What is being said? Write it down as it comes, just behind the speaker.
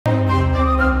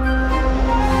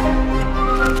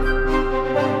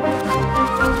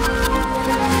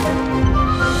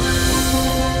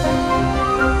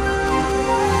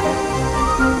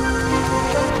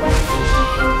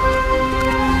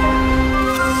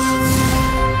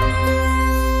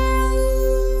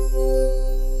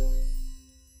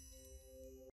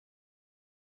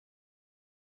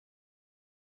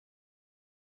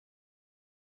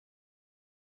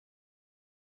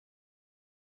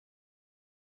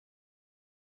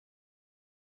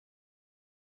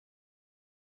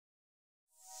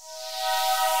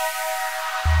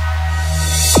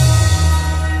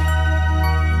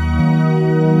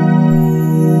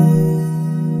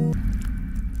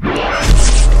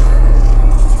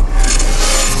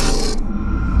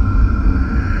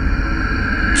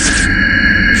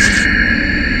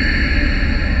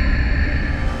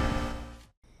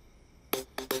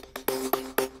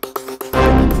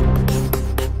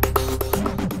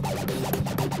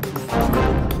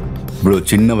Bro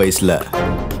சின்ன வயசுல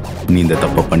நீ இந்த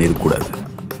தப்பை பண்ணிருக்க கூடாது.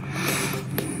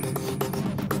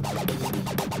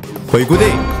 போய்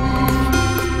குதி.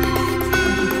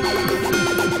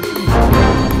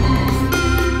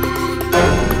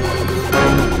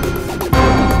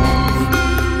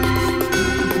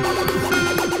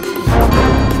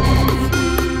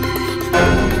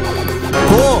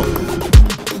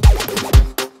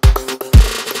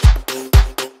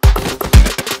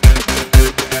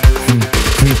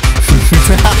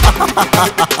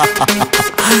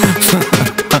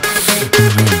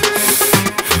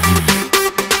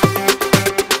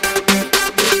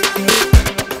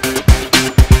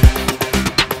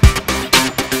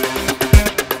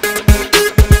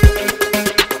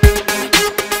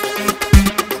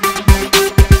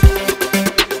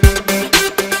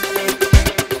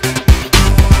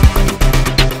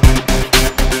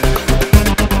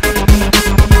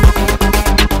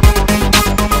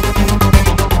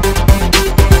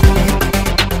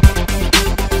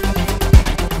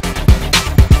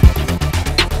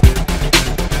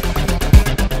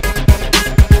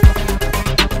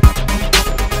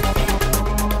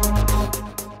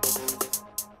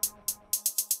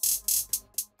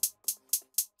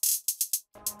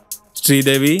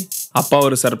 ஸ்ரீதேவி, அப்பா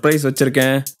ஒரு சர்ப்ரைஸ்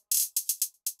வச்சிருக்கேன்.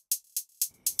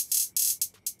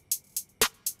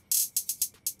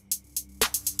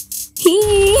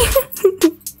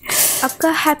 அக்கா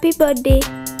happy birthday.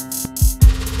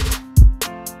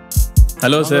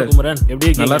 Hello sir, Kumaran எப்படி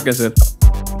இருக்கீங்க? நல்லா இருக்கேன் சார்.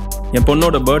 என்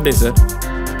பொண்ணோட பர்த்டே சார்.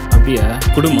 அப்படியா?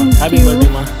 குடுமா. ஹாப்பி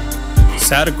பர்த்டேமா.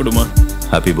 சார் குடுமா.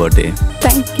 Happy birthday.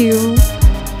 Thank you.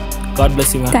 God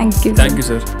bless you. Thank you. Thank you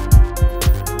sir.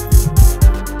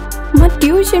 My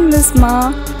tuition miss ma.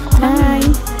 Hi.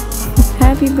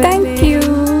 Happy birthday. Thank you.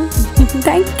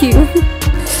 Thank you.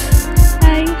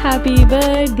 Hi, happy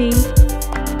birthday.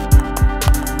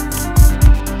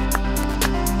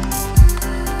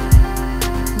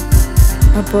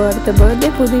 அப்போ அடுத்த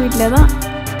birthday புது வீட்டில் தான்.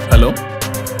 Hello.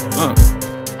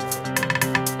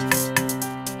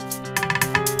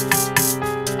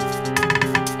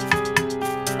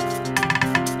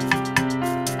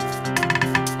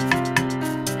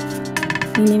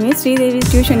 இனிமேல் ஸ்ரீதேவி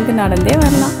டியூஷனுக்கு நடந்தே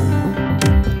வரலாம்.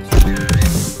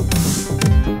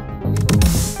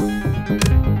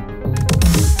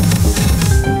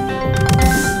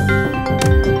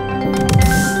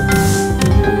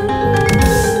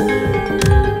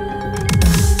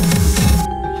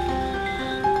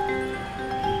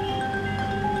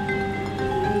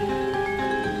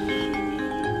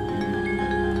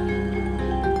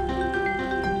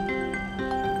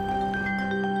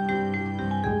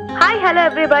 ஹலோ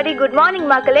எவ்ரிபடி, குட் மார்னிங்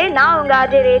மக்களே. நான் உங்க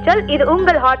அஜய் ரேச்சல். இது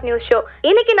உங்கள் ஹாட் நியூஸ் ஷோ.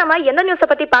 இன்னைக்கு நம்ம எந்த நியூஸை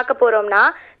பத்தி பார்க்க போறோம்னா,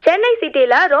 சென்னை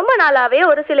சிட்டில ரொம்ப நாளாவே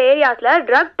ஒரு சில ஏரியாஸ்ல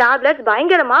ட்ரக் டேப்லெட்ஸ்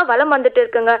பயங்கரமா வலம் வந்துட்டு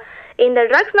இருக்குங்க. இந்த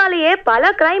ட்ரக்ஸ்னாலேயே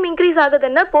பல கிரைம் இன்க்ரீஸ்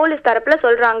ஆகுதுன்னு போலீஸ் தரப்புல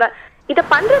சொல்றாங்க. இதை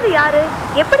பண்றது யாரு,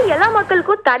 எப்படி எல்லா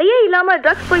மக்களுக்கும் தடையே இல்லாம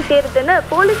ட்ரக்ஸ் போய் சேருதுன்னு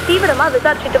போலீஸ் தீவிரமா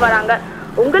விசாரிச்சுட்டு வராங்க.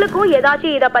 உங்களுக்கும்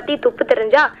ஏதாச்சும் இதை பத்தி துப்பு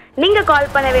தெரிஞ்சா நீங்க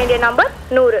கால் பண்ண வேண்டிய நம்பர்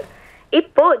 100.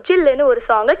 இப்போ ஜில்லுன்னு ஒரு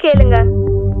சாங்க கேளுங்க.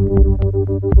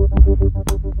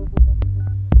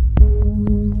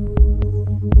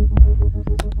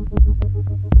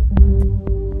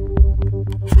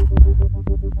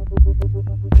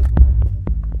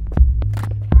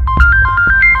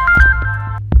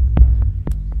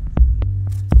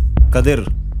 கதிர்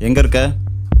எங்க இருக்க?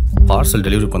 பார்சல்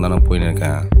டெலிவரி பண்ண போயின்னு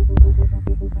இருக்கேன்.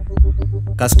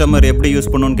 கஸ்டமர் எப்படி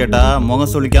யூஸ் பண்ணணும்னு கேட்டா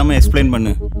முகம் சொல்லிக்காம எக்ஸ்பிளைன்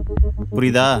பண்ணு,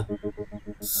 புரியுதா?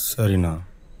 சரிண்ணா.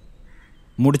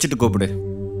 முடிச்சிட்டு கூப்பிடு.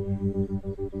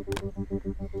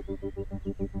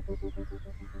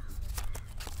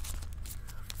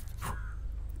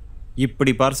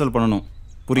 இப்படி பார்சல் பண்ணணும்,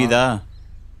 புரியுதா?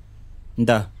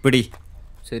 இந்தா பிடி.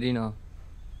 சரிண்ணா.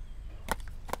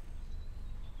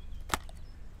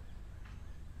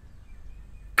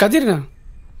 கதிர்ண்ணா,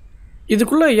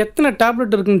 இதுக்குள்ள எத்தனை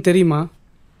டேப்லெட் இருக்குன்னு தெரியுமா?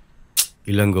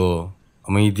 இல்லைங்கோ,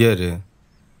 அமைதியா இரு.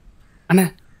 அண்ணா,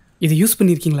 இது யூஸ்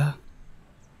பண்ணியிருக்கீங்களா?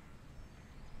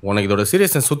 உனக்கு இதோட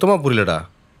சீரியஸ்னஸ் சுத்தமாக புரியலடா.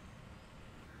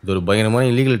 இது ஒரு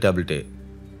பயங்கரமான இல்லீகல் டேப்லெட்டு.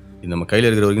 இது நம்ம கையில்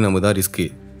இருக்கிற வரைக்கும் நமக்கு தான் ரிஸ்க்கு.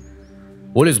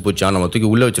 போலீஸ் போச்சா நம்ம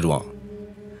தூக்கி உள்ளே வச்சுடுவான்.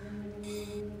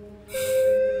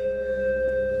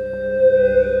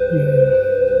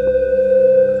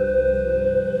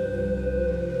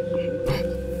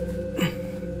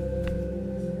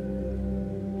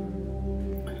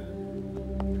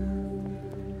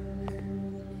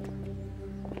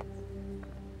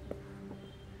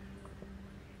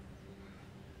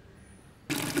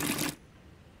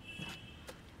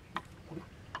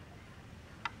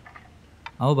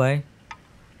 आओ भाई.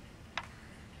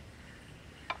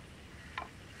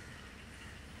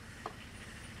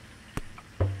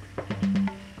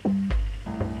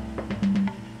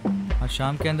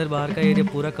 शाम के अंदर बाहर का एरिया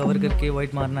पूरा कवर करके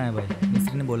वाइट मारना है भाई,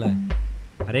 मिस्त्री ने बोला है।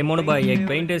 अरे मोनू भाई, एक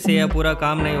पेंटर से यह पूरा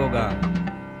काम नहीं होगा।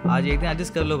 आज एक दिन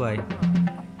एडजस्ट कर लो भाई।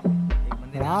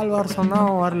 நாலு வருஷம் தான்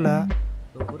வரல.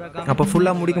 அப்போ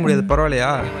ஃபுல்லாக முடிக்க முடியாது, பரவாயில்லையா?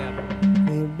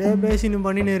 நீ இப்படியே பேசின்னு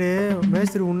பண்ணினேரு,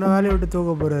 மேஸ்திரி உன்ன வேலையை விட்டு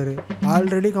தூக்க போறாரு.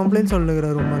 ஆல்ரெடி கம்ப்ளைண்ட்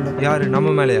சொல்லுகிறார் உண்மையில. யாரு, நம்ம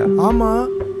மேலேயா? ஆமா.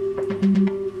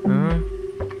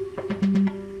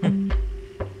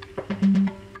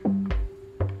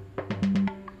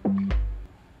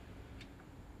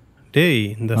 டேய்,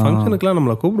 இந்த ஃபங்க்ஷனுக்குலாம்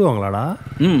நம்மளை கூப்பிடுவாங்களாடா?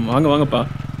 வாங்க வாங்கப்பா,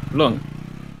 உள்ள வாங்க.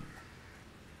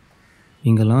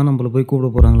 இங்கெல்லாம் நம்மள போய் கூப்பிட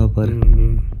போகிறாங்களா பாரு.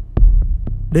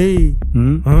 டேய்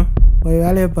போய்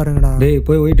வேலையை பாருங்கடா. டேய்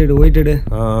போய் ஒயிட்டடு.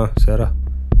 சரா.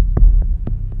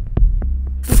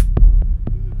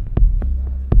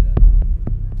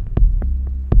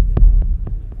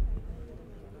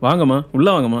 வாங்கம்மா, உள்ள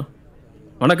வாங்கம்மா.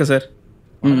 வணக்கம் சார்.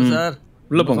 சார்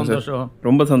உள்ள போங்க சார்.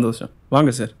 ரொம்ப சந்தோஷம்.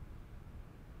 வாங்க சார்.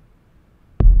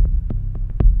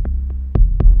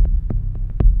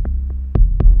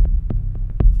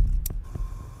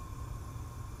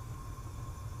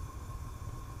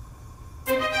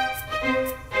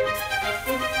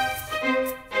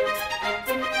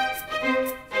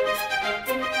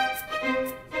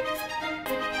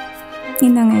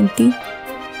 இந்தாங்க ஆண்டி,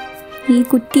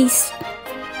 குட்டீஸ்.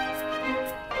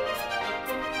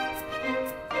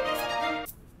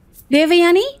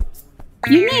 தேவயானி,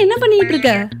 இன்னும் என்ன பண்ணிட்டு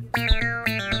இருக்க?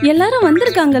 எல்லாரும்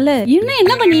வந்திருக்காங்கல்ல, இன்னும்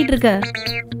என்ன பண்ணிட்டு இருக்க?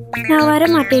 நான் வர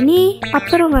மாட்டேன், நீ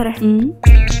அப்புறம் வர.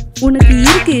 உனக்கு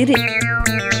இரு.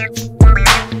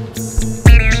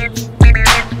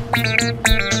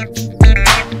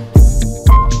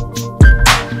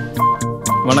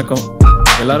 வணக்கம்,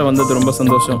 எல்லாரும் வந்தது ரொம்ப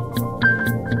சந்தோஷம்.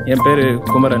 என் பேர்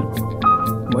குமரன்.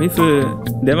 ஒய்ஃபு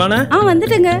தேவான.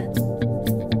 வந்துட்டேங்க.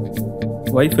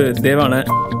 ஒய்ஃபு தேவான,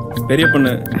 பெரிய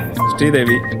பொண்ணு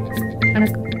ஸ்ரீதேவி,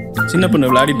 சின்ன பொண்ணு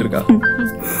விளையாடிட்டு இருக்கா.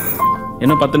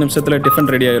 இன்னும் 10 நிமிஷத்துல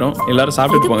டிஃபன் ரெடி ஆயிரும். எல்லாரும்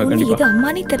சாப்பிட்டு போங்க. கண்டிப்பா. இது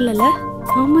அம்மானே தெரியல.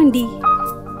 ஆமாண்டி.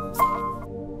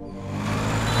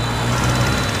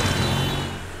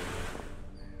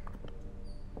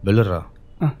 பெல்லரா.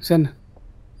 சரி.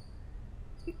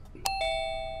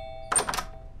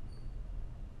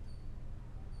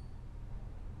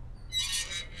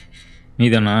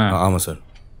 நீதானா? ஆமாம் சார்.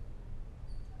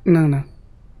 என்னங்கண்ணா?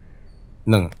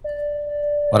 இந்தாங்க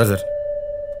வரேன் சார்.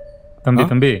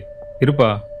 தம்பி இருப்பா,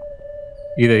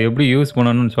 இதை எப்படி யூஸ்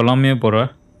பண்ணணும்னு சொல்லாமே போகிற.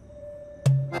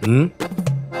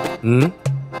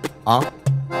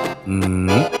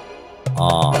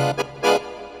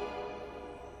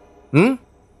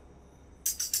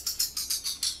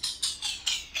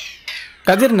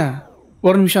 கதிர்ண்ணா,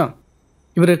 ஒரு நிமிஷம்.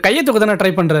 இவர் கையை தூக்க தானே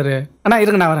ட்ரை பண்ணுறாரு. அண்ணா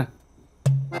இருங்க, நான் வரேன்.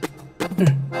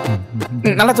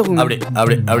 நல்லா தூக்குங்க.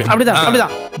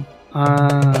 அப்படிதான்.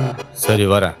 சரி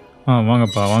வரேன்.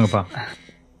 வாங்கப்பா.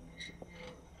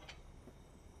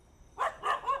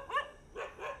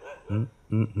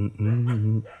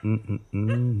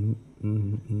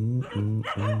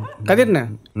 கதிர்ண்ணா,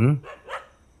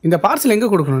 இந்த பார்சல்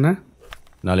எங்கே கொடுக்கணுண்ணா?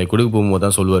 நாளைக்கு கொடுக்க போகும்போது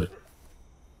தான் சொல்லுவார்.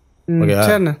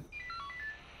 சரிண்ணா.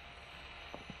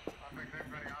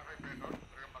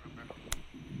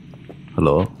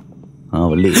 ஹலோ.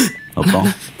 வள்ளி, அப்புறம்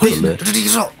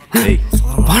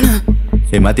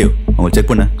ஏய் மாத்தியோ, அவங்க செக்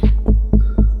பண்ண.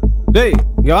 டேய்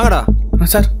இங்கே வாங்கடா.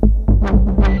 சார்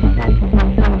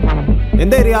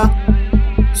எந்த ஏரியா?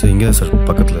 சார் இங்கே தான் சார்,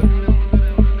 பக்கத்தில்.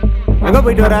 எங்கே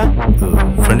போயிட்டு வர?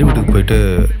 ஃப்ரெண்டு வீட்டுக்கு போயிட்டு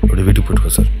அப்படியே வீட்டுக்கு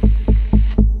போயிட்டு சார்.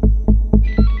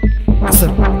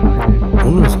 சார்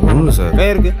ஒன்றும் இல்லை சார்.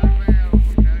 இருக்கு.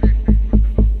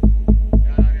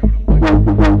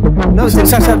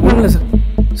 சார் ஒன்றும் இல்லை சார்.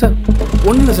 சார்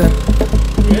ஒன்றும் இல்லை சார்.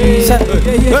 சார்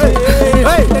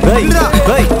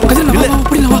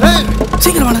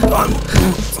சீக்கிரம்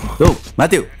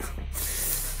மாத்தியோ,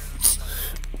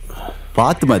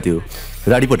 பார்த்து மாத்தியோ,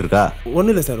 இது அடிபட்டிருக்கா?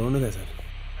 ஒன்றும் இல்லை சார்.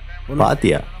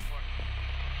 பாத்தியா?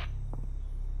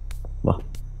 வா.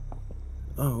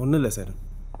 ஒன்றும் இல்லை சார்.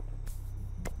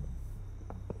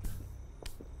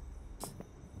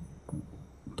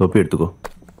 தொப்பி எடுத்துக்கோ.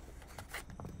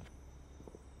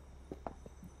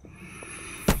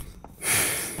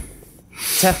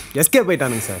 Sir SK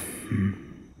போயிட்டானுங்க sir.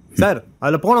 சார்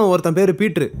அதில் போனவன் ஒருத்தன் பேர்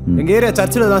பீட்ரு, எங்கள் ஏரியா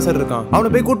சர்ச்சில் தான் சார் இருக்கான். அவனை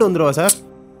போய் கூட்டு வந்துடுவா சார்.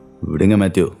 விடுங்க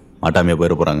மேத்யூ, ஆட்டாமையாக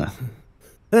போயிட போகிறாங்க.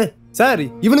 சார்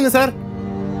இவனுங்க சார்,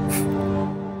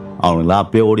 அவனுங்களாம்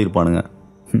அப்பயே ஓடி இருப்பானுங்க.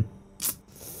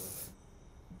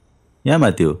 ஏன்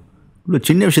மேத்யூ இவ்வளோ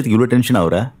சின்ன விஷயத்துக்கு இவ்வளோ டென்ஷன்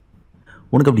ஆகுற?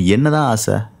 உனக்கு அப்படி என்னதான்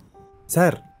ஆசை?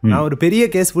 சார் நான் ஒரு பெரிய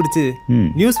கேஸ் பிடிச்சி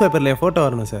நியூஸ் பேப்பரில் என் ஃபோட்டோ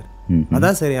வரணும் சார்.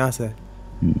 அதான் சார் என் ஆசை.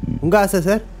 உங்கள் ஆசை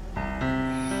சார்?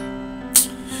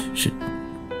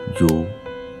 ஐயோ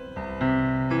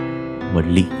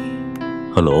வள்ளி.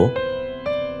 ஹலோ,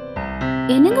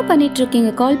 என்னங்க பண்ணிட்டு இருக்கீங்க?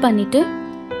 கால் பண்ணிட்டு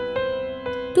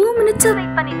 2 minutes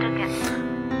வெயிட் பண்ணிட்டு இருக்கேன்.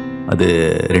 அது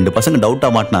 2 பசங்க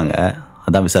டவுட்டாக மாட்டினாங்க,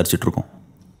 அதான் விசாரிச்சுட்டு இருக்கோம்.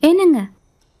 என்னங்க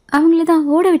அவங்கள தான்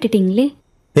ஓட விட்டுட்டீங்களே?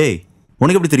 ஏய்,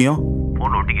 உனக்கு எப்படி தெரியும்?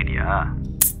 ஃபோன் ஒட்டி கேட்டியா?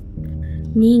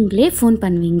 நீங்களே ஃபோன்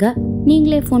பண்ணுவீங்க,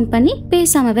 நீங்களே ஃபோன் பண்ணி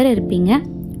பேசாம வேற இருப்பீங்க.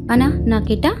 ஆனா நான்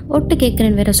கேட்டா ஒட்டு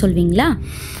கேட்குறேன்னு வேற சொல்வீங்களா?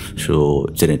 ஷோ,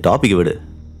 சரி டாபிக் விடு.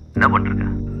 என்ன பண்ணிருக்க?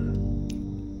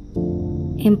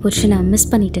 என் புருஷனை மிஸ்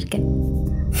பண்ணிட்டு இருக்கேன்.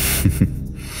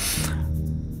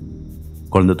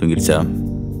 குழந்தை தூங்கிருச்சா?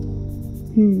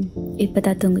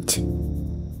 இப்பதான் தூங்குச்சு.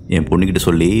 என் பொண்ணுக்கிட்ட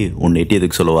சொல்லி உன்னை எட்டி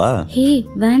எதுக்கு சொல்லவா? ஹே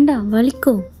வேண்டாம்,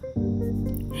 வலிக்கும்.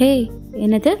 ஹே,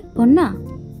 என்னது பொண்ணா?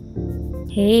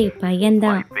 ஹே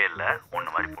பையன்தான்.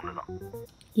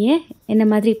 ஏன் என்ன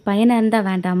மாதிரி பையனா இருந்தா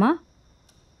வேண்டாமா?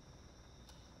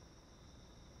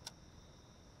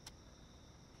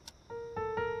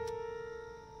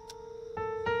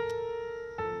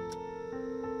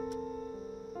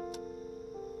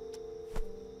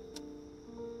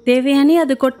 தேவயானி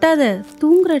அது கொட்டாத,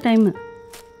 தூங்குற டைம்.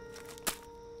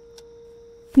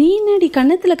 நீ என்னடி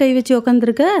கன்னத்துல கை வச்சு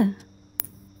உக்காந்துருக்க?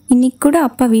 இன்னைக்கு கூட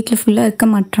அப்பா வீட்டில் ஃபுல்லாக இருக்க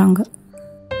மாட்டாங்க.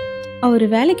 அவர்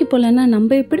வேலைக்கு போகலன்னா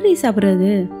நம்ம எப்படி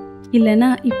சாப்பிட்றது? இல்லைன்னா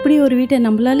இப்படி ஒரு வீட்டை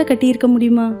நம்மளால கட்டியிருக்க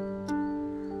முடியுமா?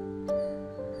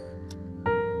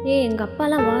 எங்கள்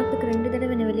அப்பாலாம் வாரத்துக்கு 2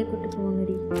 தடவை என்னை வெளியே கூப்பிட்டு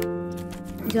போவாங்கடி.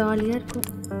 ஜாலியாக இருக்கும்.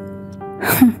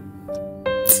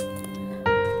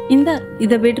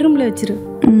 இதை பெட்ரூமில் வச்சிரு.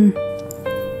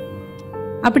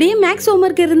 அப்படியே மேக்ஸ்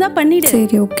ஹோம்வொர்க் இருந்தா பண்ணிடு.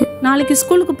 சரி, ஓகே. நாளைக்கு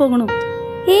ஸ்கூலுக்கு போகணும்.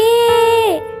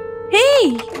 ஹேய்,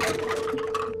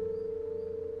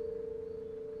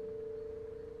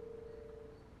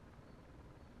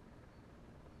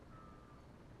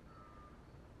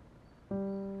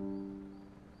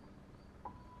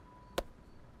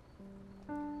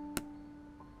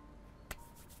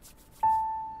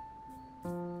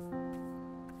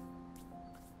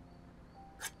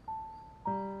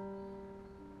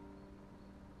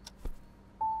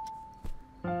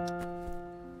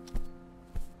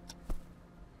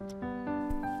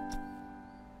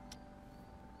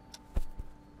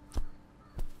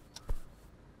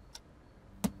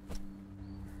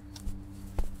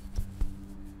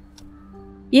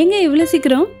 எங்க இவ்வளவு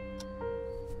சீக்கிரம்?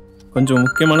 கொஞ்சம்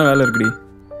முக்கியமான வேலை இருக்குடி.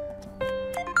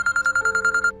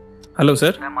 Hello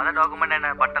sir.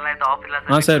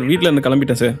 சார் வீட்டில் இருந்து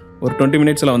கிளம்பிட்டேன் சார். ஒரு 20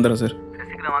 minutesல வந்துடுறேன் சார்.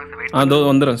 அதோ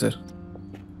வந்துடுறேன் சார்.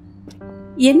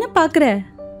 என்ன பாக்குற?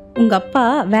 உங்க அப்பா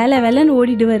வேலை வேலைன்னு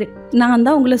ஓடிடுவாரு. நான்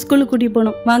தான் உங்களை ஸ்கூலுக்கு கூட்டிட்டு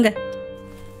போகணும். வாங்க.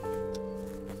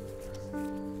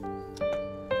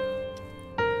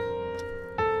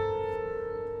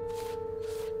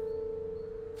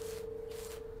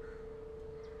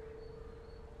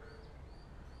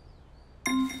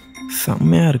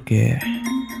 செம்மையா இருக்கே.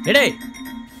 டேய்,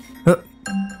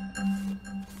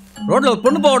 ரோட்ல ஒரு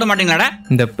பொண்ணு போக விட மாட்டீங்களாடா?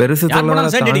 இந்த பெருசு தாங்க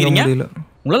முடியல.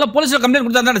 உங்களால போலீஸ்ல கம்ப்ளைண்ட்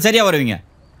கொடுத்தா தான் சரியா வருவீங்க.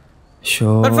 ஷோ,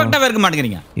 பெர்ஃபெக்ட்டா இருக்க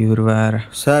மாட்டேங்கிறீங்க. இவர் வேற.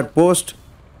 சார், போஸ்ட்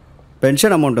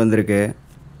பென்ஷன் அமௌண்ட் வந்திருக்கு.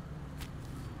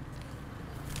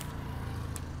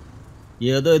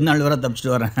 ஏதோ இந்த நாள் வர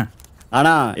தப்பிச்சுட்டு வரேன்.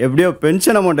 ஆனா எப்படியோ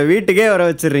பென்ஷன் அமௌண்ட்டை வீட்டுக்கே வர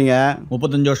வச்சிடுறீங்க.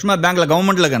 35 வருஷமா பேங்க்ல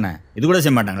கவர்மெண்ட்ல இருக்கேன். இது கூட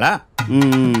செய்ய மாட்டாங்களா?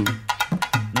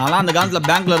 நான்லாம் அந்த காலத்தில்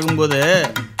பேங்க்ல இருக்கும்போது.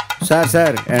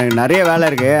 சார் எனக்கு நிறைய வேலை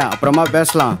இருக்கு, அப்புறமா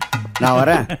பேசலாம், நான்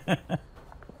வரேன்.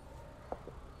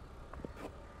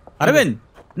 அரவிந்த்,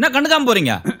 என்ன கண்டுக்காம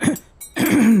போறீங்க?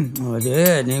 அது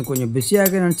நீ கொஞ்சம்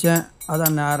பிஸியாக நினச்சேன்,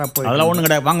 அதான் நேராக போய். அதெல்லாம் ஒன்றும்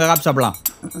கிடையாது, வாங்க காப்பி சாப்பிடலாம்.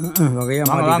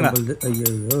 வகையாக வாங்க.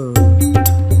 ஐயோ,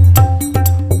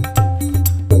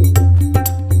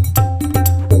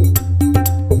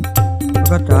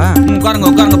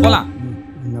 உட்காருங்க போலாம்.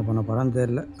 என்ன பண்ண போறான்னு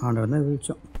தெரியல. ஆண்டவன் தான்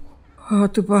விழிச்சோம்.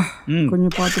 பார்த்துப்பா,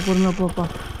 கொஞ்சம் பார்த்து பொறுங்க போப்பா.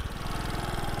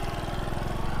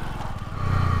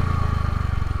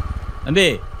 தம்பி,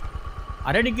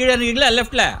 அரடி கீழே இருக்கீங்களா?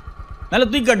 லெஃப்ட்ல நல்லா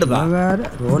தூக்கி கட்டுப்பா. வேற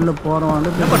ரோட்ல போறோம்.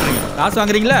 என்ன பண்றீங்க? காசு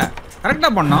வாங்குறீங்களா? கரெக்டா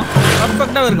பண்ணோம்.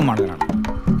 பர்ஃபெக்டா இருக்க மாட்டேங்கிறான்.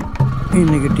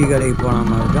 இன்னைக்கு டீ கடைக்கு போன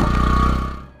மாதிரி தான்.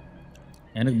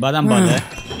 எனக்கு பாதாம் பால்,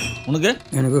 உனக்கு?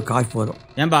 எனக்கு காஃபி போதும்.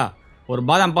 ஏன்பா, ஒரு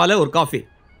பாதாம் பால், ஒரு காஃபி.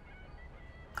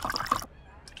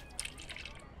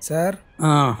 சார்,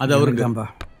 அது அவருக்கு தான்ப்பா.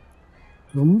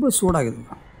 ரொம்ப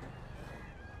சூடாகுதுப்பா.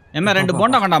 ஏமா 2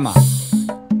 போண்டா வேண்டாமா?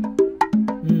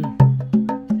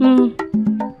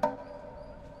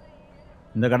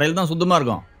 இந்த கடையில் தான் சுத்தமாக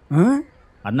இருக்கும்,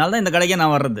 அதனால தான் இந்த கடைக்கே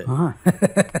நான் வர்றது.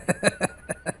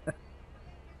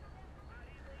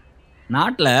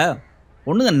 நாட்டில்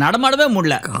ஒண்ணுங்க நடமாடவே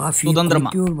முடியல.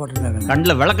 சுதந்திரமா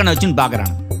கண்ணில் விளக்கணை வச்சுன்னு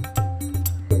பார்க்குறாங்க.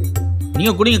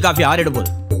 நீங்கள் குடிங்க காஃபி, ஆறிட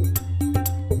போகுது.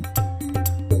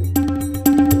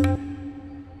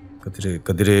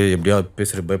 கதிரு எப்படியா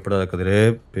பேசுகிற, பயப்படாத கதிரு,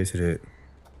 பேசுகிற,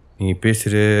 நீ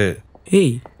பேசுகிற.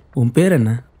 ஏய், உன் பேர்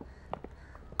என்ன?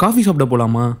 காஃபி சாப்பிட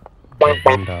போலாமா?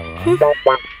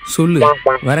 சொல்லு,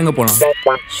 வேற எங்க போலாம்?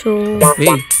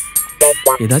 ஏய்,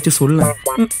 ஏதாச்சும் சொல்ல,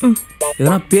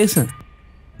 எதனா பேச.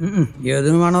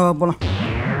 எதுவும் வேணாவா போகலாம்.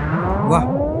 வா,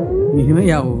 இனிமே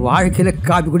என் வாழ்க்கையில்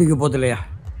காப்பி குடிக்க போதில்லையா?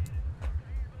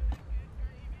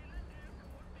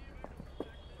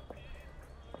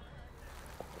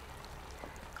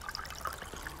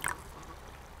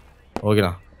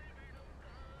 ஓகேண்ணா.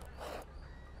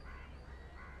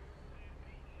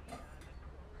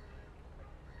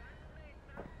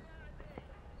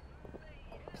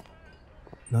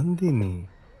 நந்தினி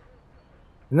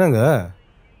என்னங்க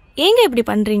ஏங்க இப்படி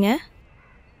பண்றீங்க?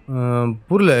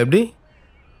 புரியல. எப்படி?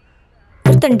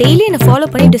 ஒருத்தன் டெய்லி என்னை ஃபாலோ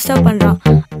பண்ணி டிஸ்டர்ப் பண்றான்.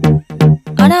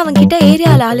 ஆனா அவன்கிட்ட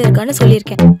ஏரியாவில் ஆள் இருக்கான்னு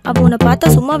சொல்லியிருக்கேன். அப்போ உன்னை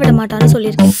பார்த்தா சும்மா விட மாட்டான்னு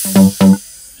சொல்லியிருக்கேன்.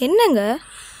 என்னங்க?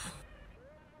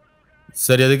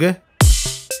 சரி, அதுக்கு?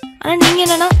 ஆனா நீங்க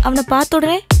என்னன்னா அவனை பார்த்த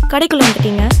உடனே கடைக்குள்ள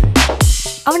வந்துட்டீங்க.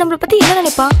 அவன் நம்மளை பத்தி என்ன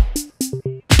நினைப்பான்?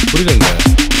 புரியலங்க.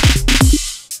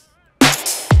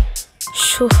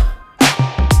 ஷோ,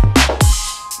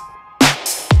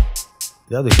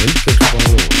 ஏதாவது ஹெல்ப்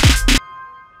கேட்டுருப்பாங்களோ?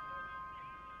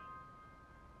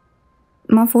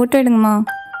 அம்மா ஃபோட்டோ எடுங்கம்மா.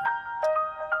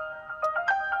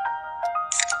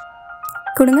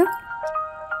 கொடுங்க.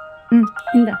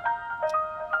 இந்த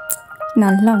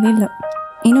நல்லாவே இல்லை.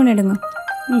 இன்னொன்று எடுங்க.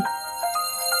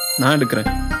 நான் எடுக்கிறேன்.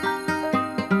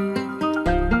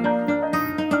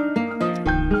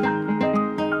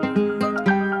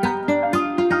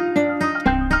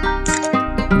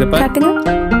 காட்டுங்க.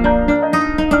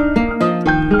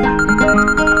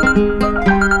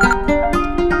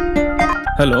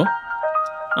 ஹலோ,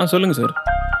 சொல்லுங்க சார்.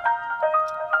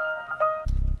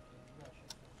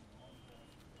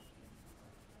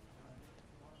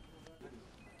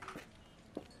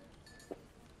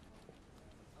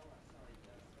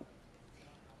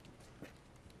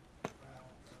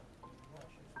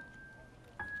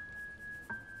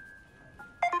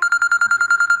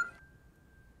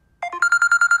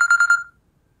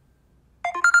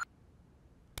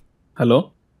 ஹலோ,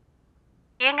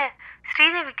 ஏங்க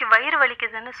ஸ்ரீதேவிக்கு வயிறு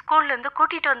வலிக்குதுன்னு ஸ்கூல்ல இருந்து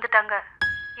கூட்டிட்டு வந்துட்டாங்க.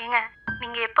 ஏங்க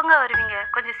நீங்க எப்பங்க வருவீங்க?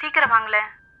 கொஞ்சம் சீக்கிரம் வாங்களேன்.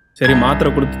 சரி,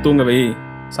 மாத்திரை கொடுத்து தூங்க வை.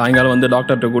 சாயங்காலம் வந்து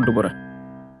டாக்டர்கிட்ட கூப்பிட்டு போறேன்.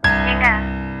 ஏங்க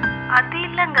அது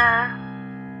இல்லைங்க.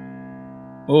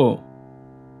 ஓ,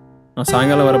 நான்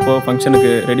சாயங்காலம் வரப்போ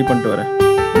ஃபங்க்ஷனுக்கு ரெடி பண்ணிட்டு வரேன்.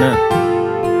 என்ன?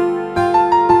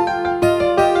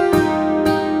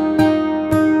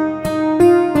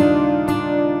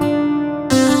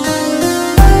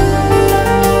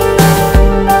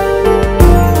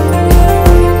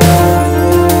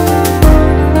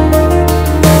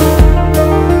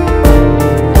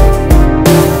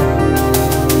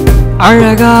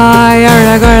 அழகாய்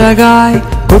அழகழகாய்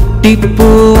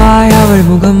குட்டிப்பூவாய் அவள்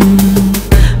முகம்,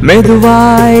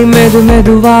 மெதுவாய்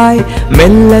மெதுவாய்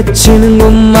மெல்லச்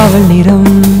சினுங்கும் அவள்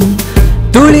நிறம்,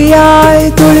 துளியாய்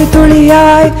துளி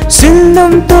துளியாய்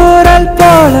சிந்தும் தூறல்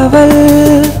போலவள்,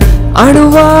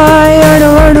 அணுவாய்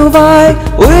அணுவாய்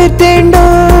உயிர்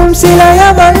தீண்டும்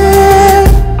சிலையவள்.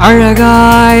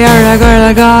 அழகாய்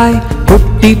அழகழகாய்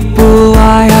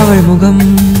குட்டிப்பூவாய் அவள் முகம்,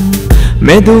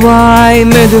 மெதுவாய்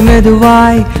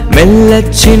மெதுவாய்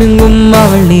மெல்லச் சினுங்கும்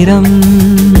அவள் நிறம்.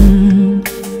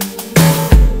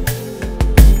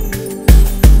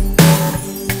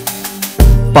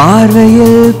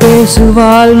 பார்வையில்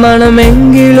பேசுவாள்,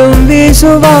 மனமெங்கிலும்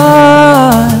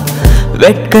வீசுவாள்,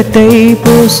 வெட்கத்தை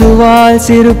பூசுவாள்,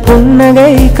 சிறு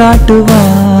புன்னகை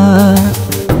காட்டுவாள்.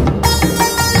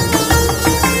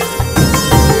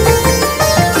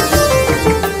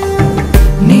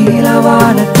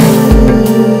 நீலவானத்தில்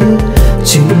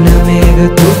சின்ன மேக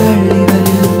துகளிகள்,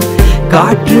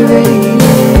 காற்று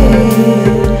வெளியிலே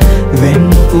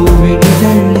வெண்பூவின்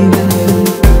இதழிகள்.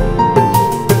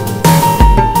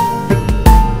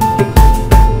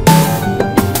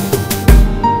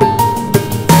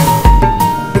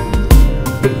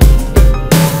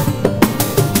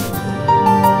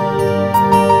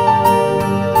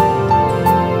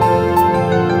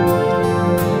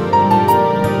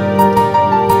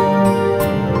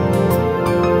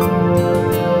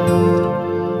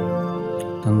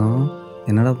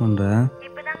 என்னடா பண்ற?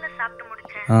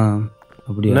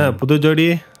 அப்படியா? என்ன புது ஜோடி?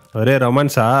 ஒரே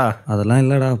ரொமான்ஸா? அதெல்லாம்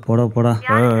இல்லடா, போடா போடா.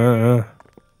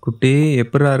 குட்டி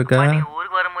எப்படா இருக்க?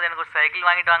 ஊருக்கு வரும்போது எனக்கு ஒரு சைக்கிள்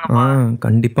வாங்கிட்டு வாங்கப்பா.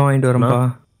 கண்டிப்பா வாங்கிட்டு வரேன்ப்பா.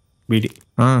 பீடி.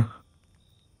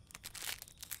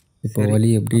 இப்போ வலி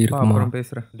எப்படி இருக்குமா?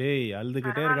 பேசுறேன். டேய்,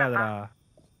 அழுதுகிட்டே இருக்காதடா.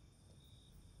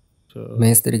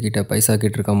 மேஸ்திரி கிட்ட பைசா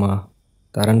கேட்டிருக்கம்மா,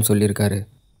 தரேன்னு சொல்லியிருக்காரு.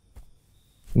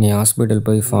 நீ ஹாஸ்பிட்டல்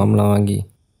போய் ஃபார்ம்லாம் வாங்கி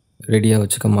ரெடியாக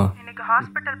வச்சுக்கம்மா. இன்னைக்கு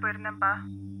ஹாஸ்பிட்டல் போயிருந்தேன்ப்பா.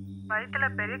 வயிற்றுல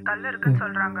பெரிய கல் இருக்குன்னு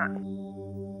சொல்றாங்க.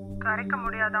 கரைக்க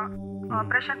முடியாதான்.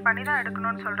 ஆப்ரேஷன் பண்ணி தான்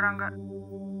எடுக்கணும்னு சொல்றாங்க.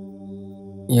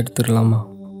 எடுத்துடலாமா?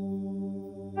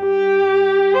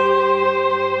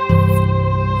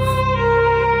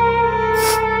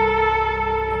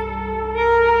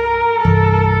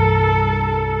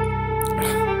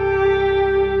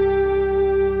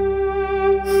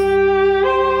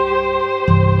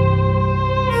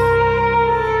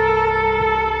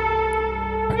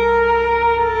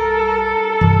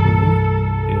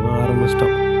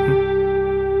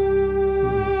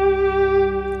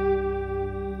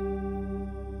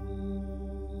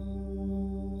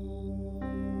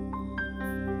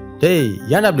 டேய்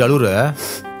ஏன்டா அப்படி அழுகுற?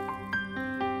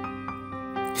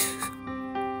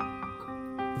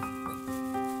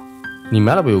 நீ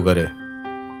மேலே போய் உட்காரு,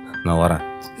 நான் வரேன்.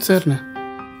 சரிண்ணே.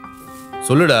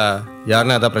 சொல்லுடா,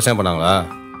 யாருன்னா எதாவது பிரச்சனை பண்ணாங்களா?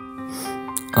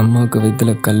 அம்மாவுக்கு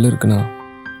வயிற்றுல கல் இருக்குண்ணா,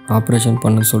 ஆப்ரேஷன்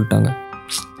பண்ண சொல்லிட்டாங்க.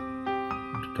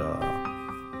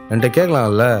 என்கிட்ட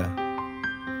கேட்கலாம்ல.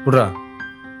 புட்றா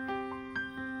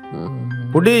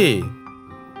புடி.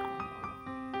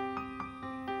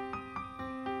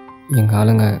 எங்கள்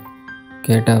ஆளுங்க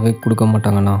கேட்டாவே கொடுக்க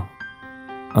மாட்டாங்கண்ணா.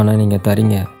 ஆனால் நீங்கள்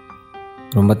தரீங்க,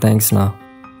 ரொம்ப தேங்க்ஸ்ண்ணா.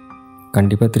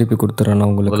 கண்டிப்பாக திருப்பி கொடுத்துட்றேண்ணா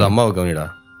உங்களுக்கு. அம்மாவை கவனிடா.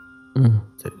 ம்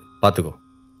சரி, பார்த்துக்கோ.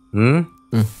 ம்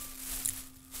ம்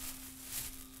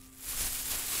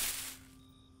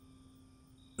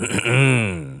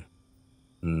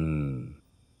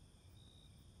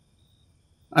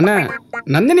அண்ணா,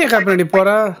 நந்தினி அக்கா பின்னாடி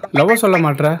போறா, லவ் சொல்ல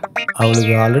மாட்டா.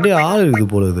 அவளுக்கு ஆல்ரெடி ஆள்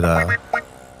இருக்குது போல இருக்குதுடா.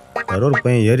 யாரோ ஒரு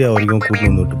பையன் ஏரியா வரைக்கும் கூட்டிட்டு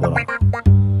வந்து விட்டு போறான்.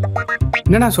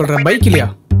 என்னண்ணா சொல்ற? பைக்லையா?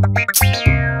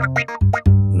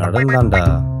 நடந்தான்டா.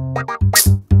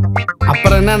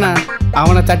 அப்புறம் என்னண்ணா,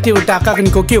 அவனை தட்டி விட்டு அக்காக்கு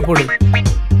நீ கொக்கிய போடு.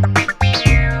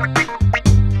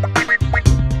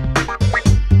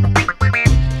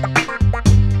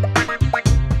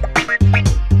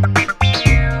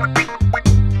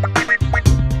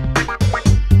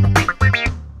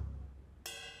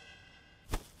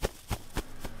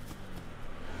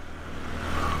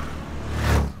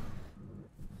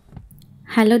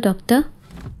 Hello doctor.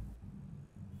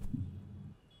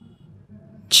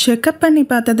 செக்அப் பண்ணி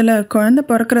பார்த்ததுல குழந்தை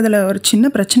பிறக்கிறதுல ஒரு சின்ன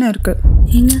பிரச்சனை இருக்கு.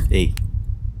 ஏங்க? ஏய்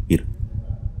இரு.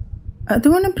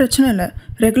 அது ஒன்றும் பிரச்சனை இல்லை,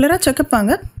 ரெகுலராக செக்அப்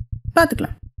வாங்க,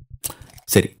 பார்த்துக்கலாம்.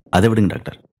 சரி, அதை விடுங்க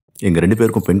டாக்டர். எங்கள் 2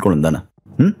 பேருக்கும் பெண் குழந்தை தானே?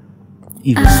 ம்,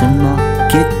 இது சொன்னா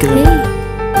கேட்க.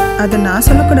 அதை நான்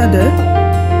சொல்லக்கூடாது,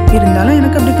 இருந்தாலும்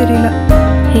எனக்கு அப்படி தெரியல.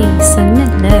 ஹேய்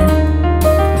சொன்னல.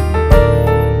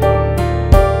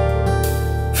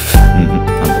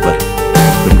 அந்த பாரு,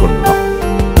 பெண் குழந்தை தான்.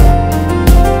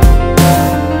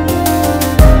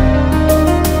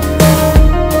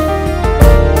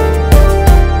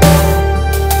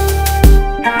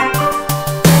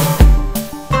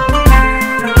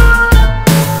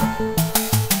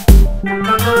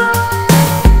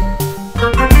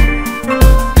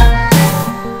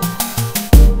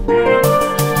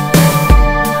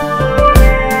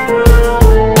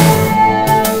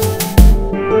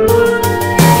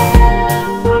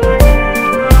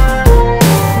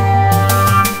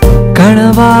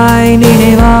 கனவாய்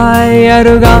நினைவாய்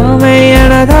அருகாமை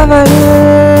எனதவள்,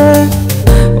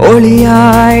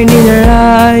 ஒளியாய்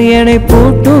நிழலாய் என்னை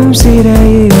பூட்டும்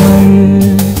சிறைவள்.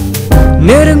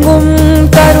 நெருங்கும்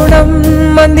தருணம்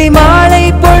மந்தி மாலை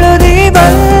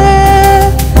பொழுதிவள்,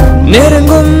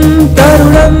 நெருங்கும்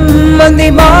தருணம் மந்தி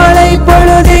மாலை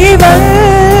பொழுதிவள்.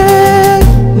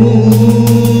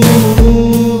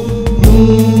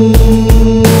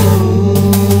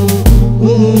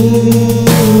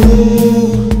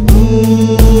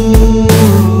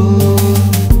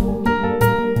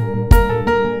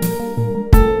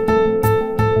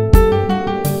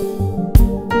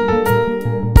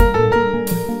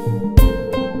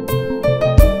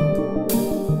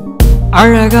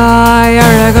 அழகாய்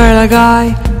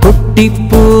அழகழகாய்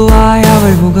குட்டிப்பூவாய்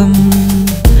அவள் முகம்,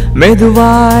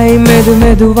 மெதுவாய்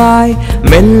மெதுவாய்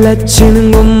மெல்லச்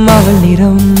சினுங்கும் அவள்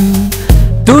நிறம்.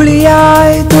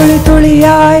 துளியாய் துளி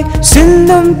துளியாய்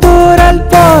சிந்தும் தூறல்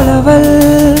போலவள்,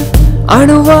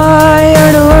 அணுவாய்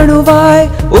அணுவாய்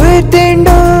உயிர்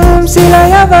தீண்டும்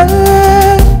சிலையவள்.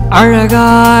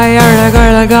 அழகாய்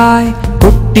அழகழகாய்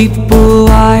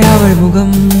குட்டிப்பூவாய் அவள்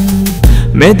முகம்,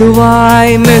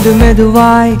 மெதுவாய்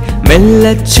மெதுவாய்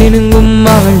மெல்லச் சினுங்கும்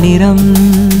அவள் நிறம்.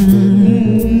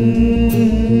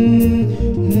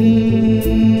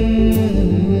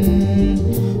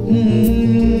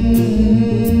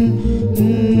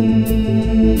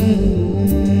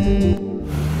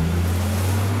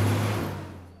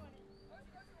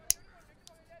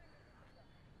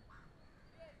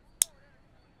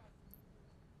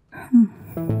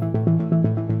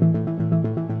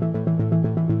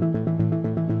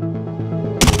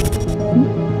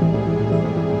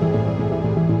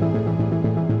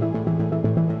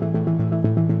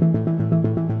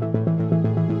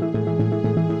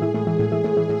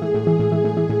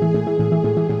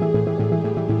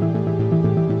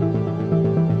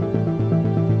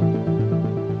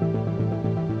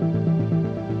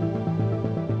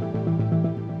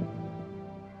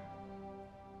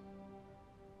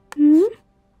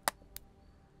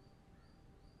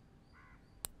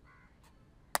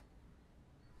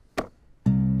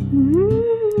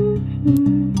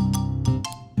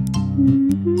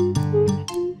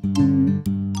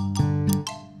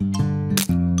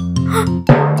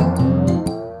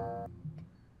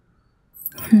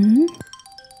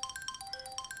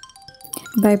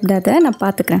 பயப்படாத, நான்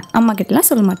பார்த்துக்கிறேன். அம்மா கிட்டலாம்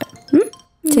சொல்ல மாட்டேன். ம்,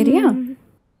 சரியா?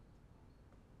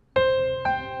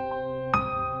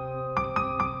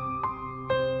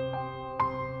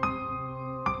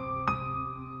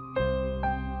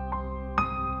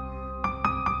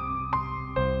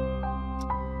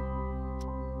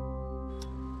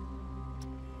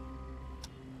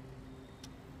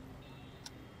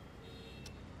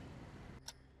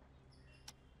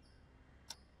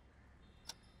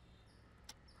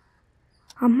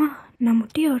 அம்மா, நான்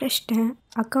முட்டியை உடைச்சிட்டேன்.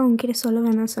 அக்கா உங்ககிட்ட சொல்ல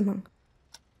வேணாம் சொன்னாங்க.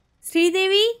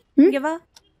 ஸ்ரீதேவி, இங்க வா.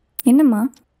 என்னம்மா?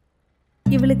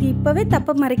 இவளுக்கு இப்பவே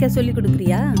தப்ப மறைக்க சொல்லி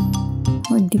கொடுக்குறியா?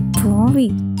 அடி பாவி,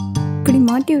 இப்படி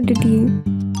மாட்டி விட்டுட்டியே.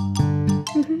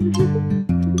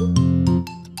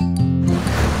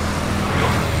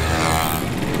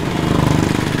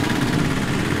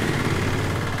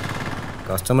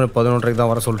 கஸ்டமர் 11:30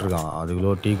 தான் வர சொல்லிருக்கான்.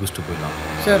 அதுக்குள்ளே டீ குடிச்சிட்டு போயிடலாம்.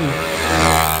 சரி.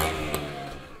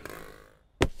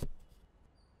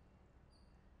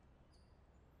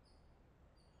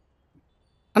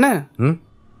 அண்ணா,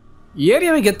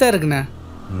 ஏரியாவே கெத்தா இருக்குண்ணே.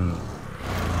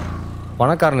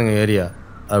 பணக்காரனுங்க ஏரியா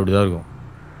அப்படிதான் இருக்கும்.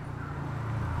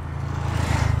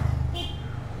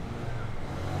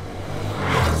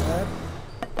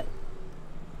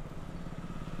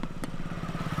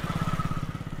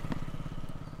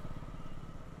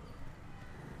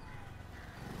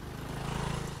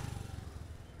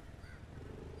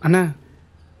 அண்ணா,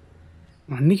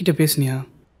 அன்னிக்கிட்ட பேசுனியா?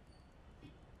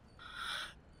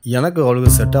 எனக்கு அவளுக்கு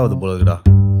செட் ஆகுது போல இருக்குடா.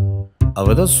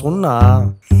 அவ ஏதோ சொன்னா,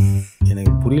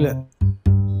 எனக்கு புரியல.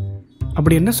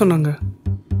 அப்படி என்ன சொன்னாங்க?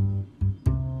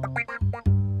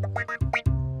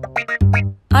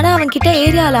 ஆனா அவன் கிட்ட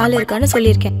ஏரியால ஆள் இருக்கான்னு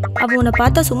சொல்லியிருக்கேன். அவன் உன்னை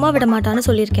பார்த்தா சும்மா விட மாட்டான்னு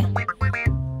சொல்லியிருக்கேன்.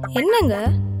 என்னங்க?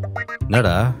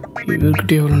 என்னடா?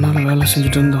 இவர்கிட்ட எவ்வளோ நாள் வேலை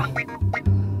செஞ்சுட்டு இருந்தோம்.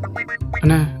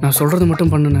 அண்ணா, நான் சொல்றது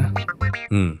மட்டும் பண்ணுண்ணே.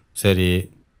 ம், சரி.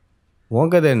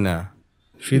 உன் கதை என்ன?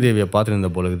 ஸ்ரீதேவியை பார்த்துட்டு இருந்த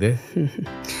போல இருக்குது.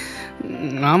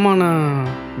 ஆமாண்ணா,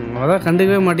 அதான்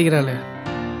கண்டுக்கவே மாட்டேங்கிறாளே.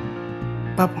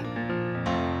 பார்ப்போம்.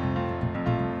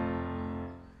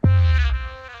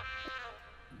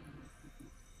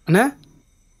 அண்ணா,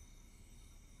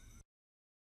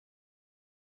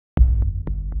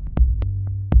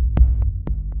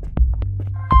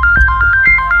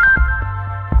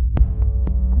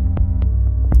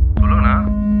 சொல்லுங்கண்ணா.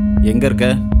 எங்க இருக்க?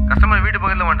 கஸ்டமர் வீட்டு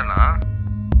பக்கத்தில் வந்துட்டேண்ணா.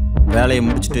 வேலையை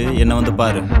முடிச்சுட்டு என்ன வந்து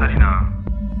பாரு. சரிண்ணா.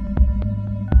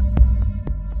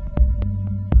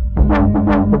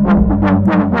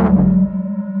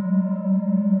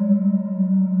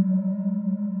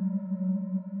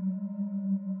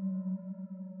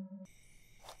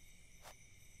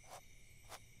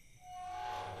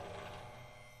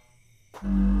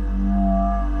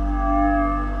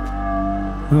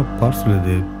 பார்சல்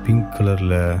இது பிங்க்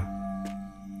கலரில்.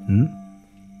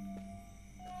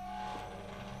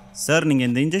 சார், நீங்கள்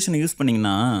இந்த இன்ஜெக்ஷனை யூஸ்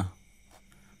பண்ணிங்கன்னா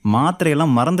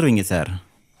மாத்திரையெல்லாம் மறந்துடுவீங்க சார்.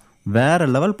 வேறு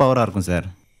லெவல் பவராக இருக்கும் சார்.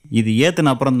 இது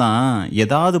ஏற்றின அப்புறம் தான்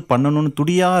ஏதாவது பண்ணணும்னு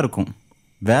துடியாக இருக்கும்.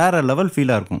 வேறு லெவல்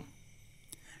ஃபீலாக இருக்கும்.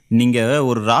 நீங்கள்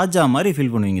ஒரு ராஜா மாதிரி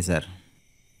ஃபீல் பண்ணுவீங்க சார்.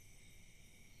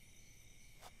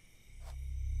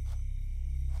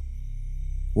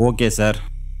 ஓகே சார்,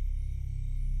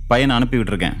 பையனை அனுப்பி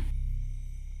விட்டுருக்கேன்.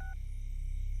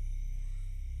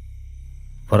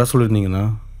 வர சொல்லியிருந்தீங்கண்ணா.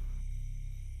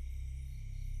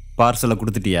 பார்சலை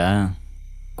கொடுத்துட்டியா?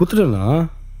 கொடுத்துட்டேண்ணா.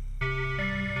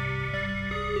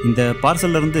 இந்த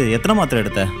பார்சல்ல இருந்து எத்தனை மாத்திரை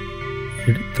எடுத்த?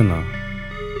 எடுத்தண்ணா,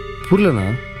 புரியலண்ணா.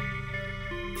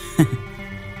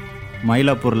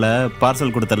 மயிலாப்பூரில்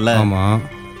பார்சல் கொடுத்தல? ஆமாம்.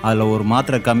 அதில் ஒரு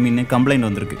மாத்திரை கம்மின்னு கம்ப்ளைண்ட்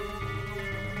வந்திருக்கு.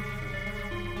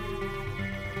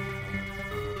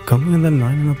 கம்மியாக தான்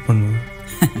நான் என்ன பண்ணுவேன்?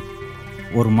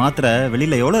 ஒரு மாத்திரை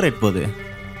வெளியில் எவ்வளோ ரேட் போகுது?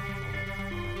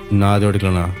 நான் அதை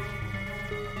எடுக்கலண்ணா.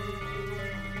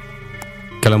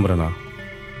 கிளம்புறேண்ணா.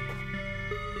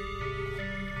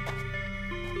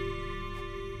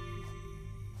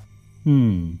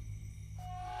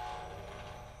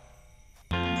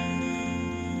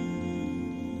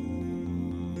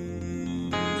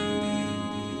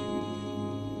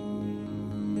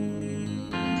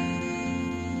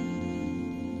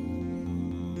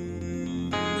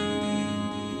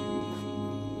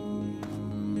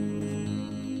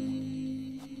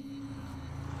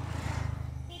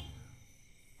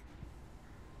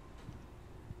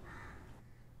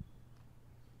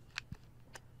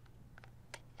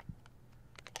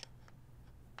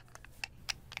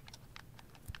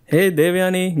 ஹே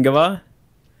தேவயானி, இங்கே வா.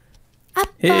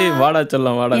 ஏய் வாடா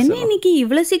செல்லம் வாடா என்ன செல்லம். இன்னைக்கு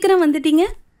இவ்வளவு சீக்கிரம் வந்துட்டீங்க?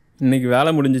 இன்னைக்கு வேலை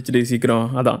முடிஞ்சிச்சுடி சீக்கிரம்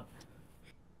அதான்.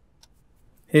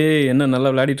 ஏய் என்ன நல்லா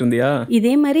விளையாடிட்டு இருந்தியா?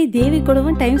 இதே மாதிரி தேவி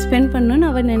கூடவும் டைம் ஸ்பெண்ட் பண்ணணும்னு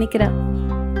அவ நினைக்கிறா.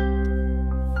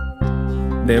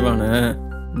 தேவான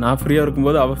நான் ஃப்ரீயா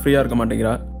இருக்கும்போது அவ ஃப்ரீயா இருக்க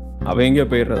மாட்டேங்கிறா. அவ எங்கேயோ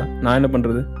போயிடுறதா, நான் என்ன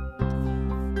பண்றது?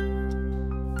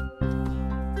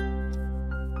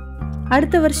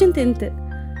 அடுத்த வருஷம் 10th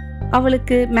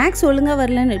அவளுக்கு மேக்ஸ் ஒழுங்கா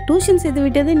வரலன்னு டியூஷன் சேர்த்து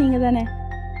விட்டதே நீங்க தானே?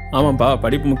 ஆமாப்பா,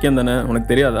 படிப்பு முக்கியம் தானே, உனக்கு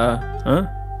தெரியாதா?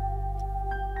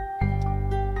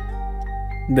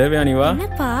 தேவயானி வா.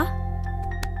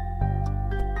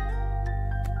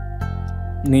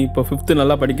 நீ இப்போ 5th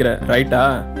நல்லா படிக்கிற ரைட்டா?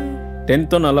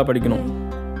 10th நல்லா படிக்கணும்.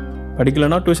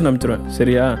 படிக்கலன்னா டியூஷன் அனுப்பிச்சிருவேன்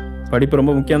சரியா? படிப்பு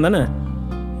ரொம்ப முக்கியம் தானே?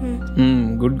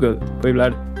 குட் கேர்ள், போய்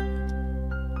விளையாடு.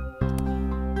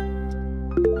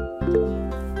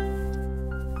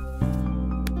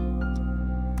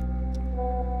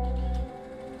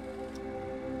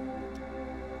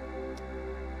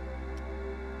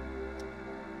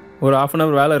 ஒரு 1/2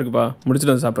 hour வேலை இருக்குப்பா,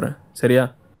 முடிச்சுட்டு வந்து சாப்பிட்றேன் சரியா?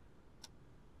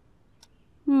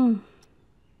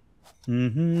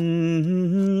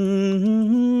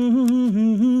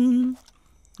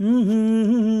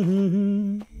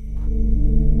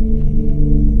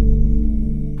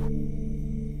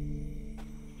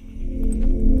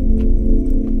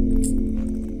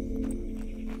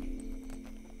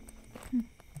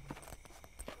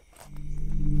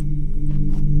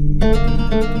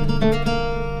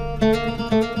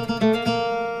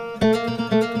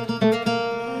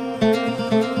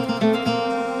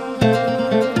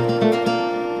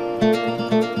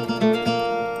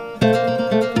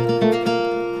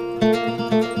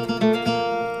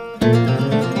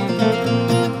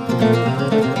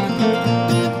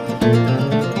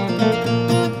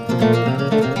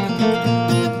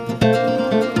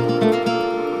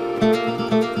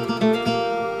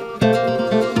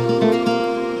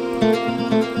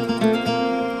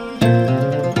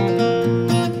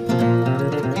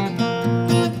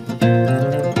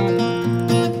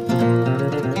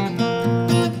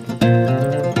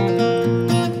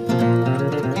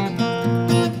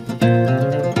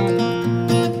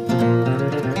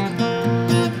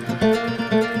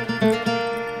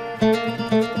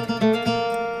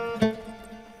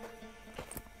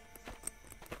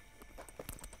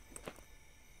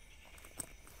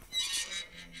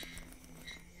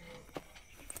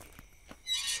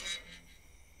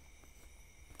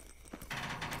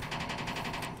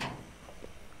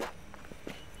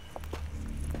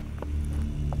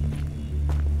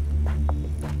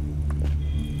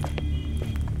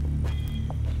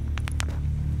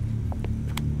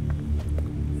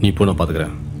 நீ போ, நான்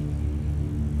பார்த்துக்கிறேன்.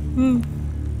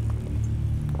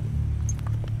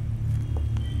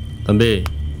 தம்பி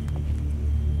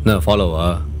என்ன ஃபாலோவா?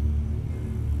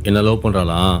 என்ன லவ்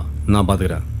பண்ணுறாளாம், நான்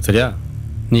பார்த்துக்கிறேன் சரியா?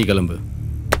 நீ கிளம்பு.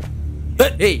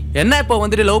 ஏய் என்ன இப்போ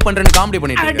வந்துட்டு லவ் பண்றேன்னு காமெடி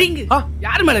பண்ணிட்டு இருக்க?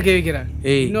 யார் மேல கை வைக்கிற?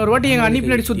 இன்னொரு வாட்டி எங்க அண்ணி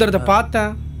பின்னாடி சுத்துறத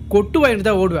பார்த்தேன் கொட்டு வாங்கிட்டு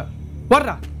தான் ஓடுவேன்.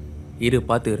 வர்றா இரு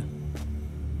பார்த்து இரு.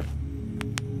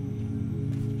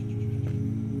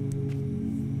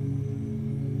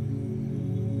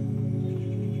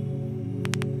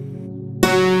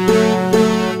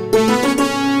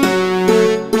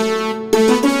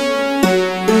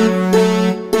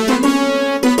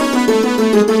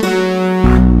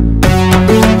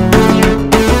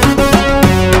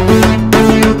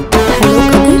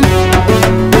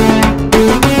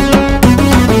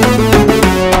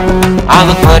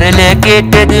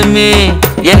 கேட்டதுமே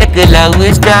எனக்கு லவ்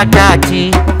ஸ்டார்ட் ஆச்சு.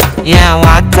 என்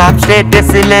வாட்ஸ்அப்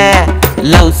ஸ்டேட்டஸ்ல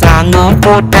லவ் சாங்கும்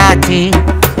போட்டாச்சு.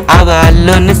 அவ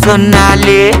அல்லொன்னு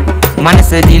சொன்னாலே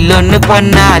மனசு இல்லொன்னு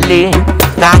பண்ணாலே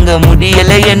தாங்க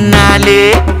முடியல என்னாலே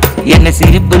என்ன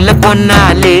சிரிப்புல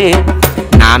பொண்ணாலே.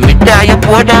 நான் மிட்டாய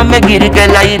போடாம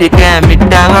இருக்கலா இருக்கேன்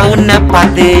மிட்டாவா உன்னை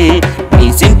பார்த்து. நீ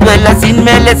சிம்பிளா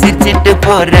சின்மேல சிரிச்சிட்டு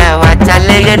போற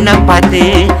வாச்சாலே என்ன பார்த்து.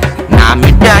 நான்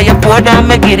மிட்டாய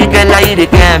போடாம இருக்கலா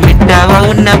இருக்கேன் மிட்டாவா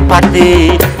உன்னை பார்த்து.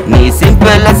 நீ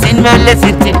சிம்பிளா சின்மேல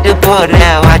சிரிச்சிட்டு போற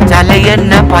வாச்சாலே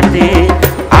என்ன பார்த்து.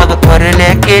 அவ குரலை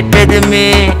கேட்டதுமே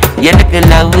எனக்கு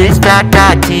லவ் ஸ்டார்ட்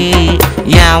ஆச்சு.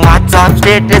 என் வாட்ஸ்அப்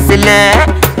ஸ்டேட்டஸ்ல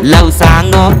லவ்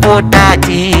சாங்கும்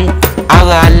போட்டாச்சு. அவ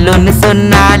அல்லொன்னு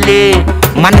சொன்னாலே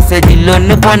மனசு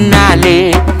இல்லொன்னு பண்ணாலே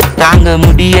தாங்க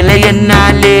முடியல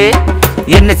என்னாலே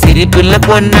என்ன சிரிப்புல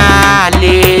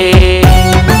பொண்ணாலே.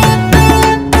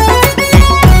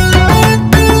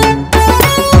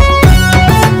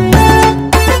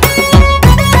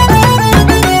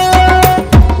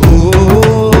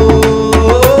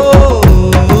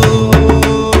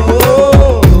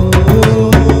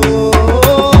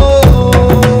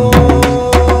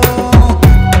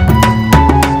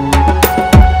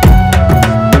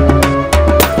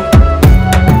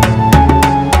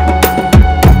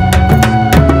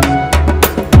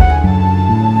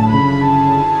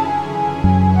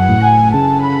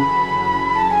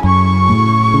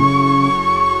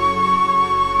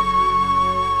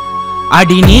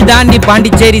 அடி நீ தாண்டி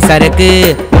பாண்டிச்சேரி சரக்கு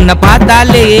உன்னை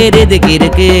பார்த்தாலே ஏறுதுக்கு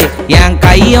இருக்கு என்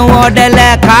கையும் ஓடல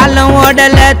காலம்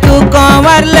ஓடல தூக்கம்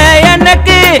வரல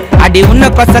எனக்கு அடி உன்னை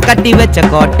கொச கட்டி வச்ச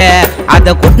கோட்டை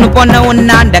அத கூட்டுன்னு போன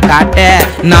உன்னாண்ட காட்ட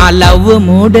நான் லவ்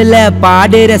மூடுல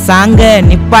பாடுற சாங்க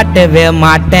நிப்பாட்டவே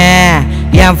மாட்டேன்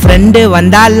என் ஃப்ரெண்டு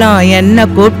வந்தாலும் என்ன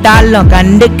கூப்பிட்டாலும்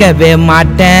கண்டுக்கவே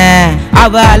மாட்டேன்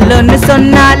அவ அல்லொன்னு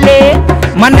சொன்னாலே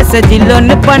மனச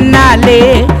ஜில்லொன்னு பண்ணாலே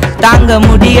தாங்க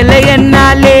முடியல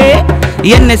என்னாலே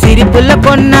என்ன சிரிப்புல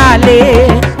கொன்னாலே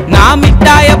நான்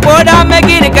மிட்டாய போடாம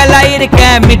கிறுக்கலா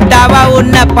இருக்கேன் மிட்டாவா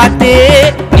உன்னை பார்த்து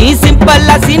நீ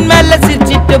சிம்பிளா சின்மேல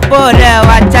சிரிச்சிட்டு போற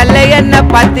வாச்சல்ல என்ன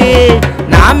பார்த்து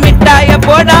நான் மிட்டாய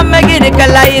போடாம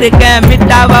கிறுக்கலா இருக்கேன்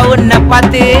மிட்டாவா உன்னை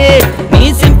பார்த்து நீ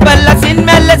சிம்பிளா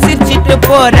சின்மேல சிரிச்சிட்டு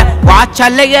போற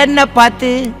வாச்சல்ல என்ன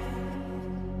பார்த்து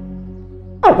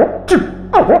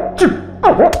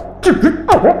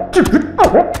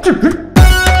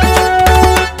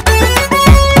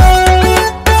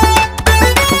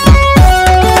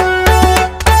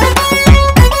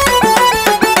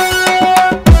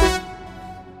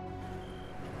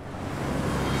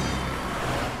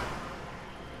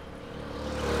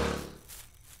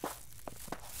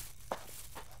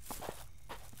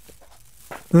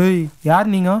ஏய் யார்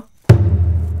நீங்க?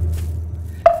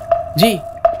 ஜி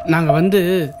நாங்கள் வந்து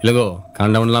இல்லைங்கோ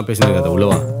கண்டவன்லாம் பேசினிருக்காத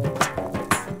உள்ளவா.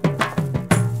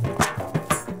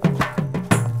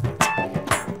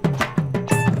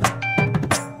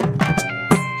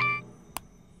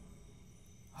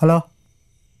 ஹலோ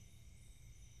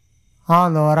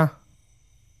இந்த வரேன்.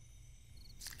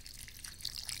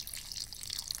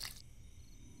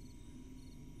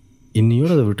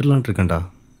 இன்னையோட அதை விட்டுலான் இருக்கேன்டா.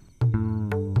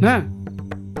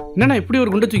 என்னண்ணா இப்படி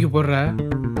ஒரு குண்டை தூக்கி போடுற?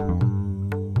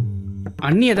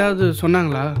 அண்ணி ஏதாவது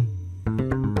சொன்னாங்களா?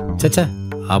 சச்சா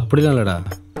அப்படிலாம் இல்லைடா.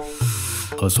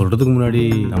 அவள் சொல்கிறதுக்கு முன்னாடி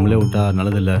நம்மளே விட்டா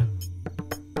நல்லதில்லை.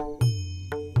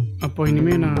 அப்போ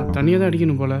இனிமேல் நான் தனியாக தான்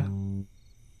அடிக்கணும் போல.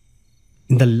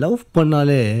 இந்த லவ்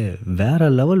பண்ணாலே வேற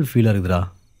லெவல் ஃபீலாக இருக்குதுடா.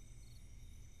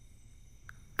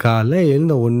 காலை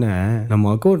எழுந்த உடனே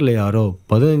நம்ம அக்கௌண்ட்டில் யாரோ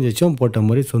 15 லட்சம் போட்ட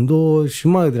மாதிரி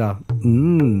சந்தோஷமாக இருக்குதுடா.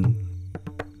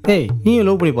 ஏய் நீயும்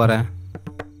லவ் பண்ணி பாரு.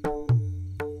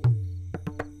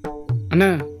 அண்ணா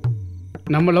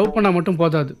நம்ம லவ் பண்ணால் மட்டும்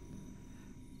போதாது,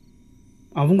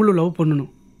 அவங்களும் லவ்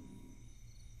பண்ணணும்.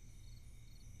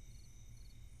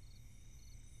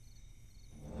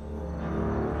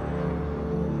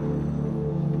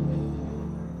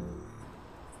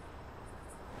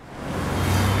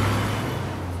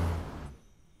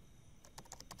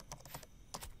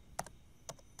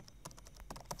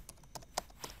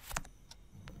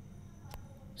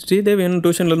 ஸ்ரீதேவி இன்னும்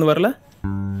டியூஷன்லேருந்து வரல?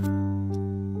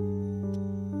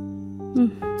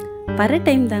 வர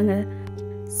டைம் தாங்க,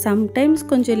 சம்டைம்ஸ்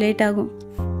கொஞ்சம் லேட் ஆகும்.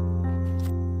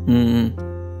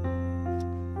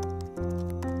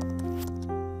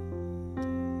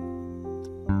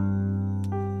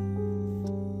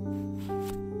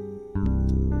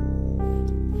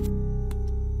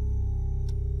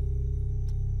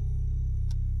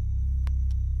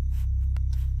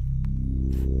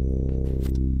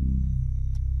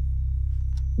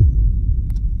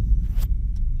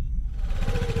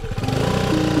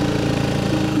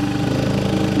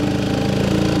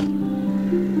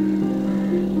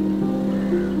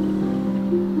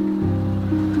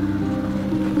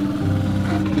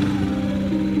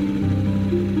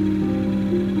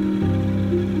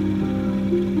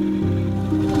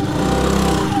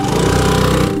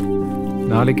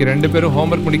 நாளைக்கு 2 பேரும்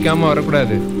ஹோம்ஒர்க் முடிக்காம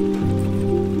வரக்கூடாது.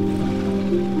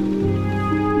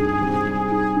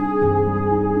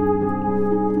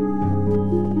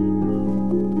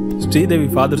 Sridevi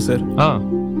father sir.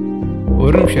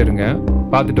 ஒரு நிமிஷம் இருங்க,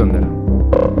 பார்த்துட்டு வந்துடுறேன்.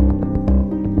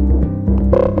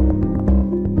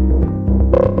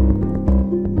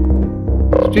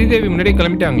 ஸ்ரீதேவி முன்னாடி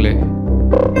கிளம்பிட்டாங்களே.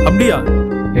 அப்படியா?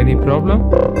 Any problem?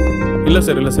 இல்லை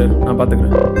சார், இல்லை சார், நான்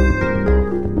பார்த்துக்கிறேன்.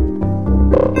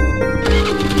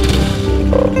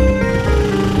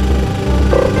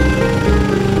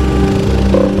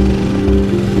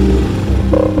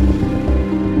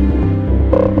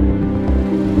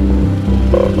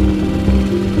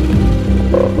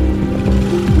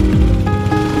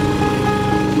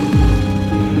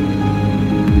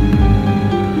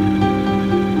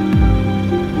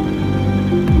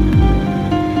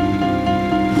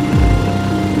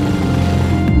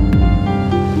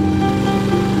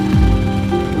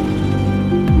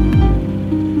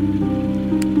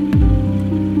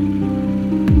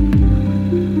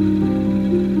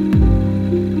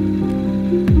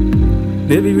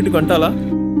 தேவி வீட்டுக்கு வந்துட்டாளா?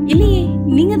 இல்லையே,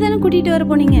 நீங்க தானே கூட்டிட்டு வர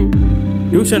போனீங்க.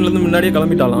 டியூஷன்ல இருந்து முன்னாடியே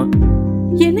கிளம்பிட்டாலாம்.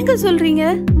 என்னங்க சொல்றீங்க?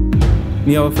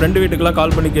 நீ அவள் ஃப்ரெண்டு வீட்டுக்கெல்லாம்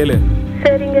கால் பண்ணி கேளு.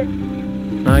 சரிங்க.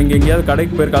 நான் இங்கே எங்கேயாவது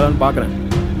கடைக்கு போயிருக்காதான்னு பார்க்குறேன்.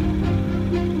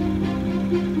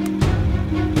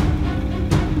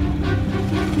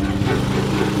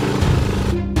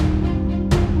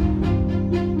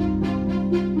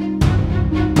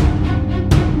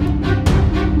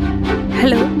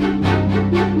 ஹலோ,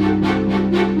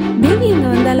 தேவி இங்க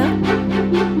வந்தாளா?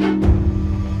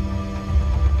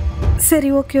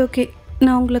 சரி, ஓகே ஓகே,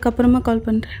 நான் உங்களுக்கு அப்புறமா கால்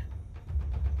பண்ணுறேன்.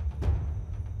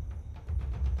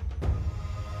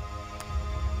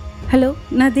 ஹலோ,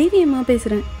 நான் தேவி அம்மா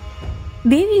பேசுகிறேன்.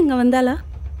 தேவி இங்கே வந்தாளா?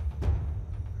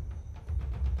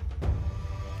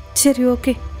 சரி,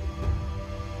 ஓகே.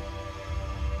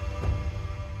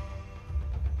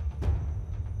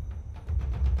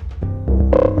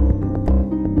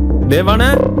 தேவான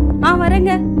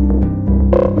வரேங்க.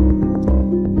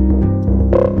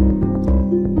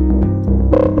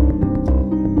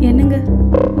 என்னங்க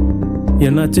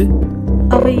என்னாச்சு?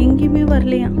 அவ எங்கேயுமே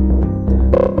வரலையா?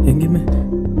 எங்கேயுமே?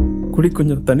 குடி,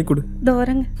 கொஞ்சம் தண்ணி குடு. இதோ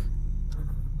வரேங்க.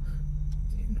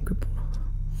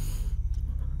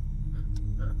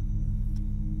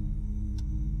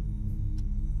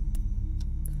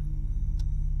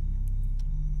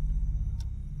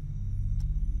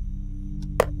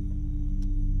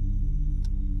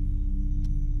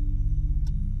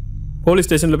 போலீஸ்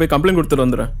ஸ்டேஷனில் போய் கம்ப்ளைண்ட் கொடுத்துட்டு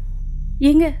வந்துடுறேன்.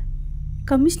 ஏங்க,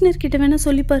 கமிஷனர் கிட்ட வேணா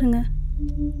சொல்லி பாருங்க.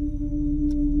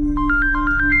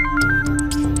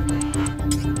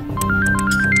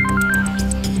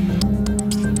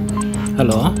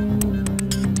 ஹலோ,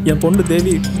 என் பொண்ணு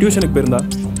தேவி டியூஷனுக்கு போயிருந்தா.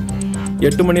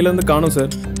 8 மணிலேருந்து காணும்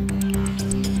சார்.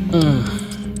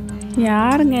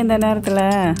 யாருங்க இந்த நேரத்தில்?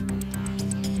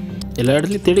 எல்லா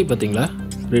இடத்துலையும் தேடி பார்த்தீங்களா?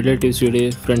 ரிலேட்டிவ்ஸ் வீடு,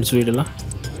 ஃப்ரெண்ட்ஸ் வீடெல்லாம்?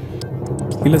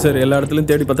 இல்லை சார், எல்லா இடத்துலையும்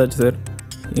தேடி பார்த்தாச்சு சார்,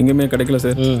 எங்கேயுமே கிடைக்கல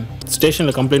சார்.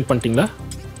 ஸ்டேஷனில் கம்ப்ளைண்ட் பண்ணிட்டீங்களா?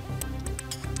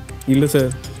 இல்லை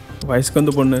சார், வயசுக்கு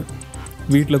வந்து பொண்ணு,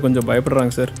 வீட்டில் கொஞ்சம்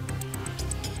பயப்படுறாங்க சார்.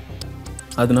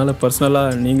 அதனால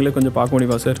பர்சனலாக நீங்களே கொஞ்சம் பார்க்க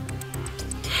முடியுமா சார்?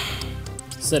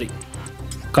 சரி,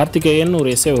 கார்த்திகேயன் ஒரு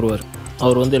எஸ்ஐ வருவார்,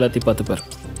 அவர் வந்து எல்லாத்தையும் பார்த்துப்பார்.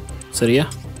 சரியா?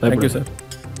 Thank you sir.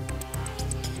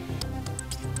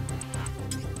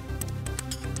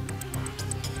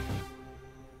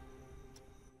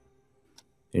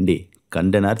 ஏண்டி,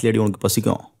 கண்ட நேரத்தில் அடி உனக்கு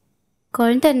பசிக்கும்?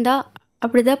 குழந்தைண்டா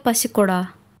அப்படிதான் பசிக்கூடா.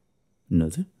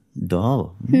 என்னது டா?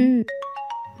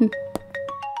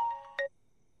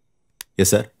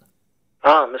 Yes sir.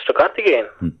 மிஸ்டர்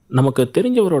கார்த்திகேயன், நமக்கு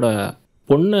தெரிஞ்சவரோட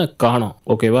பொண்ணை காணோம்.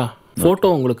 ஓகேவா? ஃபோட்டோ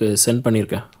உங்களுக்கு சென்ட்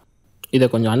பண்ணியிருக்கேன். இதை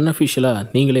கொஞ்சம் அன்அஃபிஷியலாக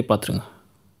நீங்களே பார்த்துருங்க.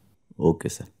 Okay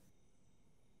sir.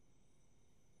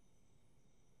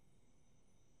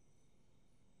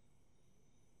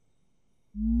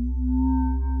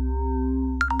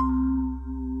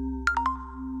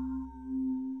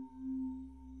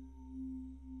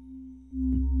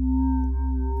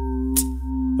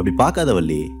 அப்படி பார்க்காத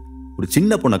வள்ளி, ஒரு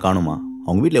சின்ன பொண்ணை காணுமா?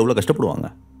 அவங்க வீட்டில் எவ்வளோ கஷ்டப்படுவாங்க.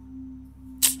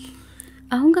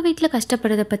 அவங்க வீட்டில்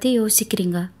கஷ்டப்படுறத பற்றி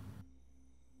யோசிக்கிறீங்க.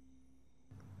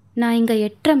 நான் இங்கே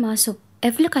 8.5 மாதம்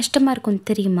எவ்வளோ கஷ்டமாக இருக்கும்னு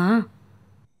தெரியுமா?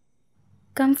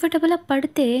 கம்ஃபர்டபுளாக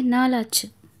படுத்தே நாளாச்சு.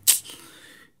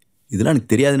 இதெல்லாம்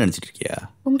எனக்கு தெரியாதுன்னு நினச்சிட்டு இருக்கியா?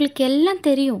 உங்களுக்கு எல்லாம்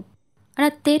தெரியும்,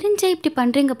 ஆனால் தெரிஞ்சே இப்படி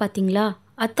பண்ணுறீங்க பார்த்தீங்களா?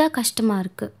 அதான் கஷ்டமாக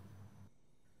இருக்குது.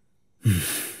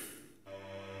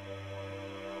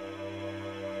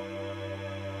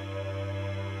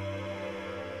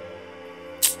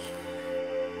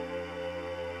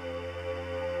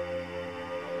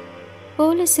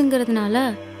 போலீஸுங்கிறதுனால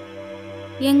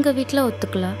எங்கள் வீட்டில்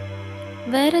ஒத்துக்கல,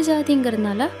 வேறு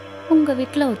ஜாதிங்கிறதுனால உங்கள்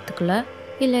வீட்டில் ஒத்துக்கல,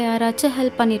 இல்லை யாராச்சும்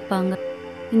ஹெல்ப் பண்ணியிருப்பாங்க.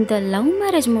 இந்த லவ்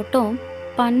மேரேஜ் மட்டும்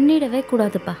பண்ணிடவே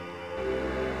கூடாதுப்பா.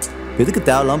 எதுக்கு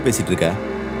தேவையில்லாமல் பேசிகிட்டு இருக்க?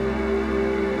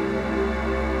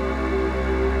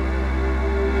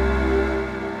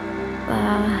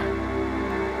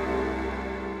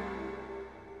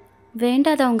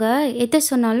 வேண்டாதவங்க எதை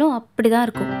சொன்னாலும் அப்படிதான்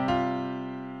இருக்கும்.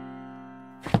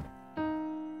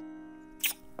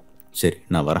 சரி,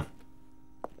 நான் வரேன்.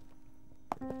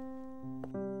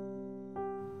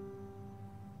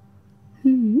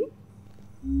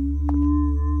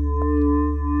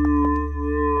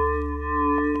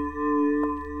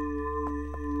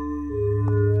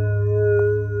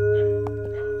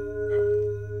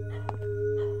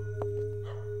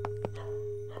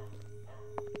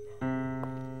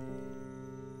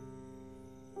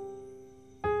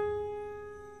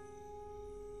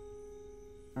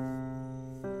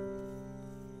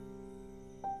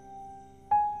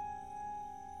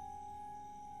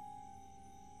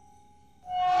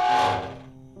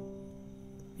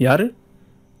 யாரு?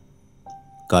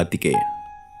 கார்த்திகேயன்,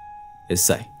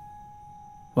 எஸ்ஐ.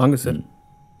 வாங்க சார்,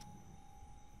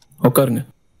 உட்காருங்க.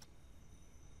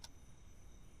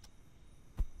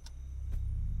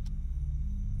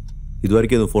 இது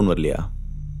வரைக்கும் எதுவும் ஃபோன் வரலையா?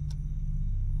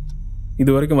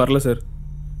 இது வரைக்கும் வரல சார்.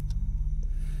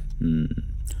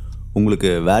 உங்களுக்கு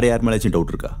வேறு யார் மேலேச்சும்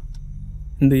டவுட் இருக்கா?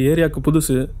 இந்த ஏரியாவுக்கு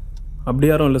புதுசு, அப்படி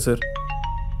யாரும் இல்லை சார்.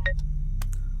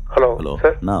 ஹலோ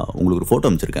சார், நான் உங்களுக்கு ஒரு ஃபோட்டோ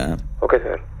அனுப்பிச்சிருக்கேன். Okay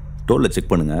sir. டோலில்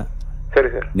செக் பண்ணுங்கள்.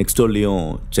 சரி சார். நெக்ஸ்ட் டோல்லையும்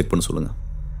செக் பண்ண சொல்லுங்கள்.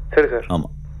 சரி சார்.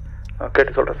 ஆமாம்,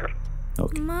 கேட்டு சொல்கிறேன் சார்.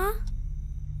 ஓகே. அம்மா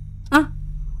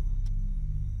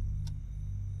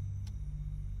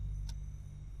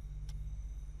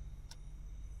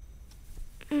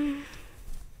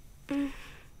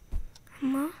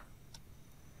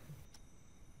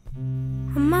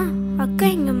அம்மா, அக்கா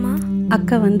எங்கம்மா?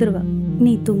 அக்கா வந்துருவா,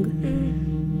 நீ தூங்கு.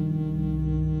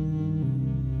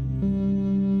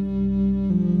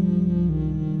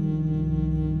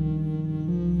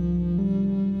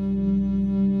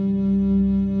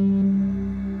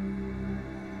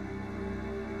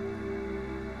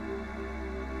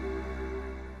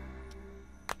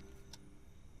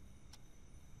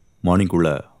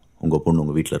 மார்னிங்குள்ளே உங்கள் பொண்ணு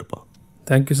உங்கள் வீட்டில் இருப்பா.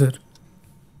 Thank you sir.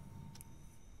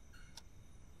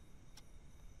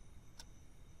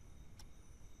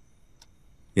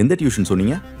 எந்த டியூஷன்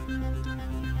சொன்னீங்க?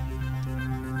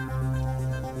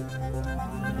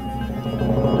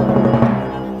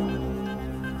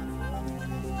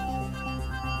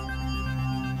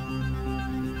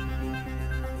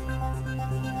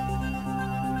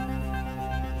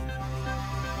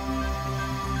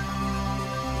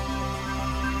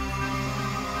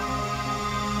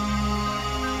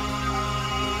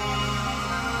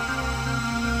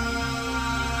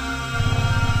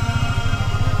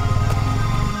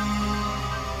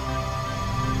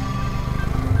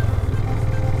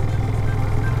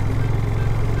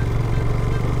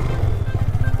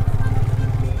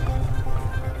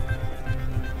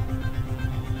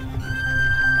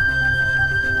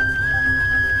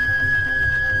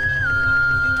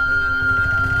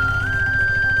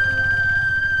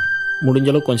 முடிஞ்ச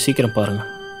அளவுக்கு கொஞ்சம் சீக்கிரம் பாருங்கள்.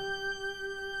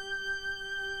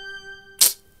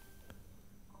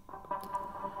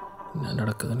 என்ன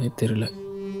நடக்குதுன்னே தெரியல.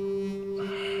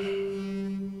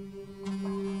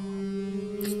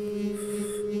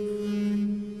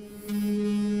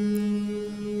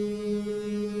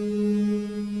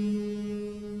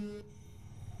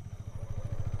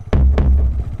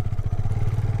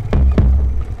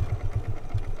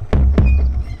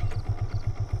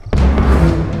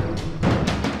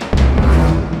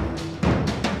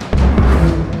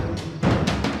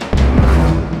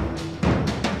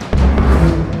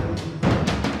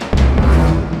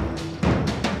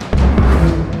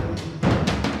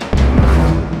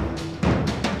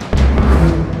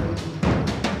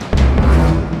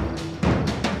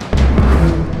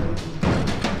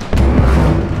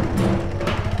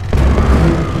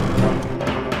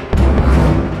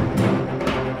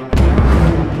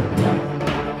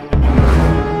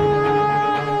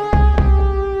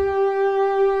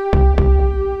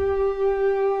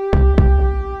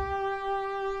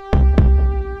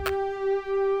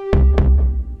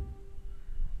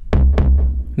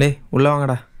 டேய் உள்ளே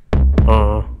வாங்கடா.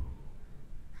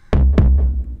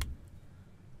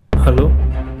 ஹலோ,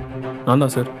 நான்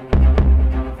தான் சார்.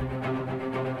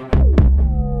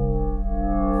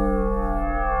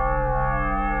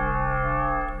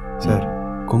 சார்,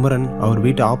 குமரன் அவர்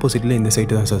வீட்டு ஆப்போசிட்டில் இந்த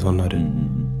சைட்டு தான் சார் சொன்னார்.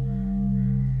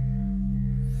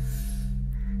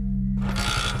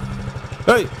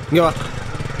 ஏய் இங்கே வா.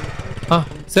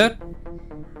 சார்,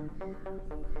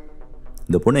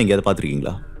 இந்த பொண்ணை எங்கேயாவது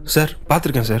பார்த்துருக்கீங்களா? சார்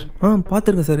பார்த்துருக்கேன் சார்.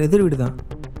 பார்த்துருக்கேன் சார், எதிர் வீடு தான்.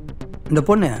 இந்த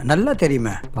பொண்ணு நல்லா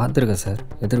தெரியுமே. பார்த்துருக்கேன் சார்,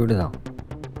 எதிர் வீடு தான்.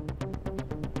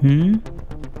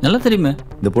 நல்லா தெரியுமே.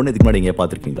 இந்த பொண்ணு இதுக்கு முன்னாடி எங்கேயா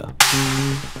பார்த்துருக்கீங்களா?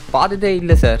 பார்த்ததே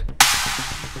இல்லை சார்.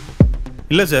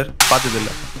 இல்லை சார், பார்த்தது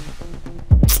இல்லை.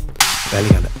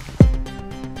 வேலையால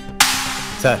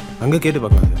சார், அங்கே கேட்டு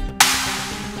பார்க்கலாம் சார்.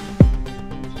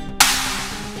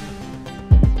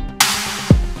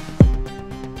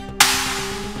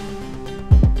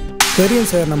 தெரியும்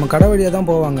சார், நம்ம கடை வழியாக தான்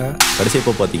போவாங்க. கடைசி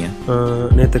எப்போ பார்த்தீங்க?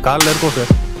 நேற்று காலையில் இருக்கும்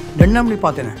சார். 2 மணி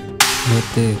பார்த்தேனே.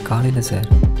 நேற்று காலையில் சார்.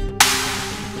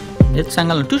 நேற்று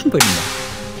சாயங்காலம் டியூஷன் போயிட்டீங்களா?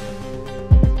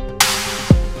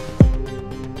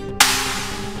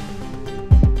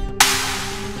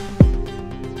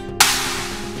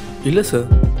 இல்லை சார்,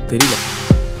 தெரியல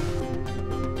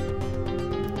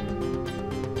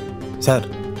சார்.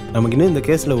 நமக்கு இன்னும் இந்த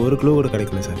கேஸில் ஒரு க்ளூ கூட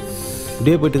கிடைக்கல சார்.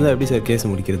 இப்படியே போயிட்டு இருந்தால் எப்படி சார்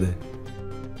கேஸ் முடிக்கிறது?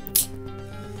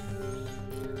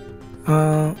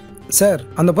 சார்,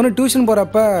 அந்த பொண்ணு டியூஷன்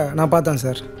போகிறப்ப நான் பார்த்தேன்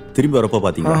சார். திரும்பி வரப்போ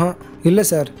பார்த்தீங்களா? இல்லை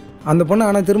சார், அந்த பொண்ணு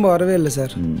ஆனால் திரும்ப வரவே இல்லை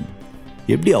சார்.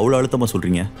 எப்படி அவ்வளோ அழுத்தமாக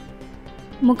சொல்கிறீங்க?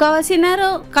 முக்கால்வாசி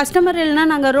நேரம் கஸ்டமர் இல்லைன்னா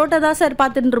நாங்கள் ரோட்டை தான் சார்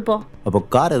பார்த்துட்டு இருப்போம். அப்போ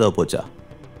கார் ஏதாவது போச்சா?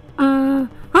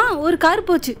 ஒரு கார்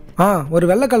போச்சு. ஒரு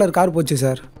வெள்ளை கலர் கார் போச்சு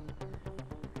சார்.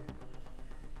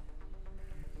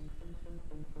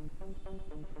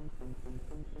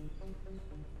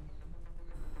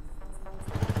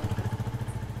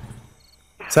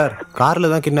 சார்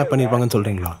காரில் தான் கிட்னாப் பண்ணியிருப்பாங்கன்னு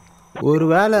சொல்கிறீங்களா? ஒரு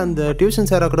வேளை அந்த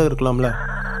டியூஷன் சாராக கூட இருக்கலாம்ல.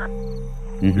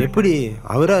 எப்படி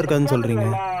அவராக இருக்காதுன்னு சொல்கிறீங்க?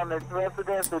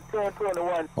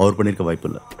 அவர் பண்ணியிருக்க வாய்ப்பு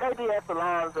இல்லை.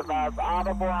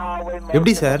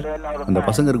 எப்படி சார்? அந்த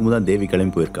பசங்க இருக்கும்போது தான் தேவி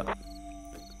கிளம்பி போயிருக்கா.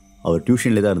 அவர்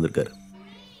டியூஷன்லேயே தான் இருந்திருக்காரு.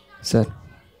 சார்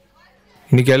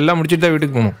இன்னைக்கு எல்லாம் முடிச்சுட்டு தான்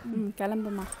வீட்டுக்கு போகணும்.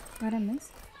 கிளம்புமா. வரேன் மிஸ்.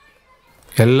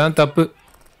 எல்லாம் தப்பு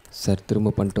சார்.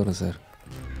 திரும்ப பண்ணிட்டு வரேன் சார்.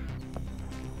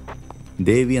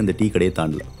 தேவி அந்த டீ கடையை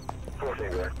தாண்டல.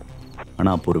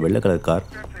 ஆனால் அப்போ ஒரு வெள்ளை கலர் கார்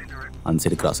அந்த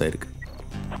சைடு கிராஸ் ஆகிருக்கு.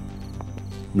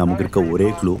 நமக்கு இருக்க ஒரே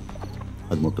க்ளூ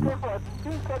அது மட்டும்தான்.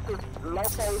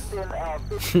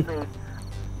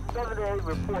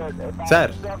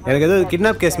 சார் எனக்கு ஏதோ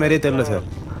கிட்னாப் கேஸ் மாதிரியே தெரியல சார்.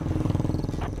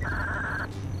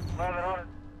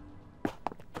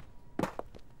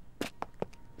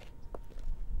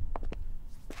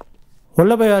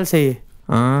 உள்ள போய் வேலை செய்.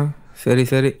 சரி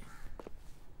சரி.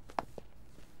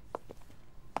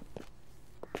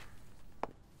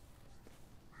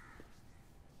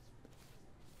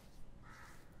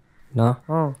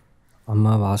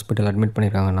 அம்மாவை ஹாஸ்பிட்டல் அட்மிட்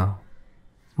பண்ணியிருக்காங்கண்ணா.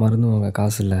 மருந்து வாங்க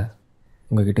காசு இல்லை.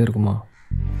 உங்ககிட்ட இருக்குமா?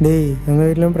 டேய் எங்கள்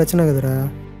வீட்லேயும் பிரச்சனை இருக்குதுடா.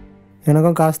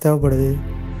 எனக்கும் காசு தேவைப்படுது.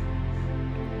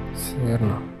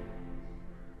 சரிண்ணா.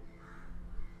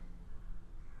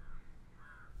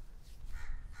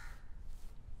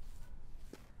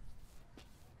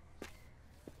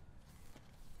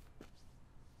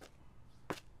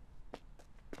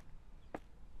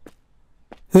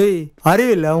 ஏய்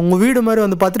அறிவில்லை, உங்கள் வீடு மாதிரி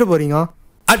வந்து பார்த்துட்டு போகிறீங்க.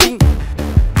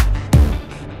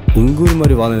 உங்கள் ஊர்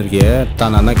மாதிரி வாழ்ந்துருக்கிய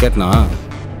தான் நான் தான் கேட்டனா?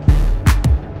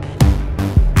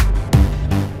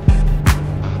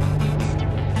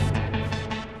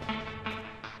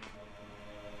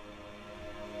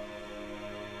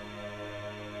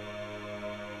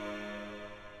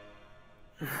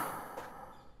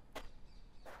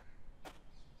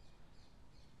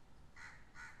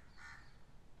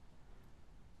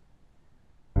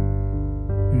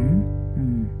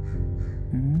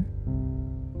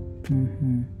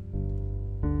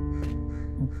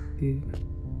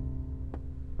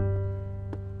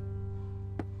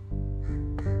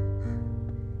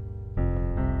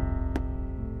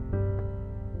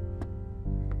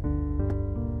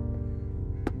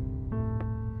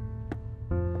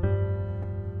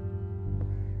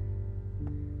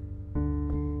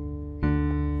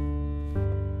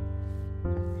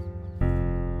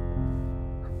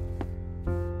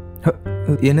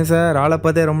 என்ன சார் ஆளை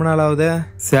பார்த்தே ரொம்ப நாள் ஆகுது.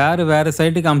 சார் வேறு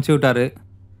சைட்டுக்கு அமுச்சு விட்டாரு.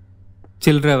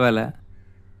 சில்லற வேலை.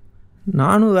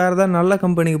 நானும் வேறு ஏதாவது நல்ல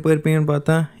கம்பெனிக்கு போயிருப்பீங்கன்னு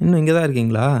பார்த்தேன். இன்னும் இங்கே தான்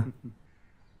இருக்கீங்களா?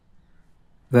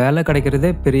 வேலை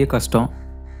கிடைக்கிறதே பெரிய கஷ்டம்.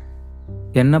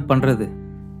 என்ன பண்ணுறது?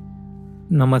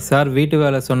 நம்ம சார் வீட்டு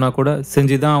வேலை சொன்னால் கூட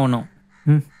செஞ்சு தான் ஆகணும்.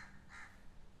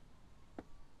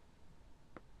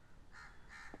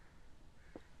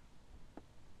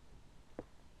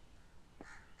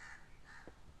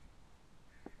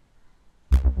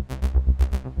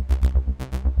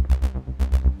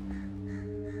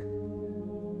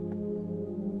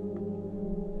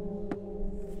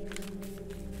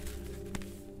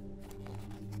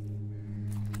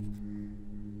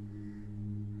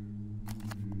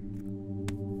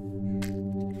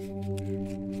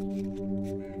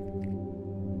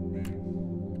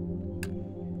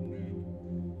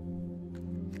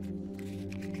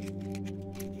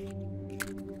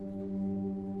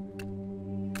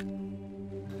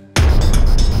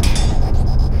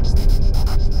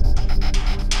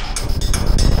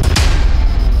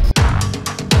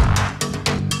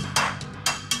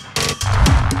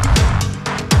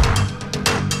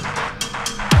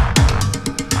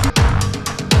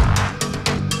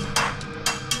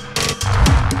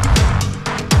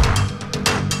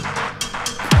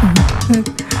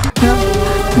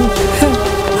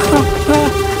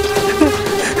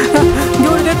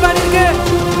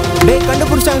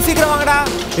 கண்டுபிடிச்சாங்க, சீக்கிரம் வாங்கடா.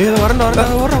 வரணும்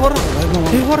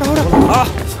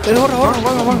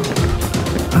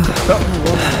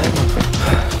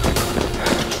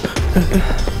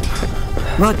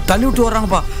தள்ளி விட்டு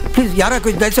வர்றாங்கப்பா. ப்ளீஸ் யாரா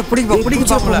கொஞ்சம் தயவுசெய்து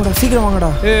பிடிங்கப்பா. சீக்கிரம் வாங்கடா.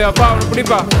 அப்பா அவனை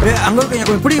பிடிப்பா. அங்கே இருக்க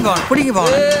கொஞ்சம் பிடிங்கப்பா.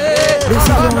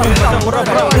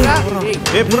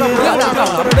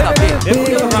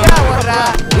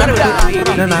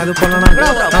 நான் இது பண்ணலாம்.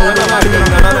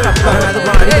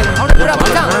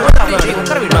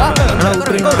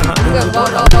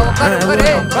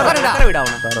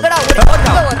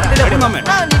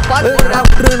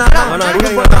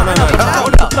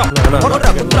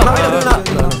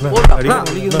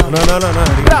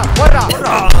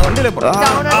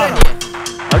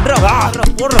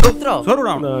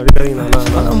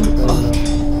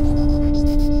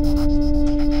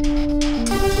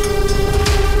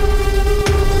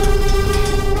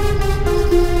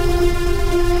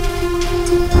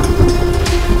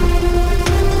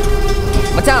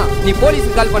 மச்சான் நீ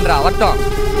போலீஸுக்கு கால் பண்றா வரட்டும்.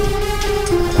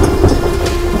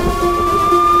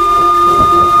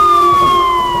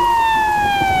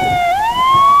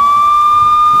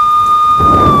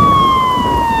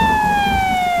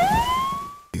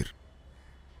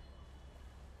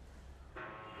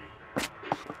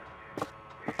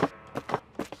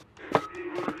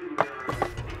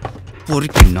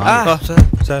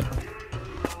 சார்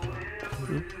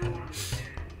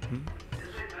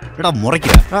எடா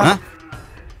முறைக்கிற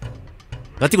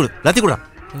லத்தி கொடு லத்தி கொடு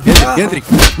ஏந்திரி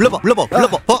உள்ள போ உள்ள போ உள்ள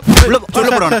போ போ உள்ள போ சொல்ல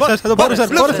போறானே சார் போறேன்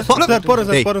சார் போறேன் சார் போறேன்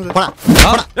சார் போடா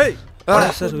போடா ஏய் போடா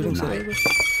சார் விடுங்க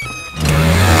சார்.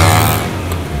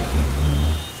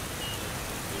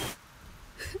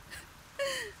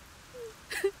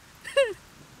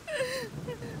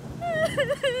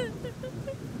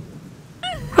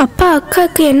 அப்பா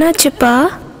அக்காவுக்கு என்னாச்சுப்பா?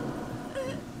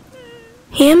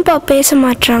 ஏன்பா பேச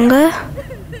மாட்றாங்க?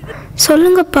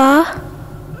 சொல்லுங்கப்பா.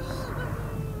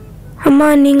 அம்மா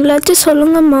நீங்களாச்சும்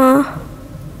சொல்லுங்கம்மா.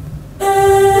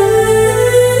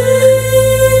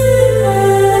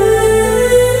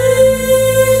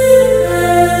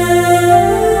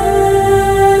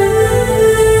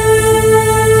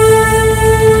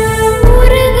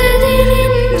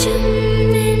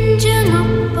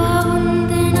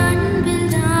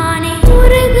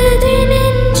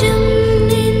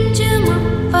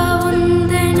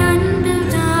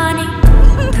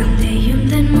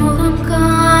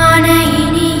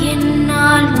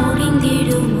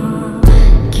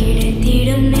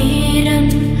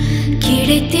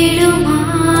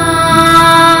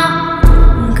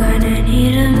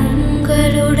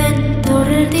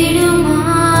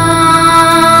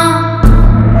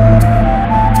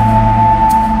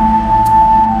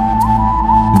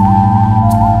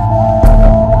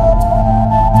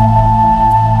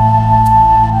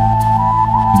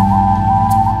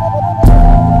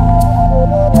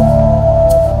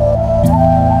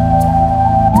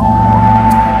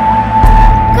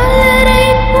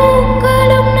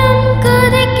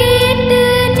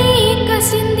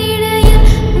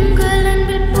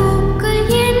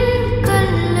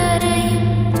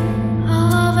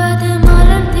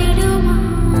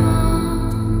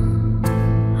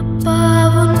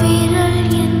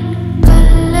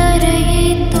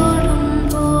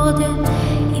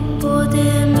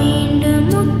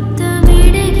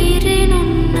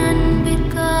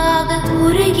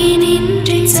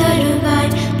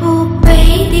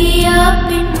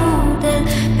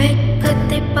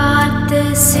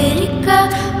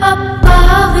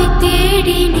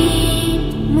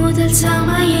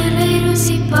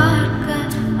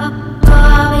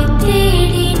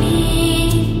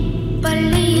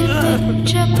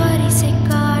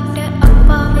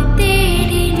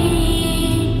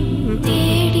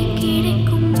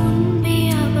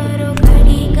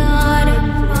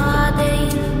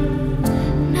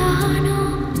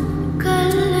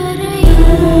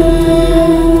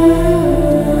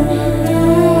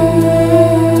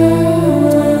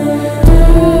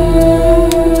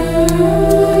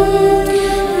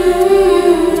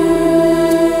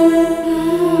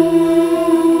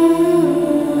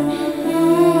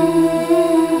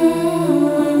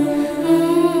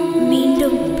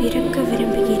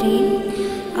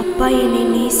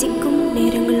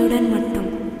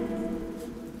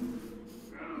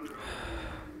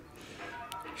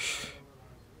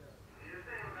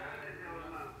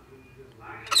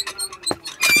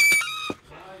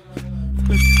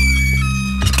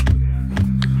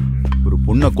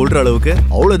 கொல்ற அளவுக்கு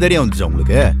அவ்வளவு தைரியம் வந்துச்சு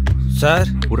உங்களுக்கு சார்?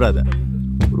 விட்றாத.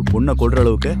 ஒரு பொண்ணை கொல்ற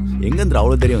அளவுக்கு எங்கேருந்து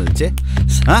அவ்வளவு தைரியம் வந்துச்சு?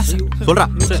 சொல்றா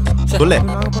சொல்லு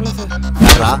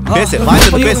பேசு வாய்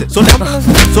பேசு சொல்லு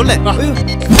சொல்லு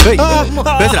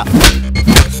பேசுறா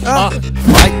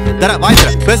வாய் தர வாய்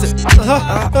தர பேசு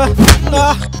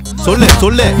சொல்லு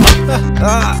சொல்லு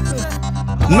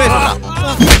உண்மையை சொல்றா.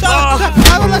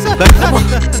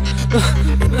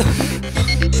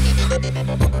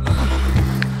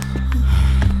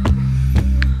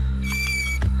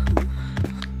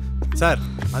 சார்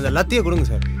அந்த லத்தியை கொடுங்க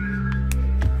சார்.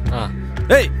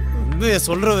 ஏய் உண்மையை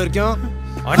சொல்ற வரைக்கும்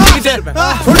அடிக்கிட்டே இருப்பேன்.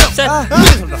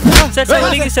 Sir sir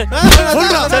வலிங்க sir.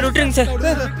 சார் விட்டுருங்க சார்.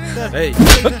 ஏய்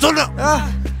சொல்றா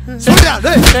சொல்றா.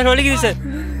 டேய் சார் வலிக்குது சார்.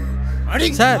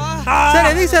 சார் சார்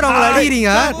எதுக்கு சார் அவங்கள அடிக்கிறீங்க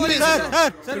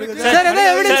சார் என்ன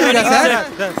எவிடன்ஸ் இருக்கா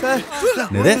சார்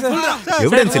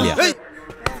எவிடன்ஸ் இல்லையா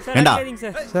ஏண்டா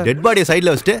டெட் பாடியை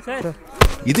சைடில் வச்சுட்டு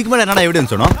இதுக்கு மேலே என்னடா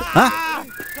எவிடன்ஸ் சொன்னோம்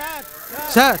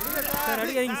சார்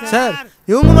சார்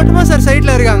இவங்க மட்டுமா சார்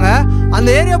சைட்டில் இருக்காங்க அந்த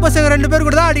ஏரியா பசங்க 2 பேர்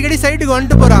கூட தான் அடிக்கடி சைட்டுக்கு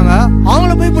வந்துட்டு போகிறாங்க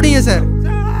அவங்கள போய் பிடிங்க சார்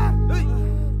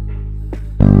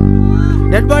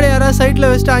டெட் பாடி யாராவது சைட்டில்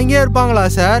வச்சுட்டு அங்கேயே இருப்பாங்களா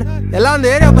சார் எல்லாம் அந்த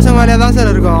ஏரியா பசங்க வேலையாக தான்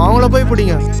சார் இருக்கும் அவங்கள போய்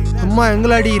பிடிங்க சும்மா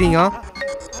எங்களை அடிக்கிறீங்க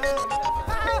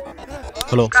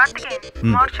ஹலோ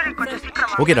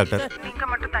ஓகே டாக்டர்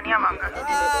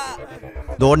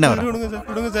இதோ உடனே வரேன்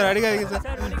விடுங்க சார் அடிக்காதீங்க சார்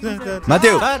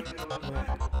மேத்யூ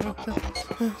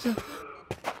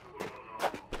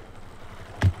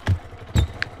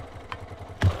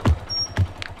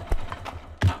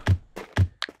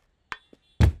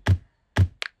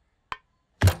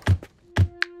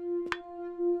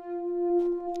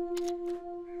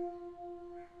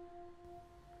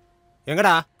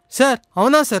எங்கடா சார்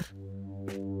அவன்தான் சார்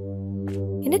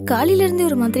என்ன காலையில இருந்து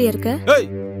ஒரு மாதிரியா இருக்க ஏய்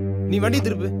நீ வண்டி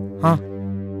திருப்பு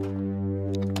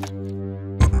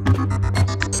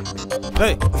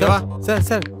ஏய் வா sir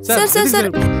sir sir sir sir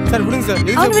sir விடுங்க சார்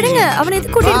அவனை விடுங்க அவனை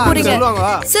எதுக்கு கூட்டிட்டு போறீங்க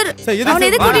சார் அவனை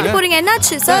எதுக்கு கூட்டிட்டு போறீங்க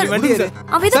என்னாச்சு சார்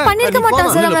அவன் எதுவும் பண்ணிருக்க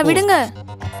மாட்டான் சார் அவனை விடுங்க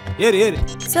ஏறு ஏறு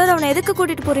சார் அவனை எதுக்கு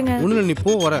கூட்டிட்டு போறீங்க ஒண்ணுல நீ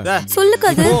போ வர சொல்லு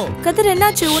கதிர் கதிர்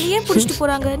என்னாச்சு உன்னை ஏன் புடிச்சிட்டு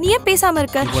போறாங்க நீ ஏன் பேசாம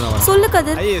இருக்க சொல்லு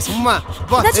கதிர் ஐயே சும்மா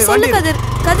ஏதாச்சும் சொல்லு கதிர்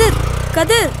கதிர்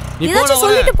கதிர் ஏதாச்சும்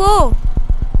சொல்லிட்டு போ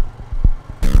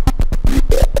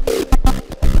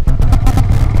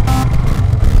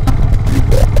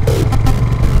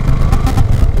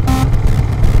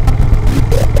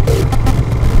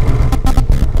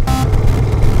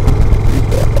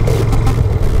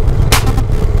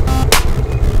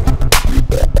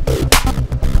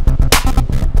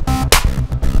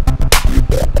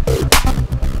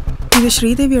இது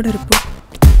ஸ்ரீதேவியோட ரிப்போர்ட்.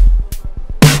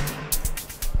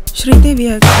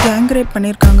 ஸ்ரீதேவியை கேங் ரேப்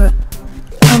பண்ணியிருக்காங்க.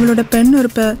 அவளோட பெண்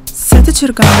உறுப்பை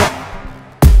செதைச்சிருக்காங்க.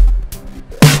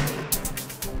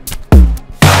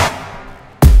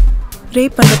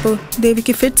 ரேப் பண்ணப்போ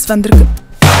தேவிக்கு ஃபிட்ஸ் வந்திருக்கு.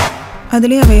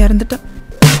 அதுலேயே அவள் இறந்துட்டா.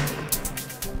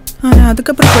 ஆனால்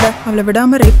அதுக்கப்புறம் கூட அவளை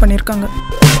விடாமல் ரேப் பண்ணியிருக்காங்க.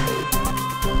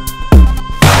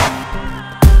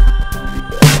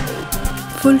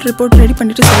 ஃபுல் ரிப்போர்ட் ரெடி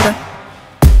பண்ணிட்டு சொல்கிறேன்.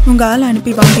 உங்கள் ஆளை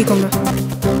அனுப்பி வாங்கிக்கோங்க.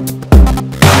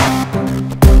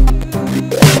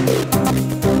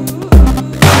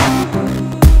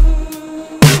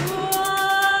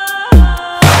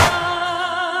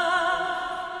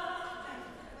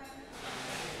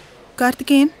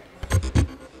 கார்த்திகேயன்,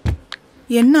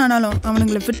 என்ன ஆனாலும்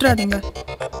அவனுங்களை விட்டுறாதீங்க.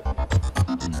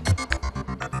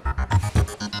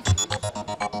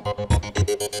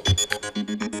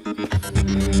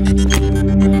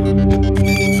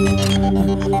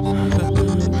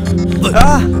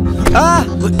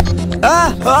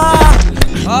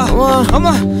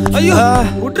 ஐயோ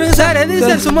விட்டுருங்க சார். எதுக்கு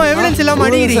சார் சும்மா எவிடன்ஸ் இல்லாம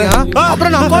அடிக்கிறீங்க?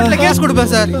 அப்புறம் நான் கோர்ட்ல கேஸ்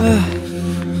கொடுப்பேன் சார்.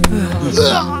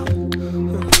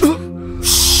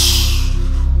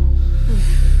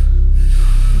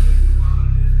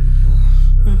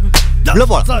 உள்ள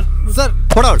போ சார். சார்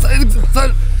போடா sir.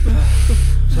 Sir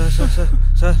sir sir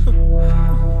sir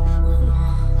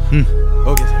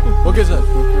okay sir okay sir.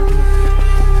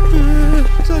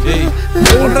 ஏய்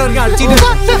ஒன்றரை வரைக்கும் அடிச்சிட்டு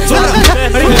சொல்றேன்.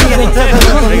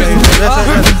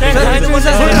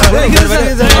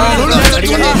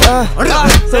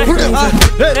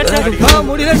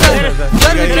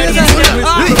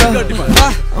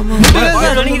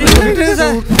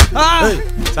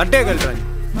 சட்டையை கழட்டுறா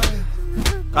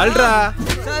கழட்டுறா.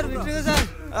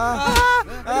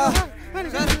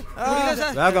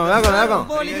 வேகம் வேகம் வேகம்.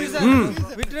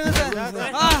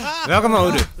 வேகமா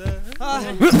ஒரு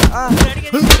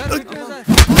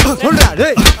சொல்றா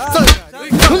டேய்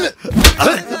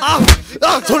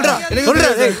சொல்றா சொல்றா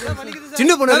டேய்.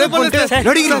 சின்ன பொண்ணு ரேப் பண்ணிட்டு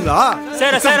நடிக்கிறீங்களா?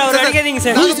 சார் சார் அவர் அடிக்காதீங்க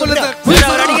சார்.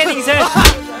 சார் அவர் அடிக்காதீங்க சார்.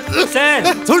 சார்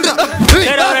சொல்றா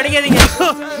சார் அவர் அடிக்காதீங்க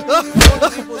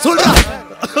சொல்றா.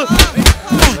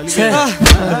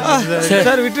 சார்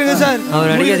சார் விட்டுருங்க சார்.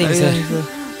 அவர் அடிக்காதீங்க சார்.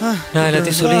 நான்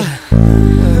எல்லாத்தையும் சொல்லி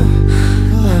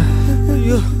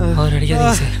அவர்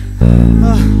அடிக்காதீங்க சார்.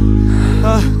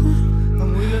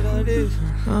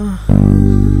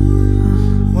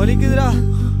 வலிக்குதுடா.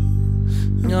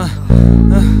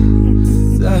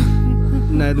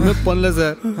 நான் எதுவுமே பண்ணல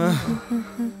சார்.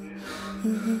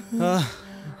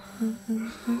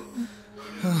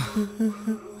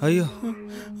 ஐயோ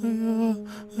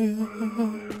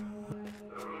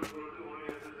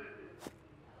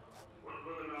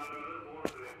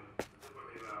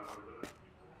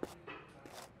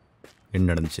என்ன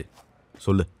நடந்துச்சு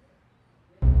சொல்லு.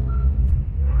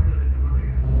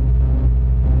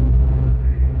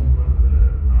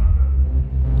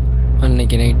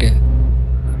 அன்றைக்கி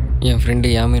நைட்டு என் ஃப்ரெண்டு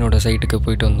யாமீனோட சைட்டுக்கு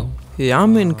போயிட்டு வந்தோம்.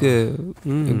 யாமீனுக்கு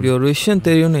இப்படி ஒரு விஷயம்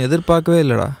தெரியும்னு எதிர்பார்க்கவே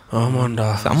இல்லைடா. ஆமாண்டா,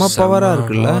 செம பவராக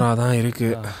இருக்குல்ல? தான் இருக்கு.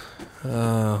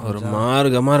 ஒரு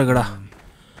மார்க்கமாக இருக்குடா.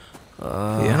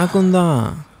 எனக்கும் தான்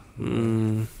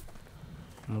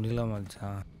முடியல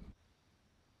மச்சான்.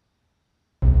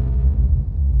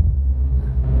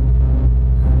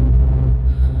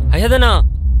 ஐயாதானா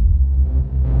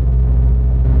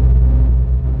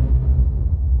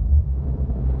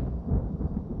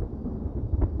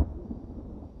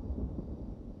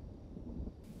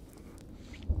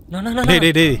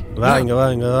டேய் வா இங்க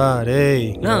வா டேய்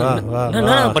வா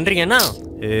என்ன பண்றீங்க அண்ணா?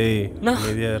 ஏய்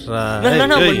அமைதியா இருடா.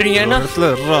 என்ன பண்றீங்க அண்ணா? இடத்துல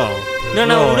இருடா.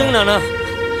 அண்ணா விடுங்க அண்ணா.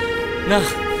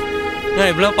 நான்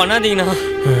இவ்வளோ பண்ணாதீங்கண்ணா.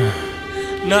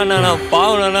 நான்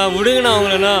பாவண்ணா, விடுங்கண்ணா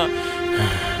அவங்களண்ணா.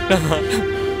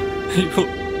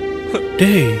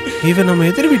 டேய் இவன் நம்ம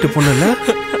எதிர் வீட்டு பொண்ணுல்ல,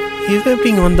 இவன்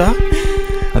எப்படி இங்கே வந்தா?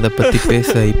 அதை பற்றி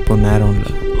பேச இப்போ நேரம்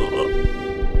இல்லை.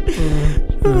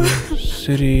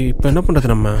 சரி இப்போ என்ன பண்ணுறது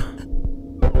நம்ம?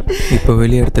 இப்போ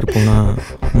வெளியே எடுத்துகிட்டு போனால்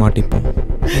மாட்டிப்போம்.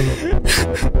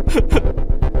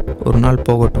 ஒரு நாள்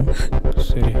போகட்டும்.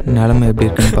 சரி நிலமை எப்படி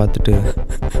இருக்குன்னு பார்த்துட்டு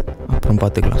அப்புறம்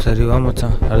பார்த்துக்கலாம். சரி வா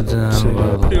மச்சான், அடுத்து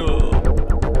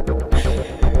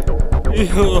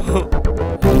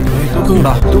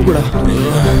தூக்குங்கடா தூக்குடா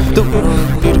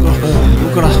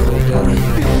தூக்குடா.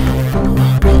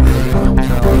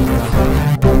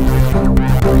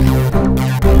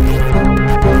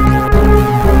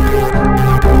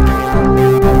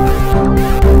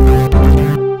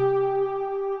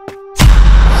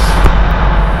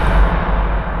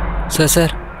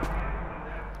 சார்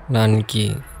நான் அன்றைக்கி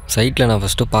சைட்டில் நான்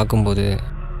ஃபஸ்ட்டு பார்க்கும்போது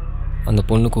அந்த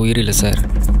பொண்ணுக்கு உயிர் இல்லை சார்.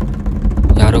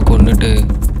 யாரோ கொன்னுட்டு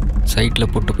சைட்டில்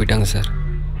போட்டு போயிட்டாங்க சார்.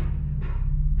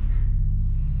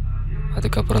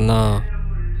 அதுக்கப்புறம்தான்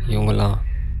இவங்கெல்லாம்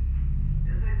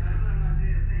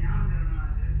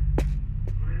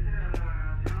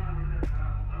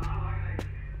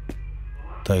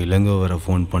இளங்கோ வர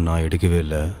ஃபோன் பண்ணா எடுக்கவே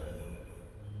இல்லை.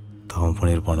 தான்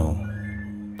பண்ணியிருப்பானோ,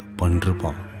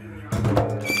 பண்ணிருப்பான்.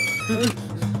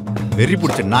 வெறி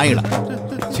பிடிச்ச நாயடா,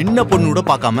 சின்ன பொண்ணு கூட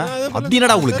பார்க்காம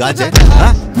அப்படின்னடா உங்களுக்கு காஜ?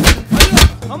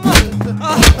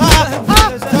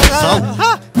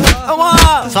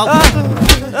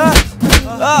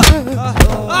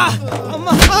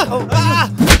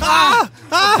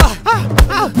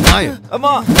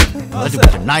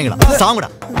 நாயங்களா சாங்கடா.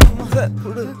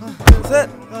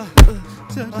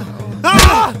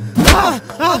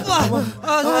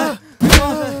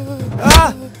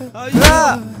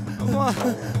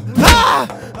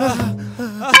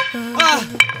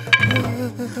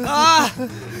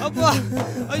 அப்பா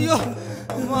ஐயோ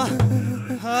அம்மா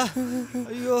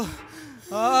ஐயோ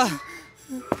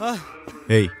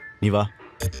ஏய் நீ வா.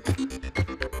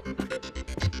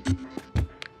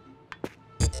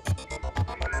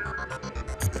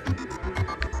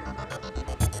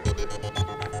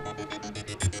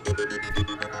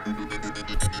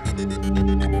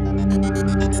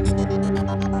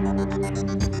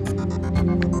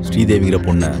 ஸ்ரீதேவிங்கிற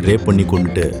பொண்ணை ரேப் பண்ணி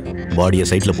கொண்டுட்டு பாடியை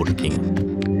சைட்டில் போட்டுருக்கீங்க,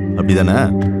 அப்படி தானே?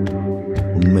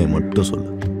 உண்மையை மட்டும் சொல்லு.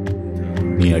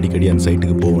 நீ அடிக்கடி அந்த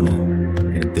சைட்டுக்கு போகணும்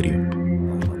எனக்கு தெரியும்.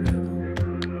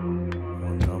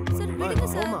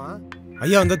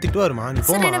 ஐயா வந்தா திட்டுவாருமா, நீ போமா.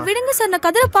 சார் என்ன விடுங்க சார், நான்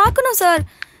கதிரை பார்க்கணும் சார்.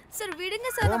 சார் விடுங்க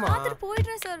சார், நான் பார்த்துட்டு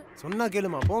போயிடுறேன் சார். சொன்னா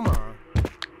கேளுமா, போமா.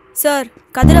 சார்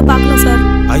கதிரை பார்க்கணும் சார்.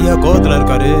 ஐயா கோவத்துல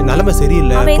இருக்காரு, நிலைமை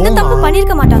சரியில்லை. அவன் எந்த தப்பு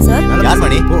பண்ணிருக்க மாட்டான் சார். யார்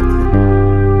மணி?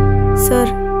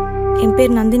 சார் என்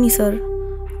பேர் நந்தினி சார்,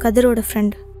 கதிரோட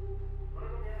ஃப்ரெண்ட்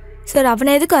சார்.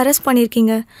 அவனை எதுக்கு அரெஸ்ட்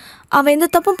பண்ணியிருக்கீங்க? அவன் எந்த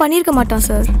தப்பும் பண்ணியிருக்க மாட்டான்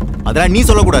சார். அதெல்லாம் நீ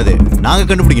சொல்லக்கூடாது, நாங்கள்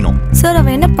கண்டுபிடிக்கணும் சார்.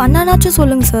 அவன் என்ன பண்ணானாச்சும்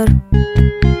சொல்லுங்க சார்.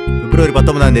 பிப்ரவரி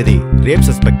 19ஆம் தேதி ரேப்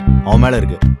சஸ்பெக்ட் அவன் மேலே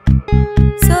இருக்கு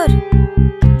சார்.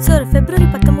 சார் February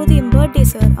 19 என் பர்த்டே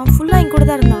சார். அவன் ஃபுல்லாக என் கூட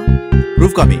தான் இருந்தான்.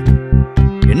 ப்ரூஃப் காமி.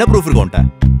 என்ன ப்ரூஃப் இருக்கு உன்ட்ட?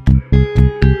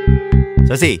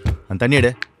 சசி அந்த தண்ணி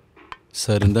எடு.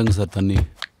 சார் இந்தாங்க சார் தண்ணி.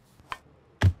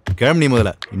 கிளம்பு நீ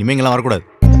முதல்ல, இனிமே இங்கெல்லாம் வரக்கூடாது.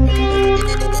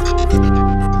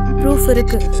 ப்ரூஃப்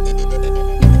இருக்கு.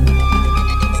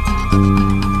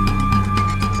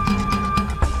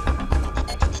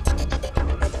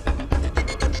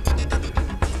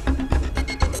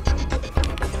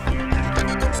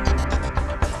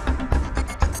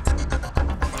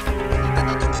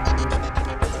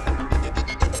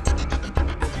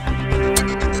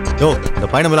 யோ இந்த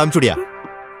பையனை மேலே அனுப்பிச்சுடியா?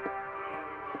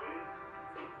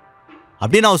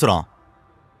 அப்படின்னு அவசரம்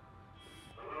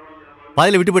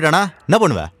பாதியில் விட்டு போயிட்டானா என்ன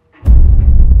பண்ணுவ?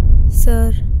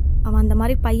 சார் அவன் அந்த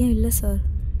மாதிரி பையன் இல்லை சார்.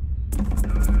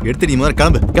 எடுத்து நீ முதல்ல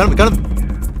கிளம்பு கிளம்பு கிளம்பு.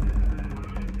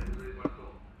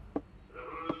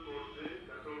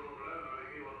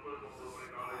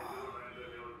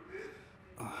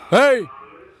 ஏய்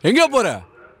எங்கே போற?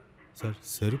 சார்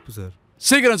செருப்பு சார்.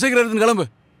 சீக்கிரம் சீக்கிரம் எடுத்து கிளம்பு.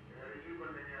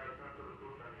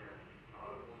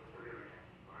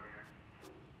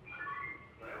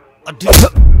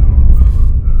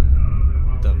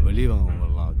 வெளியே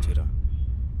வாங்கலாம் வச்சுக்கிறேன்.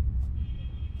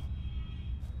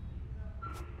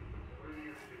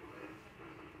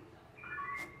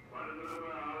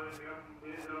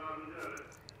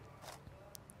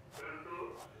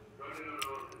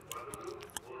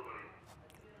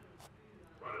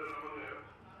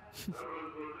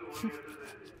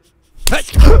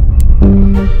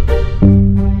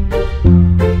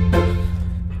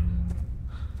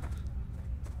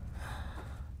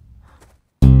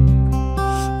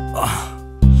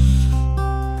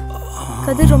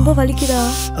 கதிர் ரொம்ப வலிக்குதா?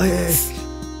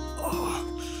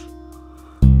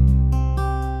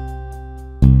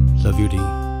 Love you D.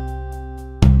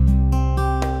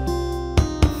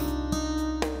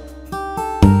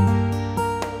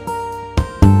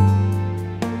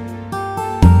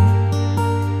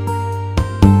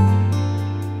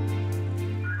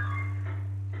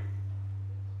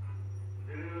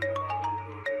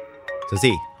 சசி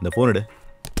இந்த ஃபோன் எடு.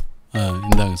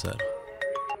 இந்தாங்க சார்.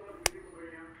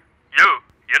 யோ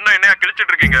என்னையா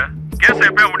கிழிச்சிட்டு இருக்கீங்க? கேஸ்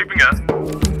எப்பயா முடிப்பீங்க?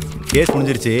 கேஸ்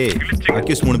முடிஞ்சிருச்சு.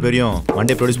 அக்யூஸ் 3 பேரையும்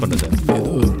மண்டே ப்ரொடியூஸ் பண்ணுங்க சார்.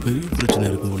 ஏதோ பெரிய பிரச்சனை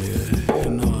இருக்கும் போலயே.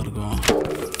 என்னவா இருக்கும்?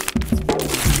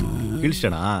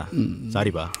 கிழிச்சிட்டேனா?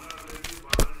 சாரிப்பா.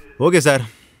 ஓகே சார்,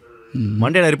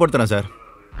 மண்டே நான் ரிப்போர்ட் தரேன் சார்.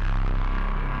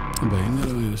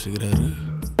 பயங்கரமாக யோசிக்கிறாரு.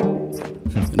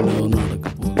 என்ன நடக்க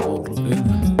போகுது?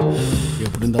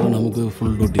 எப்படி இருந்தாலும் நமக்கு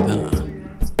ஃபுல் டியூட்டி தான்.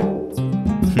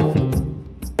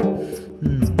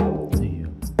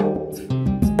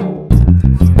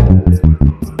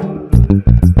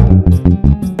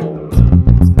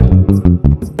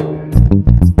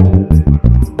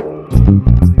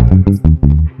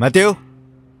 மேத்யூ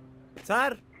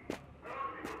சார்,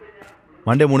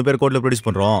 மண்டே 3 பேர் கோர்ட்டில் ப்ரொடியூஸ்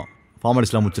பண்ணுறோம்.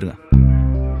 ஃபார்மாலிட்டிஸ்லாம் முடிச்சிருங்க.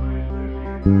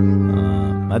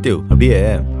 மேத்யூ அப்படியே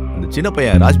இந்த சின்ன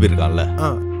பையன் ராஜ்பீர் இருக்கான்ல,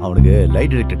 அவனுக்கு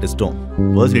லைட் டிடெக்டர் டெஸ்ட்டும்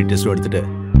பர்சனல் டெஸ்ட்டும் எடுத்துட்டு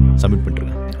சப்மிட்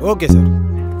பண்ணிட்டுருங்க. Okay sir.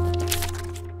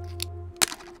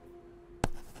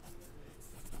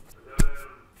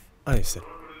 சார்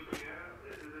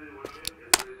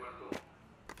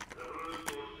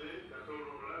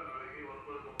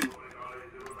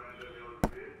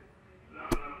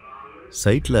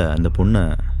சைட்டில் அந்த பொண்ணை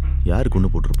யார் கொண்டு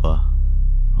போட்டிருப்பா?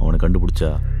 அவனை கண்டுபிடிச்சா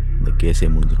இந்த கேஸே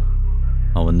முடிஞ்சிடும்.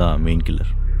 அவன் தான் மெயின்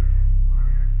கில்லர்.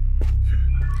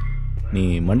 நீ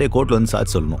மண்டே கோர்ட்டில் வந்து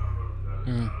சாட்சி சொல்லணும்.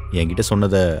 என்கிட்ட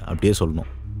சொன்னதை அப்படியே சொல்லணும்.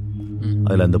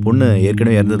 அதில் அந்த பொண்ணு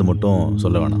ஏற்கனவே இறந்தது மட்டும்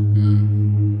சொல்ல வேணாம்.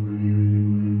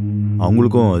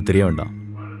 அவங்களுக்கும் தெரிய வேண்டாம்.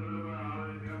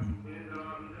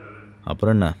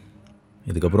 அப்புறம் என்ன,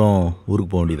 இதுக்கப்புறம்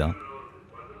ஊருக்கு போக வேண்டியதான்.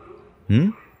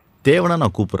 தேவைன்னா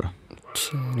நான் கூப்பிட்றேன்.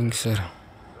 சரிங்க சார்.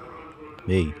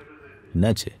 ஏய்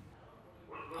என்னாச்சு?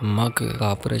 அம்மாவுக்கு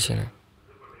ஆப்ரேஷனு.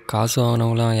 காசு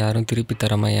வாங்கினவங்களாம் யாரும் திருப்பி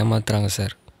தராமல் ஏமாத்துறாங்க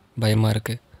சார். பயமாக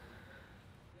இருக்குது.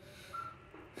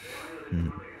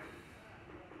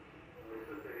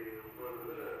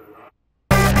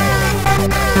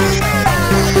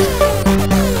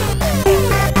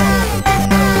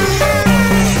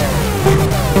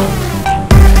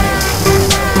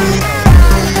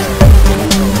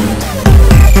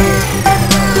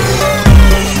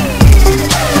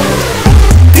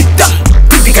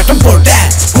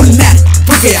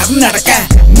 நடக்க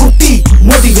முட்டி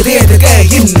மோதிகளே எதுக்க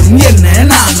இன்னும் என்ன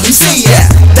நானும் செய்ய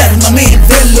தர்மமே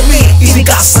வெல்லுமே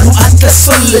இதிகாசம் அந்த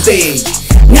சொல்லுதே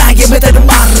நியாயமே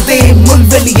தடுமாறுதே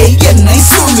முள்வெளியை என்னை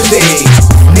சூழுதே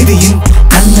நிதியின்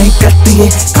கண்ணை கட்டியே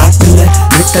காட்டுல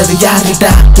விட்டது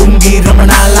யாருடா துங்கி ரொம்ப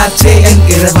நாளாச்சே என்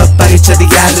இரவ பறிச்சது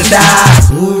யாருடா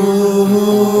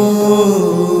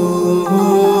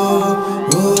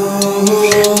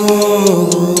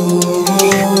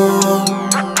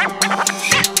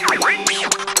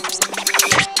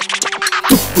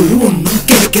ஒன்னும்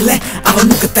கிடைக்கல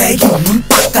அவனுக்கு தையும்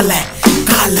பார்க்கல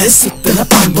கால சுத்துல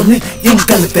பாம்புன்னு என்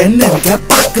கழுத்தை நெருங்க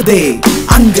பாக்குதே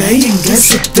அங்க இங்க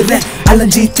சுத்துற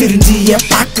அலைஞ்சி திரிஞ்சிய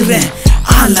பாக்குறேன்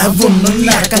ஆள ஒன்னும்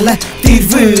நடக்கல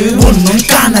தீர்வு ஒன்னும்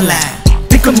காணல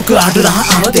திக்குமுக்கு ஆடுறான்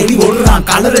அவ தேடி ஓடுறான்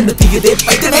கால ரெண்டு தீயதே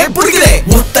பைத்தனே புரிகிறே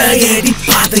ஒத்த ஏடி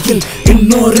பாதையில்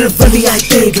இன்னொரு வழியாய்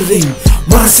தேடுறேன்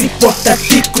வாசி போட்ட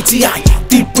தீக்குச்சியாய்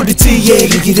தீப்பிடிச்சு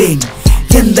ஏறுகிறேன்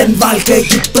எந்தன் வாழ்க்கை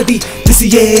இப்படி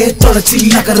திசையே தொலைச்சி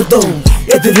நகருதோ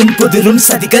எதிரும் புதிரும்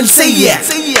சதிகள் செய்ய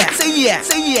செய்ய செய்ய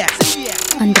செய்ய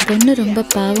அந்த பொண்ணு ரொம்ப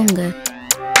பாவங்க.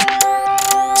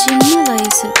 சின்ன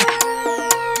வயசு.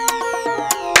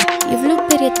 இவ்வளோ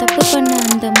பெரிய தப்பு பண்ண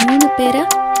அந்த 3 பேரை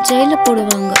ஜெயில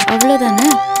போடுவாங்க, அவ்வளோதானே?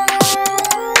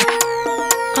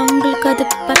 அவங்களுக்கு அது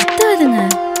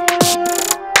முடியாதுங்க.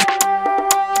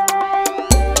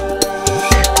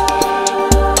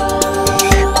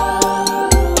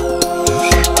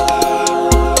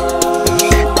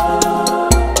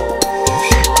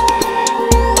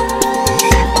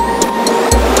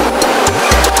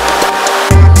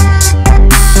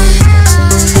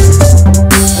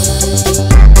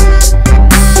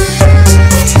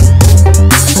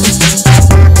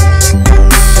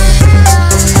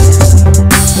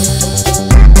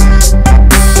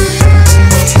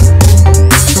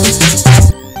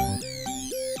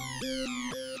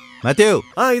 மேத்யூ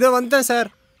இதோ வந்துட்டேன் சார்.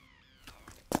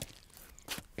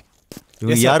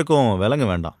 இவங்க யாருக்கும் விலங்கு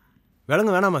வேண்டாம்.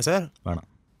 விலங்கு வேணாமா சார்? வேணாம்.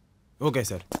 Okay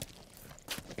sir.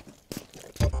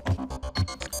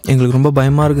 எங்களுக்கு ரொம்ப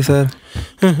பயமாக இருக்குது சார்.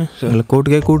 எங்களை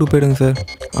கோர்ட்டுக்கே கூட்டு போயிடுங்க சார்.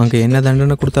 அங்கே என்ன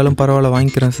தண்டனை கொடுத்தாலும் பரவாயில்ல,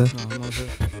 வாங்கிக்கிறேன் சார்.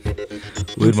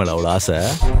 உயிர் மேலே அவ்வளோ ஆசை.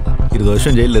 20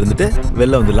 வருஷம் ஜெயிலில் இருந்துட்டு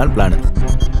வெளில வந்துடலான்னு பிளானு.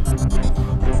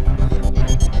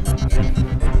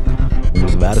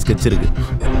 உங்களுக்கு வேறு ஸ்கெட்ச் இருக்கு,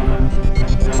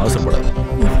 அவசரப்படாது.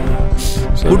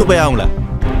 கூட்டு போய் அவங்கள.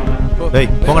 டேய்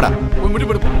போங்கடா.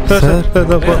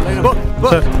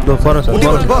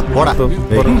 போடா.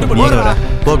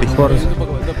 போபி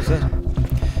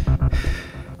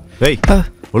டேய்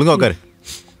ஒழுங்கா உட்காரு.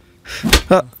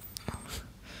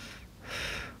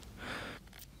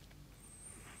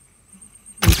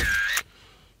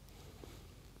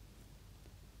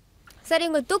 சரி,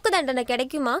 உங்களுக்கு தூக்கு தண்டனை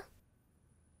கிடைக்குமா?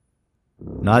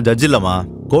 நான் ஜட்ஜ் இல்லம்மா.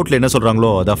 கோர்ட்டில் என்ன சொல்கிறாங்களோ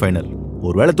அதான் ஃபைனல்.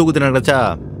 ஒருவேளை தூக்கு தண்டனை கிடைச்சா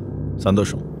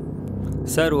சந்தோஷம்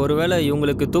சார். ஒருவேளை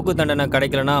இவங்களுக்கு தூக்கு தண்டனை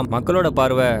கிடைக்கலனா மக்களோட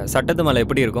பார்வை சட்டத்து மேலே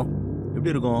எப்படி இருக்கும்?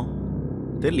 எப்படி இருக்கும்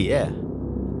தெரியலையே,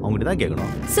 அவங்ககிட்ட தான்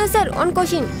கேட்கணும். Sir one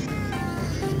question.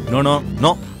 No no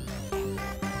no.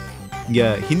 இங்கே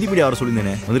ஹிந்தி மீடியா வர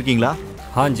சொல்லியிருந்தேனே, வந்திருக்கீங்களா?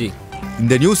 ஹாஞ்சி.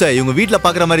 இந்த நியூஸை இவங்க வீட்டில்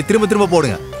பார்க்குற மாதிரி திரும்ப திரும்ப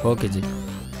போடுங்க. Okay G.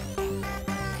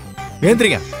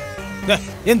 ஏந்திரிங்க.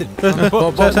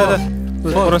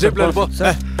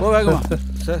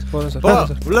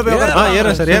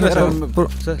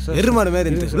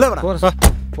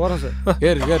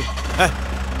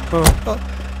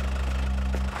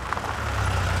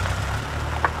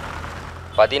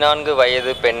 பதினான்கு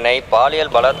வயது பெண்ணை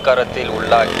பாலியல் பலாத்காரத்தில்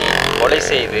உள்ளாக்கி கொலை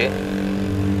செய்து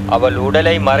அவள்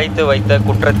உடலை மறைத்து வைத்த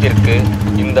குற்றத்திற்கு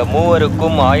இந்த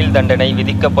மூவருக்கும் ஆயுள் தண்டனை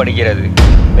விதிக்கப்படுகிறது.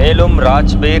 மேலும்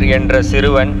ராஜ்பீர் என்ற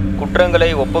சிறுவன் குற்றங்களை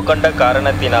ஒப்புக்கொண்ட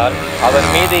காரணத்தினால் அவர்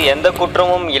மீது எந்த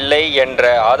குற்றமும் இல்லை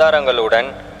என்ற ஆதாரங்களுடன்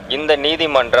இந்த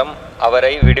நீதிமன்றம்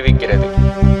அவரை விடுவிக்கிறது.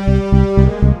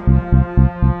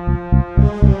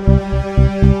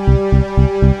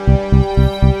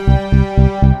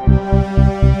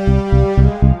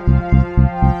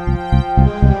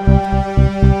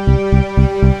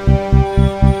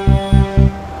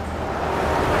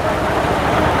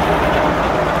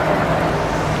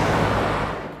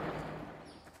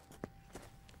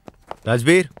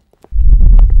 ராஜ்பீர்,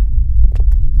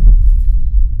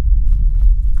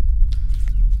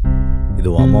 இது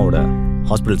உன் அம்மாவோட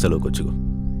ஹாஸ்பிட்டல் செலவுக்கு வச்சுக்கோ.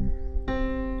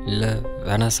 இல்லை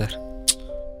வேணாம் சார்.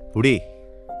 புடி.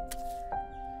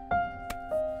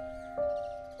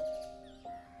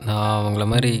 நான் அவங்கள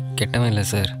மாதிரி கெட்டவன் இல்லை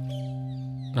சார்.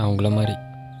 நான் உங்களை மாதிரி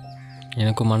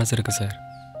எனக்கும் மனசு இருக்குது சார்.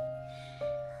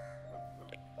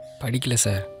 படிக்கலை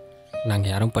சார்.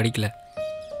 நாங்கள் யாரும் படிக்கலை.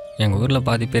 எங்கள் ஊரில்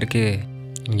பாதி பேருக்கு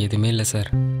இங்கே எதுவுமே இல்லை சார்.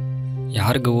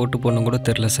 யாருக்கு ஓட்டு போடணும் கூட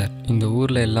தெரில சார். இந்த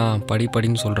ஊரில் எல்லாம்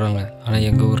படின்னு சொல்கிறாங்க, ஆனால்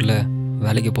எங்கள் ஊரில்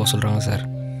வேலைக்கு போக சொல்கிறாங்க சார்.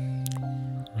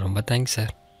 ரொம்ப தேங்க்ஸ்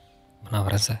சார். நான்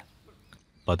வரேன் சார்.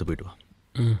 பார்த்து போயிட்டு வா.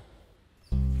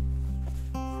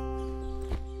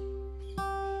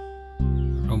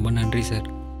 ரொம்ப நன்றி சார்.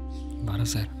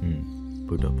 வரேன் சார்.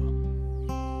 போயிட்டு வாப்பா.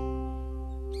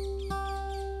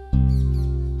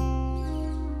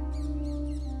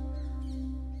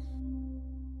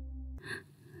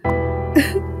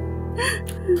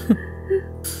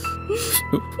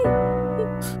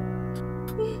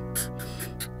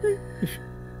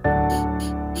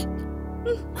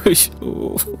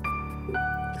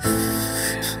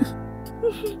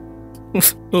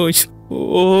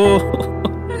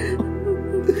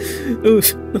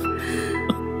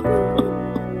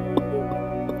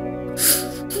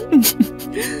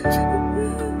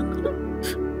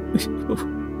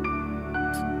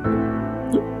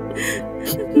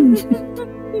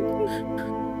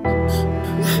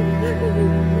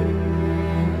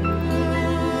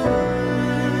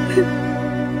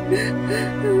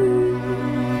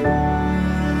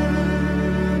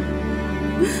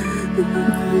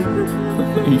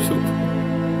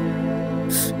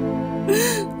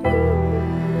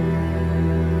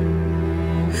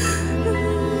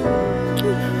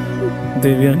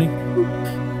 தேவியானி,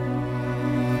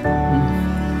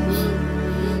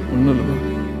 ஒன்றும் இல்லைம்மா.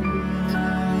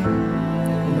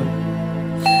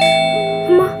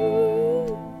 அம்மா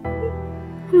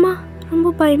அம்மா ரொம்ப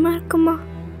பயமா இருக்குமா?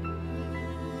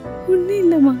 ஒன்றும்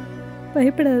இல்லைம்மா,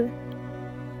 பயப்படாத.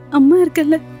 அம்மா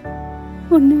இருக்கல்ல,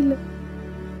 ஒன்றும் இல்லை.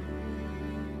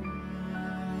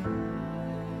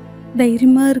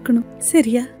 தைரியமா இருக்கணும்,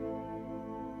 சரியா?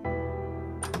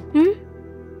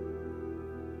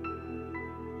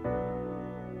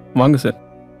 வாங்க சார்,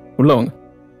 உள்ள வாங்க,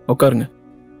 உட்காருங்க.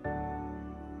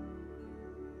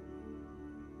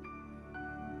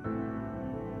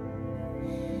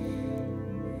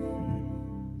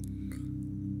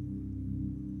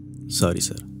 Sorry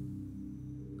sir.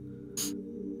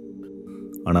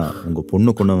 ஆனால் உங்கள்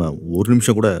பொண்ணு கொண்டவன் ஒரு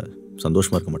நிமிஷம் கூட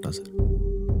சந்தோஷமாக இருக்க மாட்டான் சார்.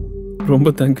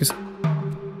 ரொம்ப தேங்க்யூ சார்.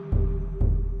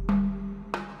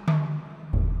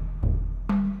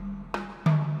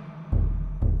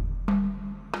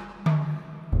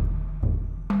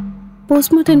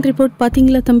 போஸ்ட்மார்ட்டம் ரிப்போர்ட்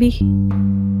பார்த்தீங்களா தம்பி?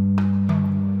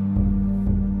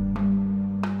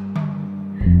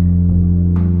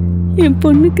 என்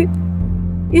பொண்ணுக்கு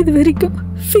இது வரைக்கும்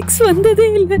ஃபிக்ஸ் வந்ததே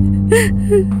இல்லை.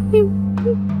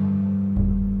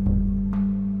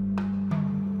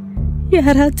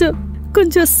 யாராச்சும்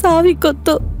கொஞ்சம் சாவி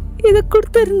கொத்தோ இதை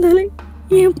கொடுத்திருந்தாலே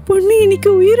என் பொண்ணு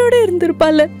இன்னைக்கு உயிரோட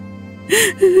இருந்திருப்பால.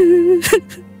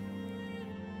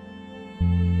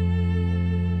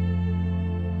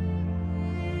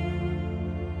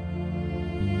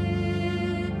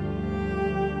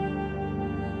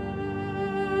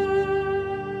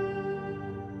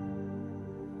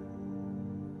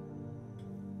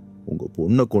 உங்கள்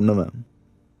பொண்ணை கொன்னவன்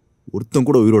ஒருத்தன்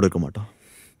கூட உயிரோடு இருக்க மாட்டான்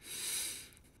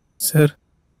சார்.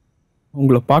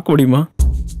 உங்களை பார்க்க முடியுமா?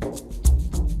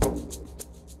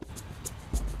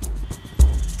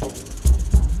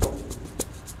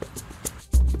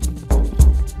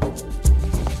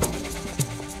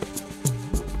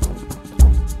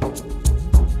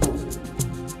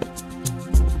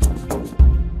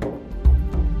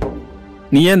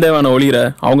 நீ ஏன் தேவான ஒளிகிற?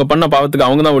 அவங்க பண்ண பாவத்துக்கு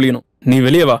அவங்க தான் ஒளியணும். நீ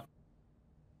வெளியே வா.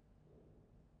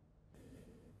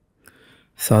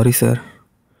 சாரி சார்,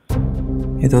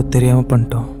 ஏதோ தெரியாமல்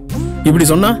பண்ணிட்டோம். இப்படி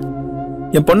சொன்னா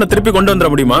என் பொண்ணை திருப்பி கொண்டு வந்துட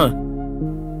முடியுமா?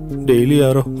 டெய்லி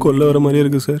யாரோ கொல்ல வர மாதிரி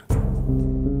இருக்கு சார்.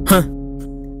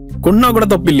 கொன்னா கூட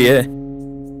தப்பு இல்லையே.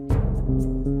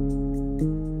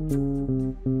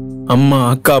 அம்மா,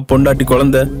 அக்கா, பொண்டாட்டி,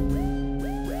 குழந்தை,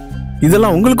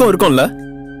 இதெல்லாம் உங்களுக்கும் இருக்கும்ல.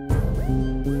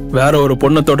 வேற ஒரு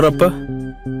பொண்ணை தொடுறப்ப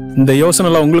இந்த யோசனை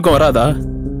எல்லாம் உங்களுக்கும் வராதா?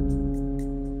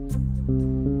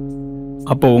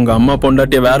 அப்போ உங்க அம்மா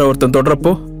பொண்டாட்டிய வேற ஒருத்தன்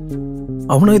தொடுறப்போ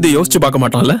அவனும் இதை யோசிச்சு பார்க்க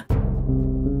மாட்டான்ல.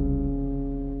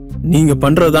 நீங்க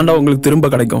பண்றதுதாண்டா உங்களுக்கு திரும்ப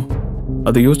கிடைக்கும்.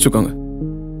 அதை யோசிச்சுக்கோங்க.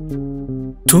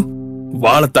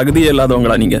 வாழ தகுதியே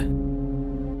இல்லாதவங்களா நீங்க?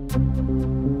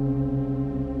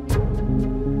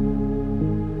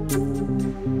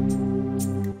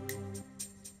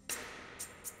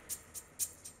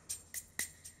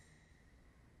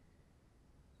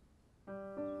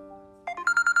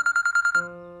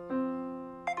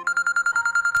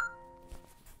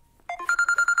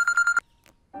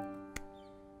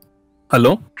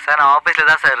 ஹலோ சார், நான் ஆஃபீஸில்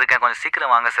தான் சார் இருக்கேன். கொஞ்சம்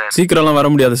சீக்கிரம் வாங்க சார். சீக்கிரம்லாம் வர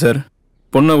முடியாது சார்.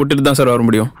 பொண்ணை விட்டுட்டு தான் சார் வர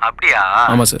முடியும். அப்படியா?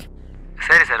 ஆமாம் சார்.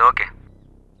 சரி சார், ஓகே.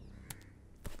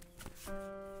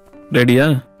 ரெடியா?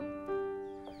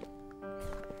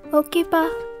 ஓகேப்பா.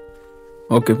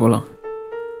 ஓகே, போகலாம்.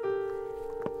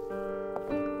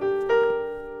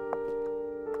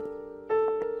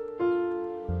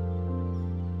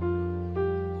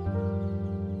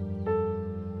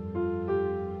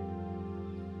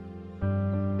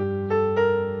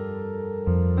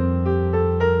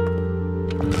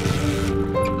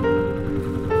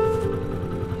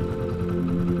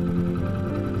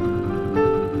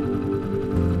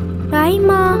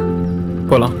 பாய்மா.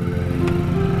 போலாம்.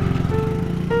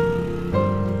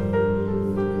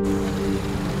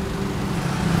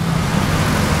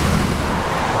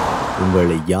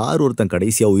 உங்களை யார் ஒருத்தன்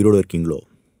கடைசியா உயிரோடு இருக்கீங்களோ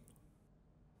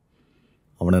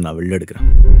அவனை நான் வெளில எடுக்கிறேன்.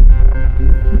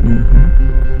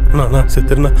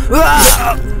 செத்துருண்ணா.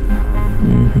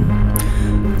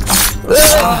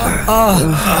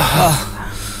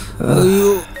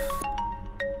 ஐயோ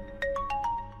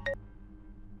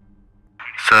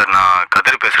சார், நான்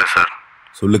கதிர் பேசுறேன் சார்.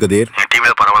 சொல்லு கதிர். என்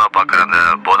டிவியில் பரவலாக பார்க்குற அந்த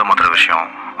போதை மாத்திர விஷயம்,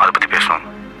 அதை பற்றி பேசணும்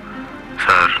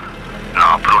சார்.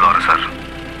 நான் அப்ரூவல் வரேன் சார்.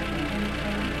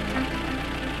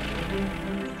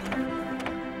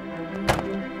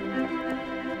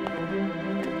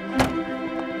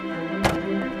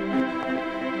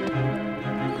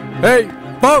 ஏய்,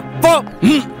 போ போ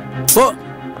போ.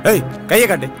 ஏய், கையை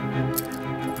காட்டு.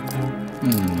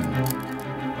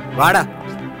 வாடா.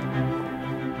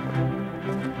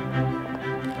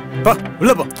 போ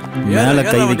உள்ள போ. மேல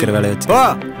கை வைக்கிற வேலைய வச்சு. போ.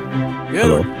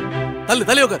 ஹலோ.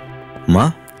 தள்ளி உட்கார். அம்மா.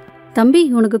 தம்பி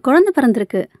உனக்கு குழந்தை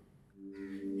பிறந்திருக்கு.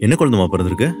 என்ன குழந்தைமா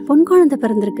பிறந்திருக்கு? பொன் குழந்தை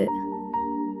பிறந்திருக்கு.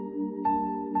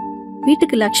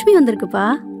 வீட்டுக்கு லக்ஷ்மி வந்திருக்குப்பா.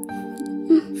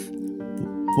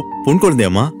 பொன்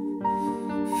குழந்தையாம்மா?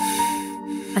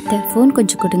 அத்தை ஃபோன்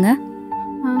கொஞ்சம் கொடுங்க.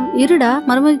 இருடா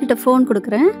மருமக கிட்ட ஃபோன்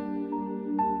கொடுக்குறேன்.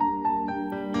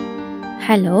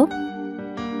 ஹலோ.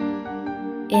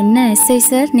 என்ன எஸ்ஐ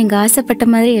சார், நீங்க ஆசைப்பட்ட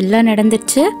மாதிரி எல்லாம்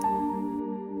நடந்துருச்சு?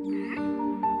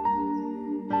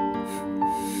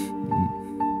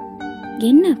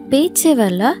 என்ன பேச்சே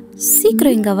வரல?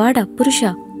 சீக்கிரம் இங்க வாடா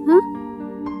புருஷா.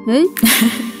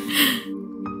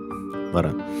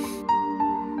 வரேன்.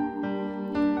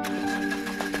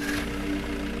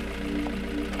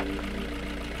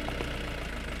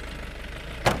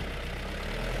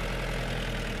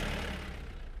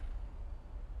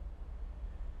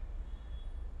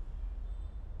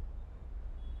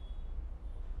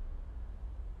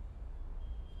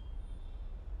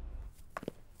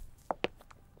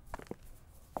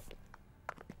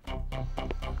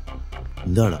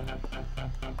 இந்தாடா.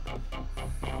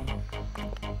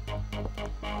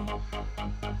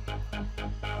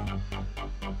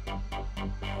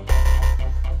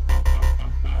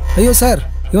 ஐயோ சார்,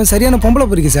 இவன் சரியான பொம்பளை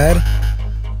பொறிக்கு சார்.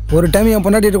 ஒரு டைம் என்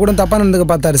பொண்டாட்டிகிட்ட கூட தப்பாக நடந்துக்க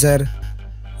பார்த்தாரு சார்.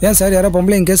 ஏன் சார் யாரோ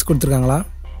பொம்பளையும் கேஸ் கொடுத்துருக்காங்களா?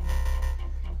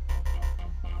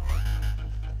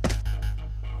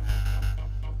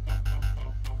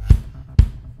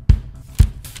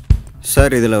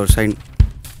 சார் இதில் ஒரு சைன்.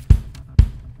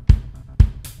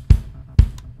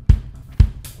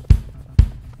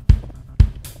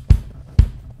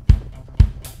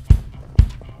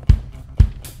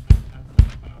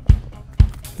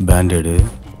 பேண்டேடு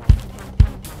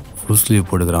full sleeve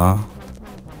போட்டுக்கிறான்.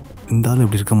 இந்த ஆள்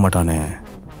இப்படி இருக்க மாட்டானே,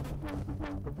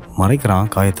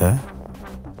 மறைக்கிறான் காயத்தை.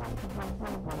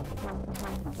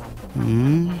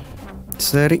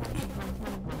 சரி.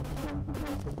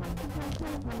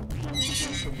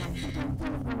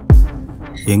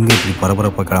 எங்க இப்படி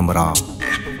பரபரப்பாக கிளம்புறான்?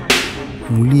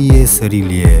 மொழியே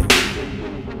சரியில்லையே.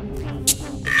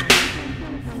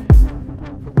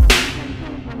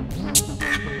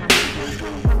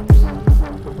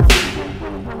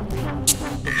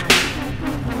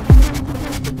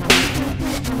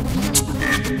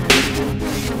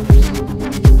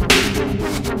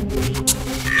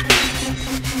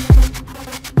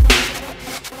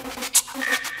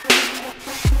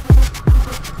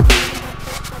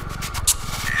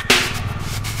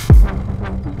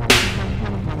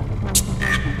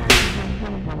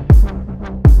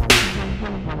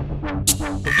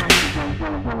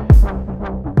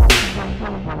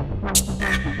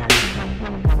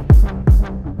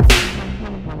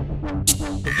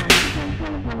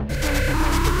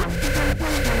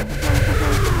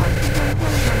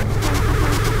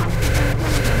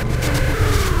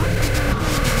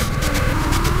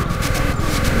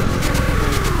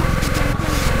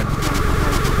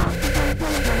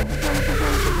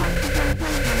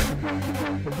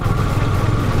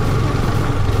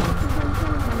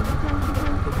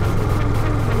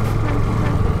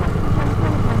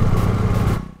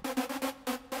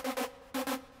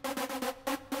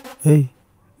 ஏய்,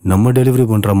 நம்ம டெலிவரி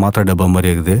பண்ணுற மாத்திரை டப்பா மாதிரி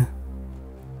இருக்குது.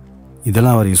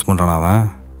 இதெல்லாம் அவர் யூஸ் பண்ணுறான் அவன்.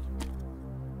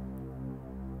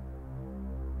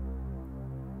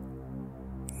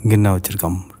 இங்கே என்ன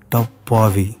வச்சுருக்கான்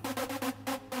டப்பாவி.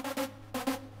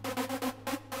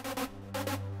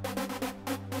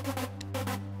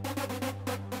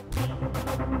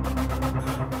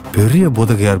 பெரிய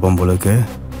போதகையாக இருப்பான் போலக்கு.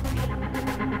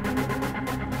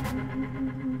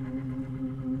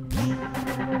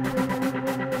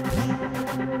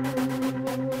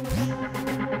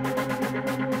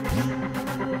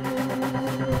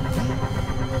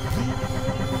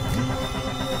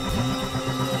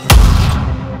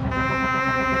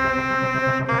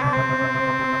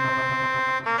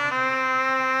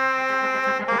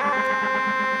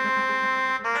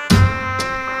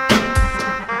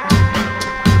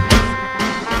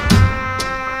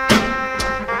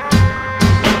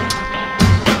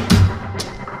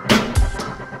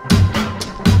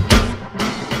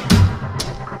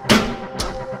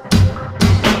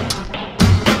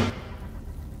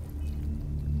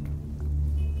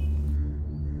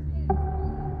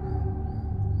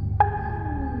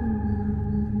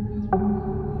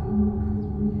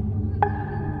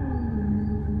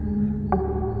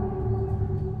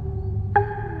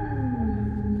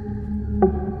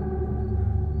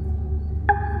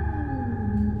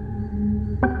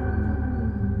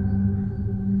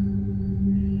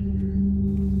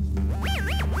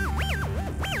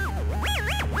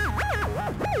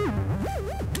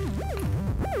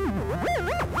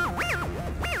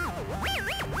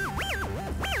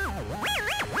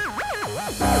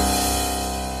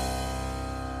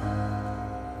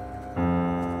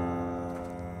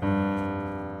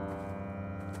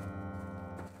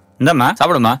 இந்தாம்மா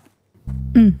சாப்பிடுமா.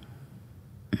 ம்.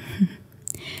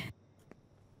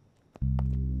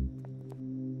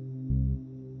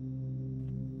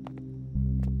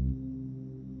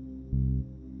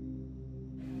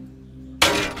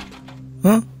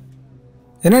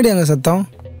 என்னடி அங்கே சத்தம்?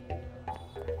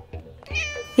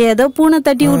 ஏதோ பூனை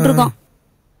தட்டி விட்டுருக்கோம்.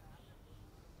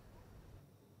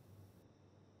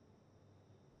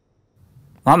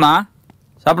 வாமா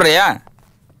சாப்பிட்றியா?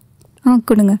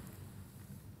 கொடுங்க.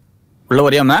 உள்ள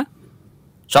வரியாம்மா?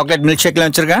 சாக்லேட் மில்க் ஷேக்லாம்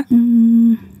வச்சுருக்கேன்.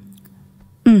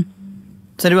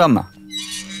 சரி வாம்மா.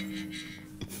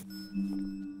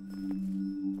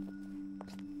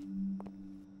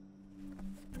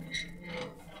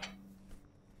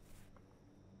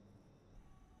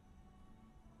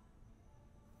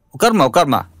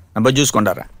 உட்காருமா நம்ம ஜூஸ்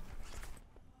கொண்டாடுறேன்.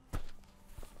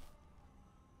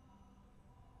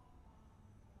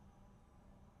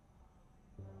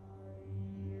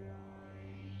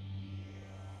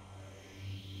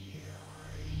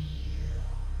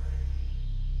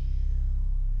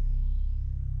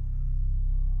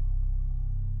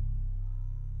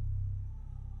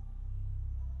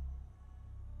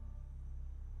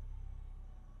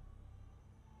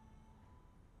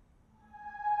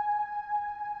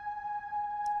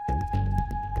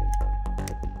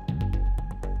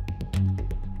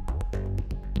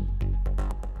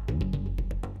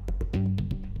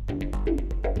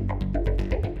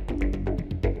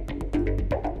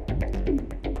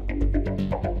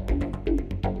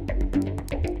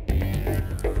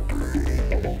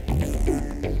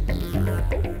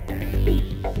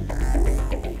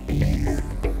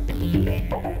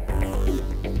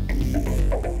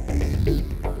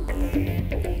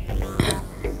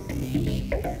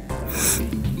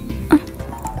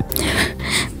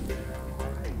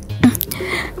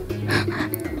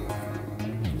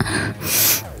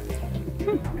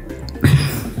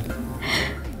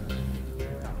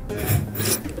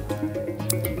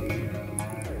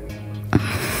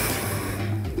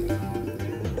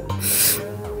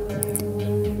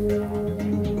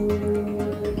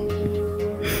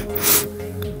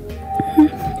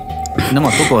 என்னம்மா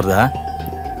தூக்கம் வருதா?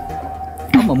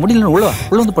 ஆமாம் முடியல. உள்ள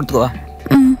வந்து படுத்துக்கோ.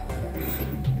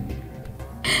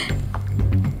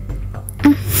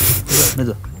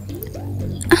 மெது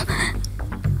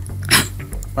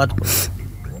பார்த்து.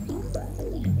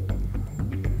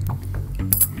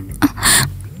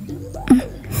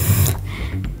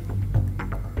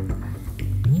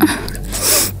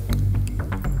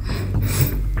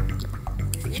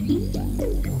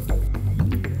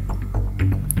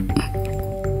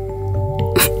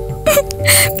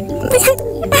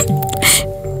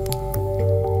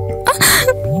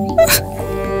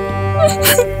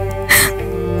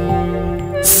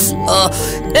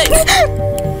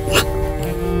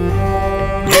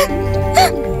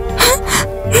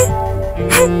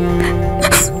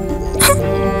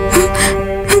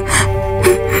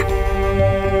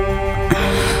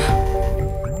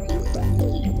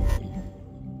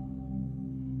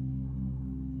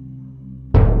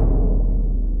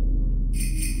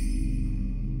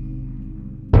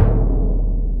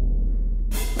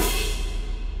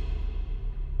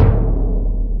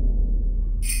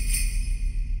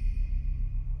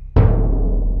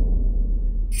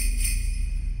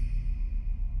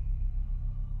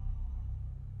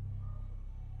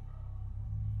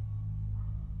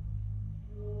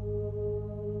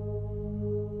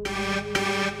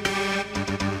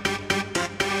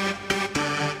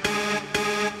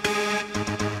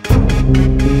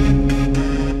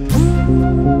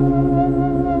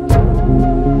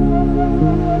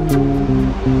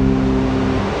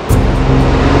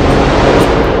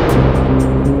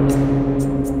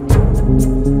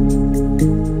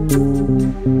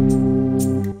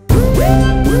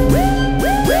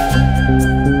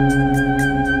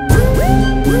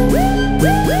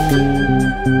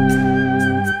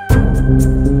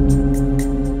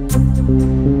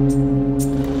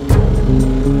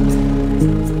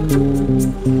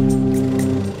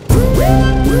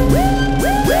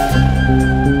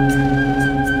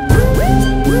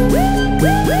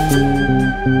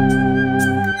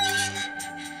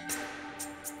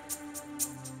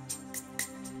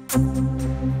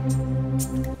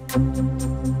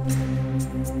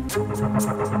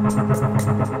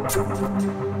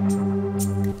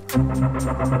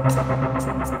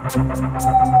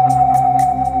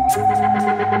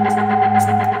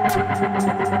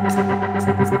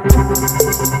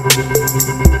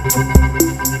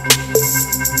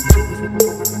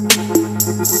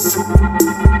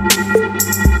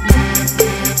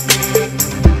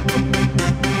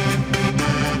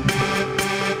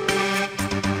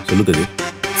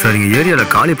 சார் இங்கே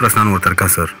ஏரியாவில் காளி பிரசனான்னு ஒருத்தர் இருக்கா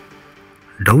சார்.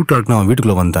 டவுட்டாக இருக்கு, நான்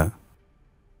வீட்டுக்குள்ளே வந்தேன்.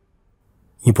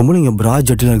 இப்போ மூலம் இங்கே பிரா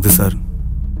ஜட்டிலாம் இருக்குது சார்.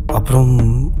 அப்புறம்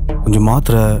கொஞ்சம்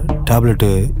மாத்திரை,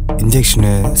 டேப்லெட்டு,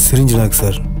 இன்ஜெக்ஷனு, சிரிஞ்செலாம் இருக்குது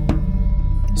சார்.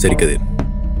 சரி கதிர்,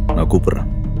 நான் கூப்பிட்றேன்.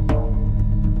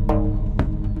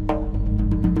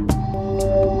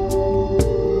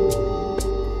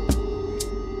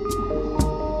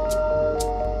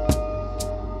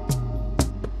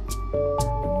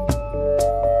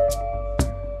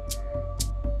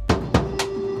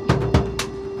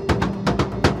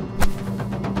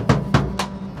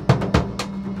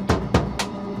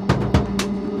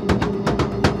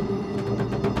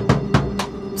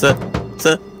 சார்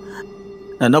சார்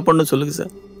என்ன பண்ணணும் சொல்லுங்கள்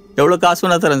சார். எவ்வளோ காசு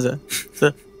வேணா தரேன் சார்.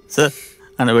 சார் சார்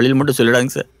ஆனால் வெளியில் மட்டும்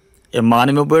சொல்லிடாங்க சார், என்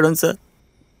மானியமே போயிடுங்க சார்.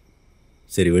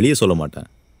 சரி, வெளியே சொல்ல மாட்டேன்.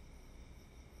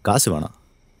 காசு வேணாம்.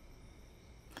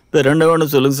 இப்போ 2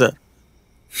 வேணும் சொல்லுங்க சார்.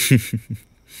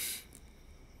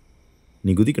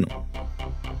 நீ குதிக்கணும்.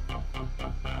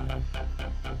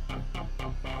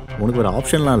 உனக்கு ஒரு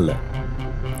ஆப்ஷன்லாம் இல்லை.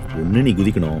 ஒன்று நீ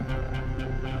குதிக்கணும்,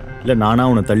 இல்லை நானா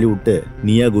உன்னை தள்ளி விட்டு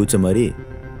நீயா குதிச்ச மாதிரி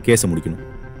கேஸை முடிக்கணும்.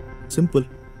 சிம்பிள்.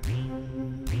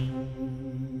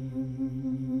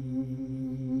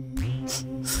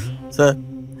 சார்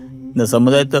இந்த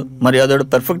சமுதாயத்தை மரியாதையோட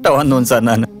பெர்ஃபெக்டாக வாழ்ந்தோம் சார்.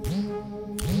 நான்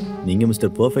நீங்கள்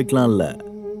மிஸ்டர் பர்ஃபெக்ட்லாம் இல்லை,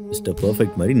 மிஸ்டர்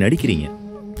பர்ஃபெக்ட் மாதிரி நடிக்கிறீங்க.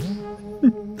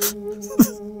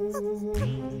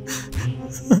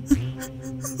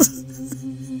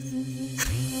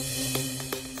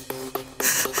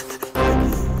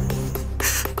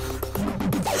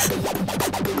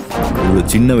 இவ்வளோ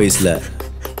சின்ன வயசுல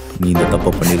நீ இந்த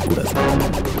தப்பை பண்ணிருக்கூடாது.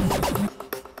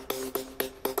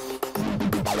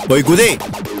 போய் குதி.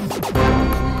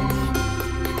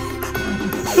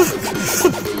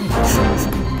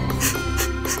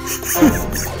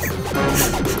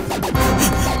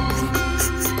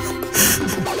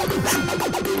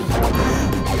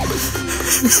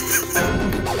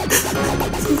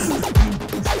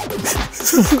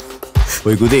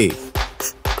 போய் குதி.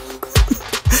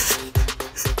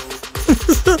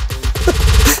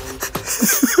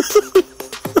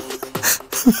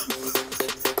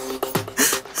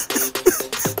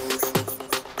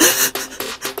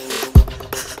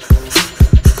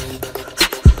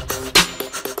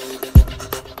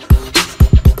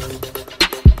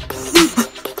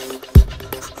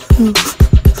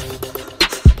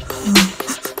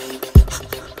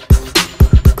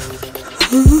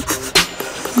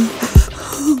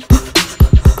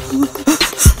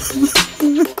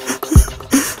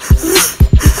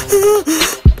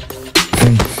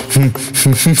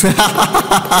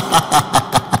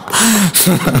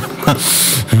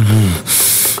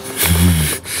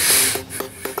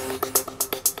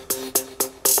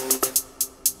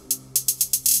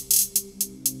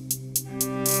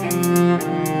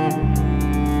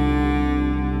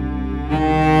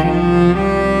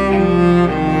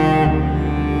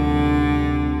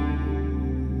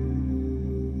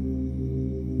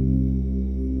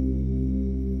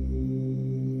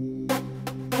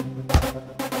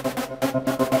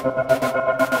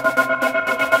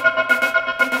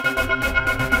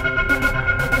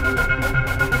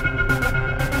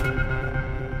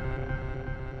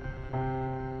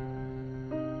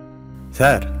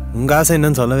 சார் உங்கள் ஆசை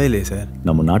என்னன்னு சொல்லவே இல்லையே சார்.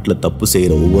 நம்ம நாட்டில் தப்பு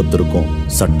செய்கிற ஒவ்வொருத்தருக்கும்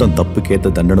சட்டம் தப்புக்கேற்ற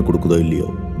தண்டனை கொடுக்குதோ இல்லையோ,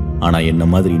 ஆனால் என்ன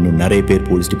மாதிரி இன்னும் நிறைய பேர்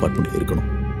போலீஸ் டிபார்ட்மெண்ட்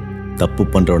இருக்கணும். தப்பு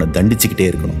பண்ணுறவனை தண்டிச்சுக்கிட்டே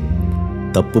இருக்கணும்.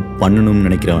 தப்பு பண்ணணும்னு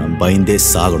நினைக்கிறவன் பயந்தே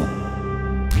சாகணும்.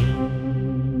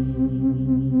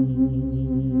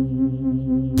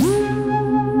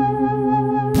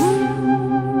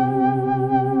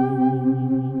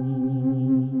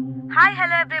 Hi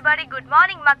hello everybody, good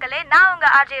morning மக்களே. நான் உங்க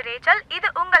ஆர்ஜே ரேச்சல். இது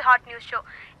உங்கள் ஹாட் நியூஸ் ஷோ.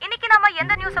 இன்னைக்கு நம்ம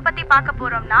எந்த நியூஸை பத்தி பார்க்க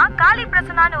போறோம்னா, காளி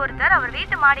பிரசனான்னு ஒருத்தர் அவர்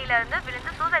வீட்டு மாடியில இருந்து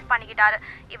விழுந்து சூசைட் பண்ணிக்கிட்டாரு.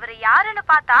 இவர் யாருன்னு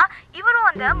பார்த்தா இவரும்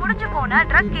அந்த முடிஞ்சு போன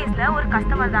ட்ரக் கேஸ்ல ஒரு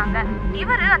கஸ்டமர் தாங்க.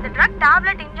 இவரு அந்த ட்ரக்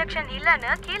டேப்லெட் இன்ஜெக்ஷன்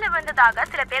இல்லைன்னு கீழே விழுந்ததாக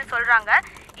சில பேர் சொல்றாங்க.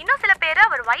 இன்னும் சில பேர்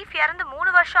அவர் வைஃப் இறந்து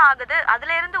 3 வருஷம் ஆகுது,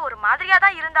 அதுல இருந்து ஒரு மாதிரியா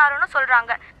தான் இருந்தாருன்னு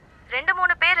சொல்றாங்க.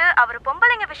 2-3 பேர் அவர்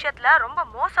பொம்பளைங்க விஷயத்துல ரொம்ப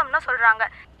மோசம்னு சொல்றாங்க.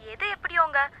 எது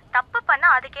எப்படியோங்க, தப்பு பண்ண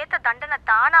அதுக்கேற்ற தண்டனை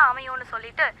தானா அமையும்னு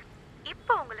சொல்லிட்டு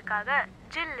இப்போ உங்களுக்காக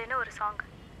ஜில்லுன்னு ஒரு சாங்.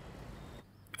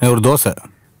 ஒரு தோசை.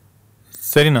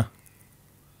 சரிண்ணா.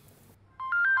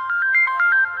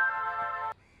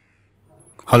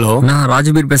 ஹலோ, நான்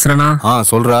ராஜபீர் பேசுறேண்ணா.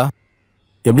 சொல்றா.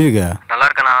 எப்படி இருக்க? நல்லா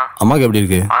இருக்கண்ணா. அம்மாக்கு எப்படி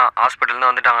இருக்கு?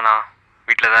 ஹாஸ்பிட்டல்லேருந்து வந்துட்டாங்கண்ணா,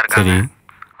 வீட்டில் தான் இருக்காங்க. சரி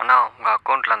அண்ணா, உங்கள்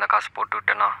அக்கௌண்ட்டில் அந்த காசு போட்டு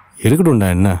விட்டேண்ணா. இருக்கட்டும்டா.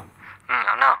 என்ன?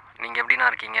 அண்ணா நீங்கள் எப்படிண்ணா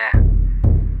இருக்கீங்க?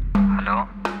 Hello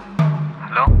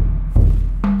hello.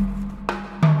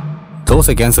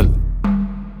 தோசை கேன்சல்.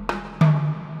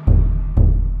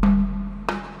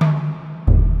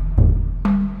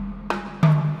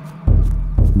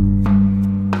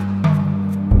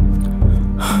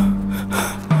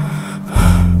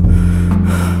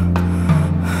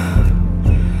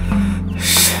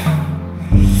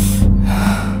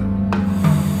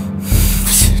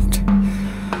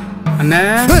 அண்ணே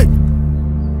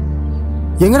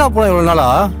எங்கடா போன இவ்வளோ நாளா?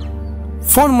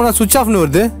 ஃபோன் பண்ணால் சுவிட்ச் ஆஃப்னு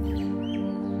வருது.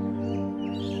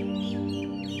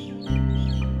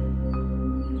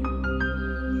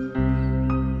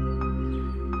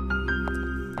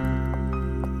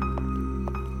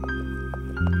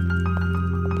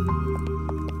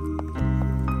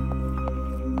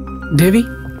 தேவி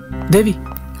தேவி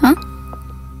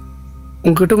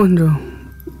உங்ககிட்ட கொஞ்சம்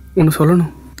ஒன்று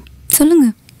சொல்லணும். சொல்லுங்க.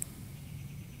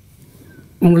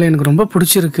 உங்களை எனக்கு ரொம்ப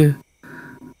பிடிச்சிருக்கு,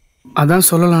 அதான்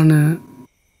சொல்லலான்னு.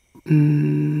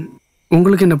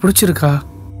 உங்களுக்கு என்ன பிடிச்சிருக்கா?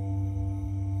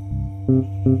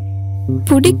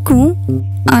 பிடிக்கும்,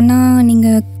 ஆனால்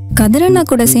நீங்கள் கதிரண்ணா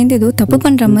கூட சேர்ந்து ஏதோ தப்பு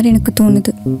பண்ணுற மாதிரி எனக்கு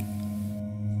தோணுது.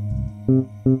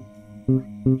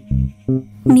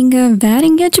 நீங்கள் வேற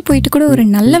எங்கேயாச்சும் போயிட்டு கூட ஒரு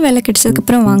நல்ல வேலை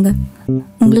கிடைச்சதுக்கப்புறம் வாங்க.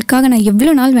 உங்களுக்காக நான்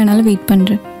எவ்வளோ நாள் வேணாலும் வெயிட்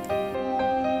பண்ணுறேன்.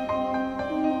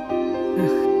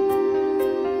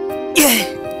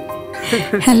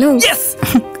 ஹலோ.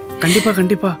 கண்டிப்பா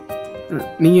கண்டிப்பா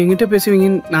நீங்க என்கிட்ட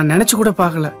பேசுவீங்கன்னு நான் நினைச்சு கூட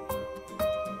பார்க்கல.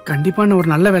 கண்டிப்பா நான் ஒரு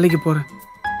நல்ல வேலைக்கு போறேன்.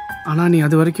 ஆனா நீ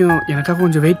அது வரைக்கும் எனக்காக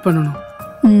கொஞ்சம் வெயிட் பண்ணணும்.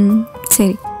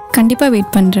 சரி, கண்டிப்பா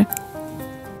வெயிட் பண்றேன்.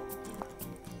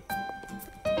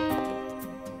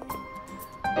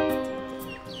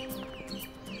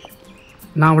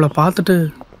 நான் அவளை பார்த்துட்டு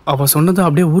அவள் சொன்னதை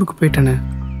அப்படியே ஊருக்கு போயிட்டேனே.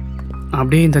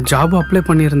 அப்படியே இந்த ஜாபு அப்ளை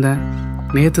பண்ணியிருந்தேன்.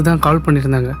 நேற்று தான் கால்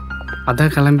பண்ணியிருந்தாங்க.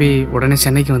 அதான் கிளம்பி உடனே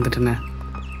சென்னைக்கு வந்துட்டேனே.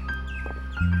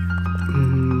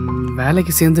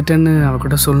 வேலைக்கு சேர்ந்துட்டேன்னு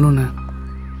அவகிட்ட சொல்லணுண்ணே.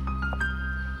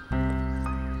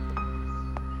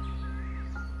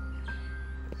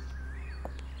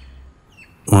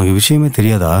 உனக்கு விஷயமே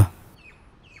தெரியாதா?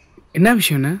 என்ன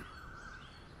விஷயம்ண்ணே?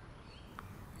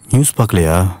 நியூஸ்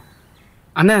பார்க்கலையா?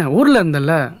 அண்ணே ஊரில்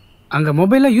இருந்தல்ல, அங்கே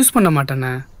மொபைலாக யூஸ் பண்ண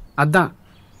மாட்டேண்ணே. அதான்.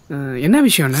 என்ன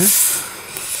விஷயம்ண்ணே?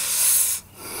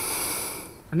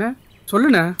 அண்ணே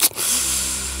சொல்லுண்ணே.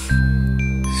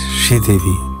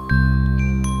 ஸ்ரீதேவி.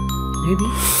 தேவி?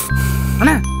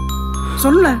 அண்ணே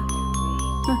சொல்லுண்ணே.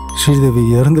 ஸ்ரீதேவி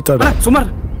இறந்துட்டாடா. சுமார்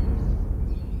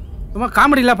சும்மா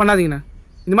காமெடிலாம் பண்ணாதீங்கண்ணா.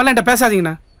 இந்த மாதிரிலாம் என்கிட்ட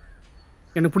பேசாதீங்கண்ணா,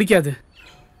 எனக்கு பிடிக்காது.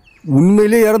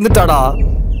 உண்மையிலே இறந்துட்டாடா.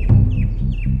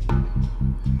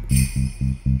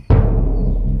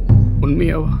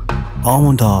 உண்மையாவா?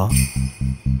 ஆமாண்டா.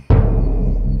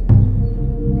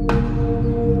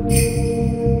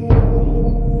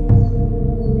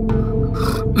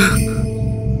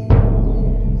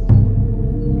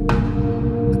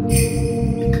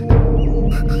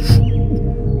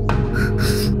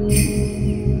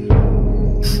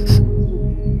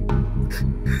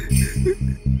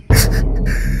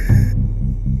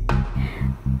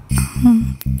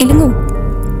 Ilango,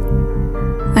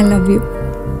 I love you.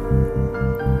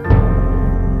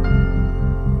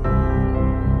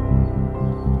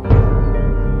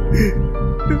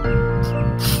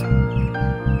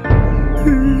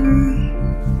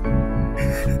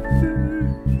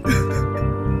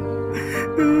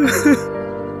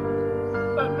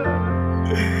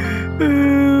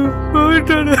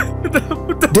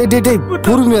 டேய்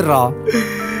பொறுமையா.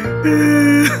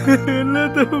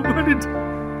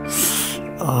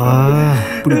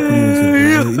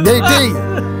 டேய்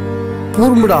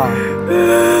பொறுமுடா.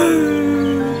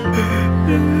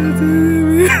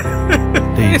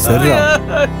 டேய் சரியா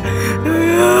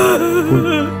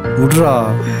விட்றா.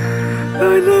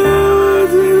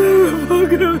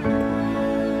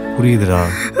 புரியுதுடா.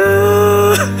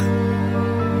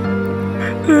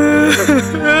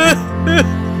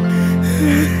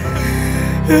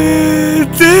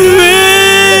 தேவி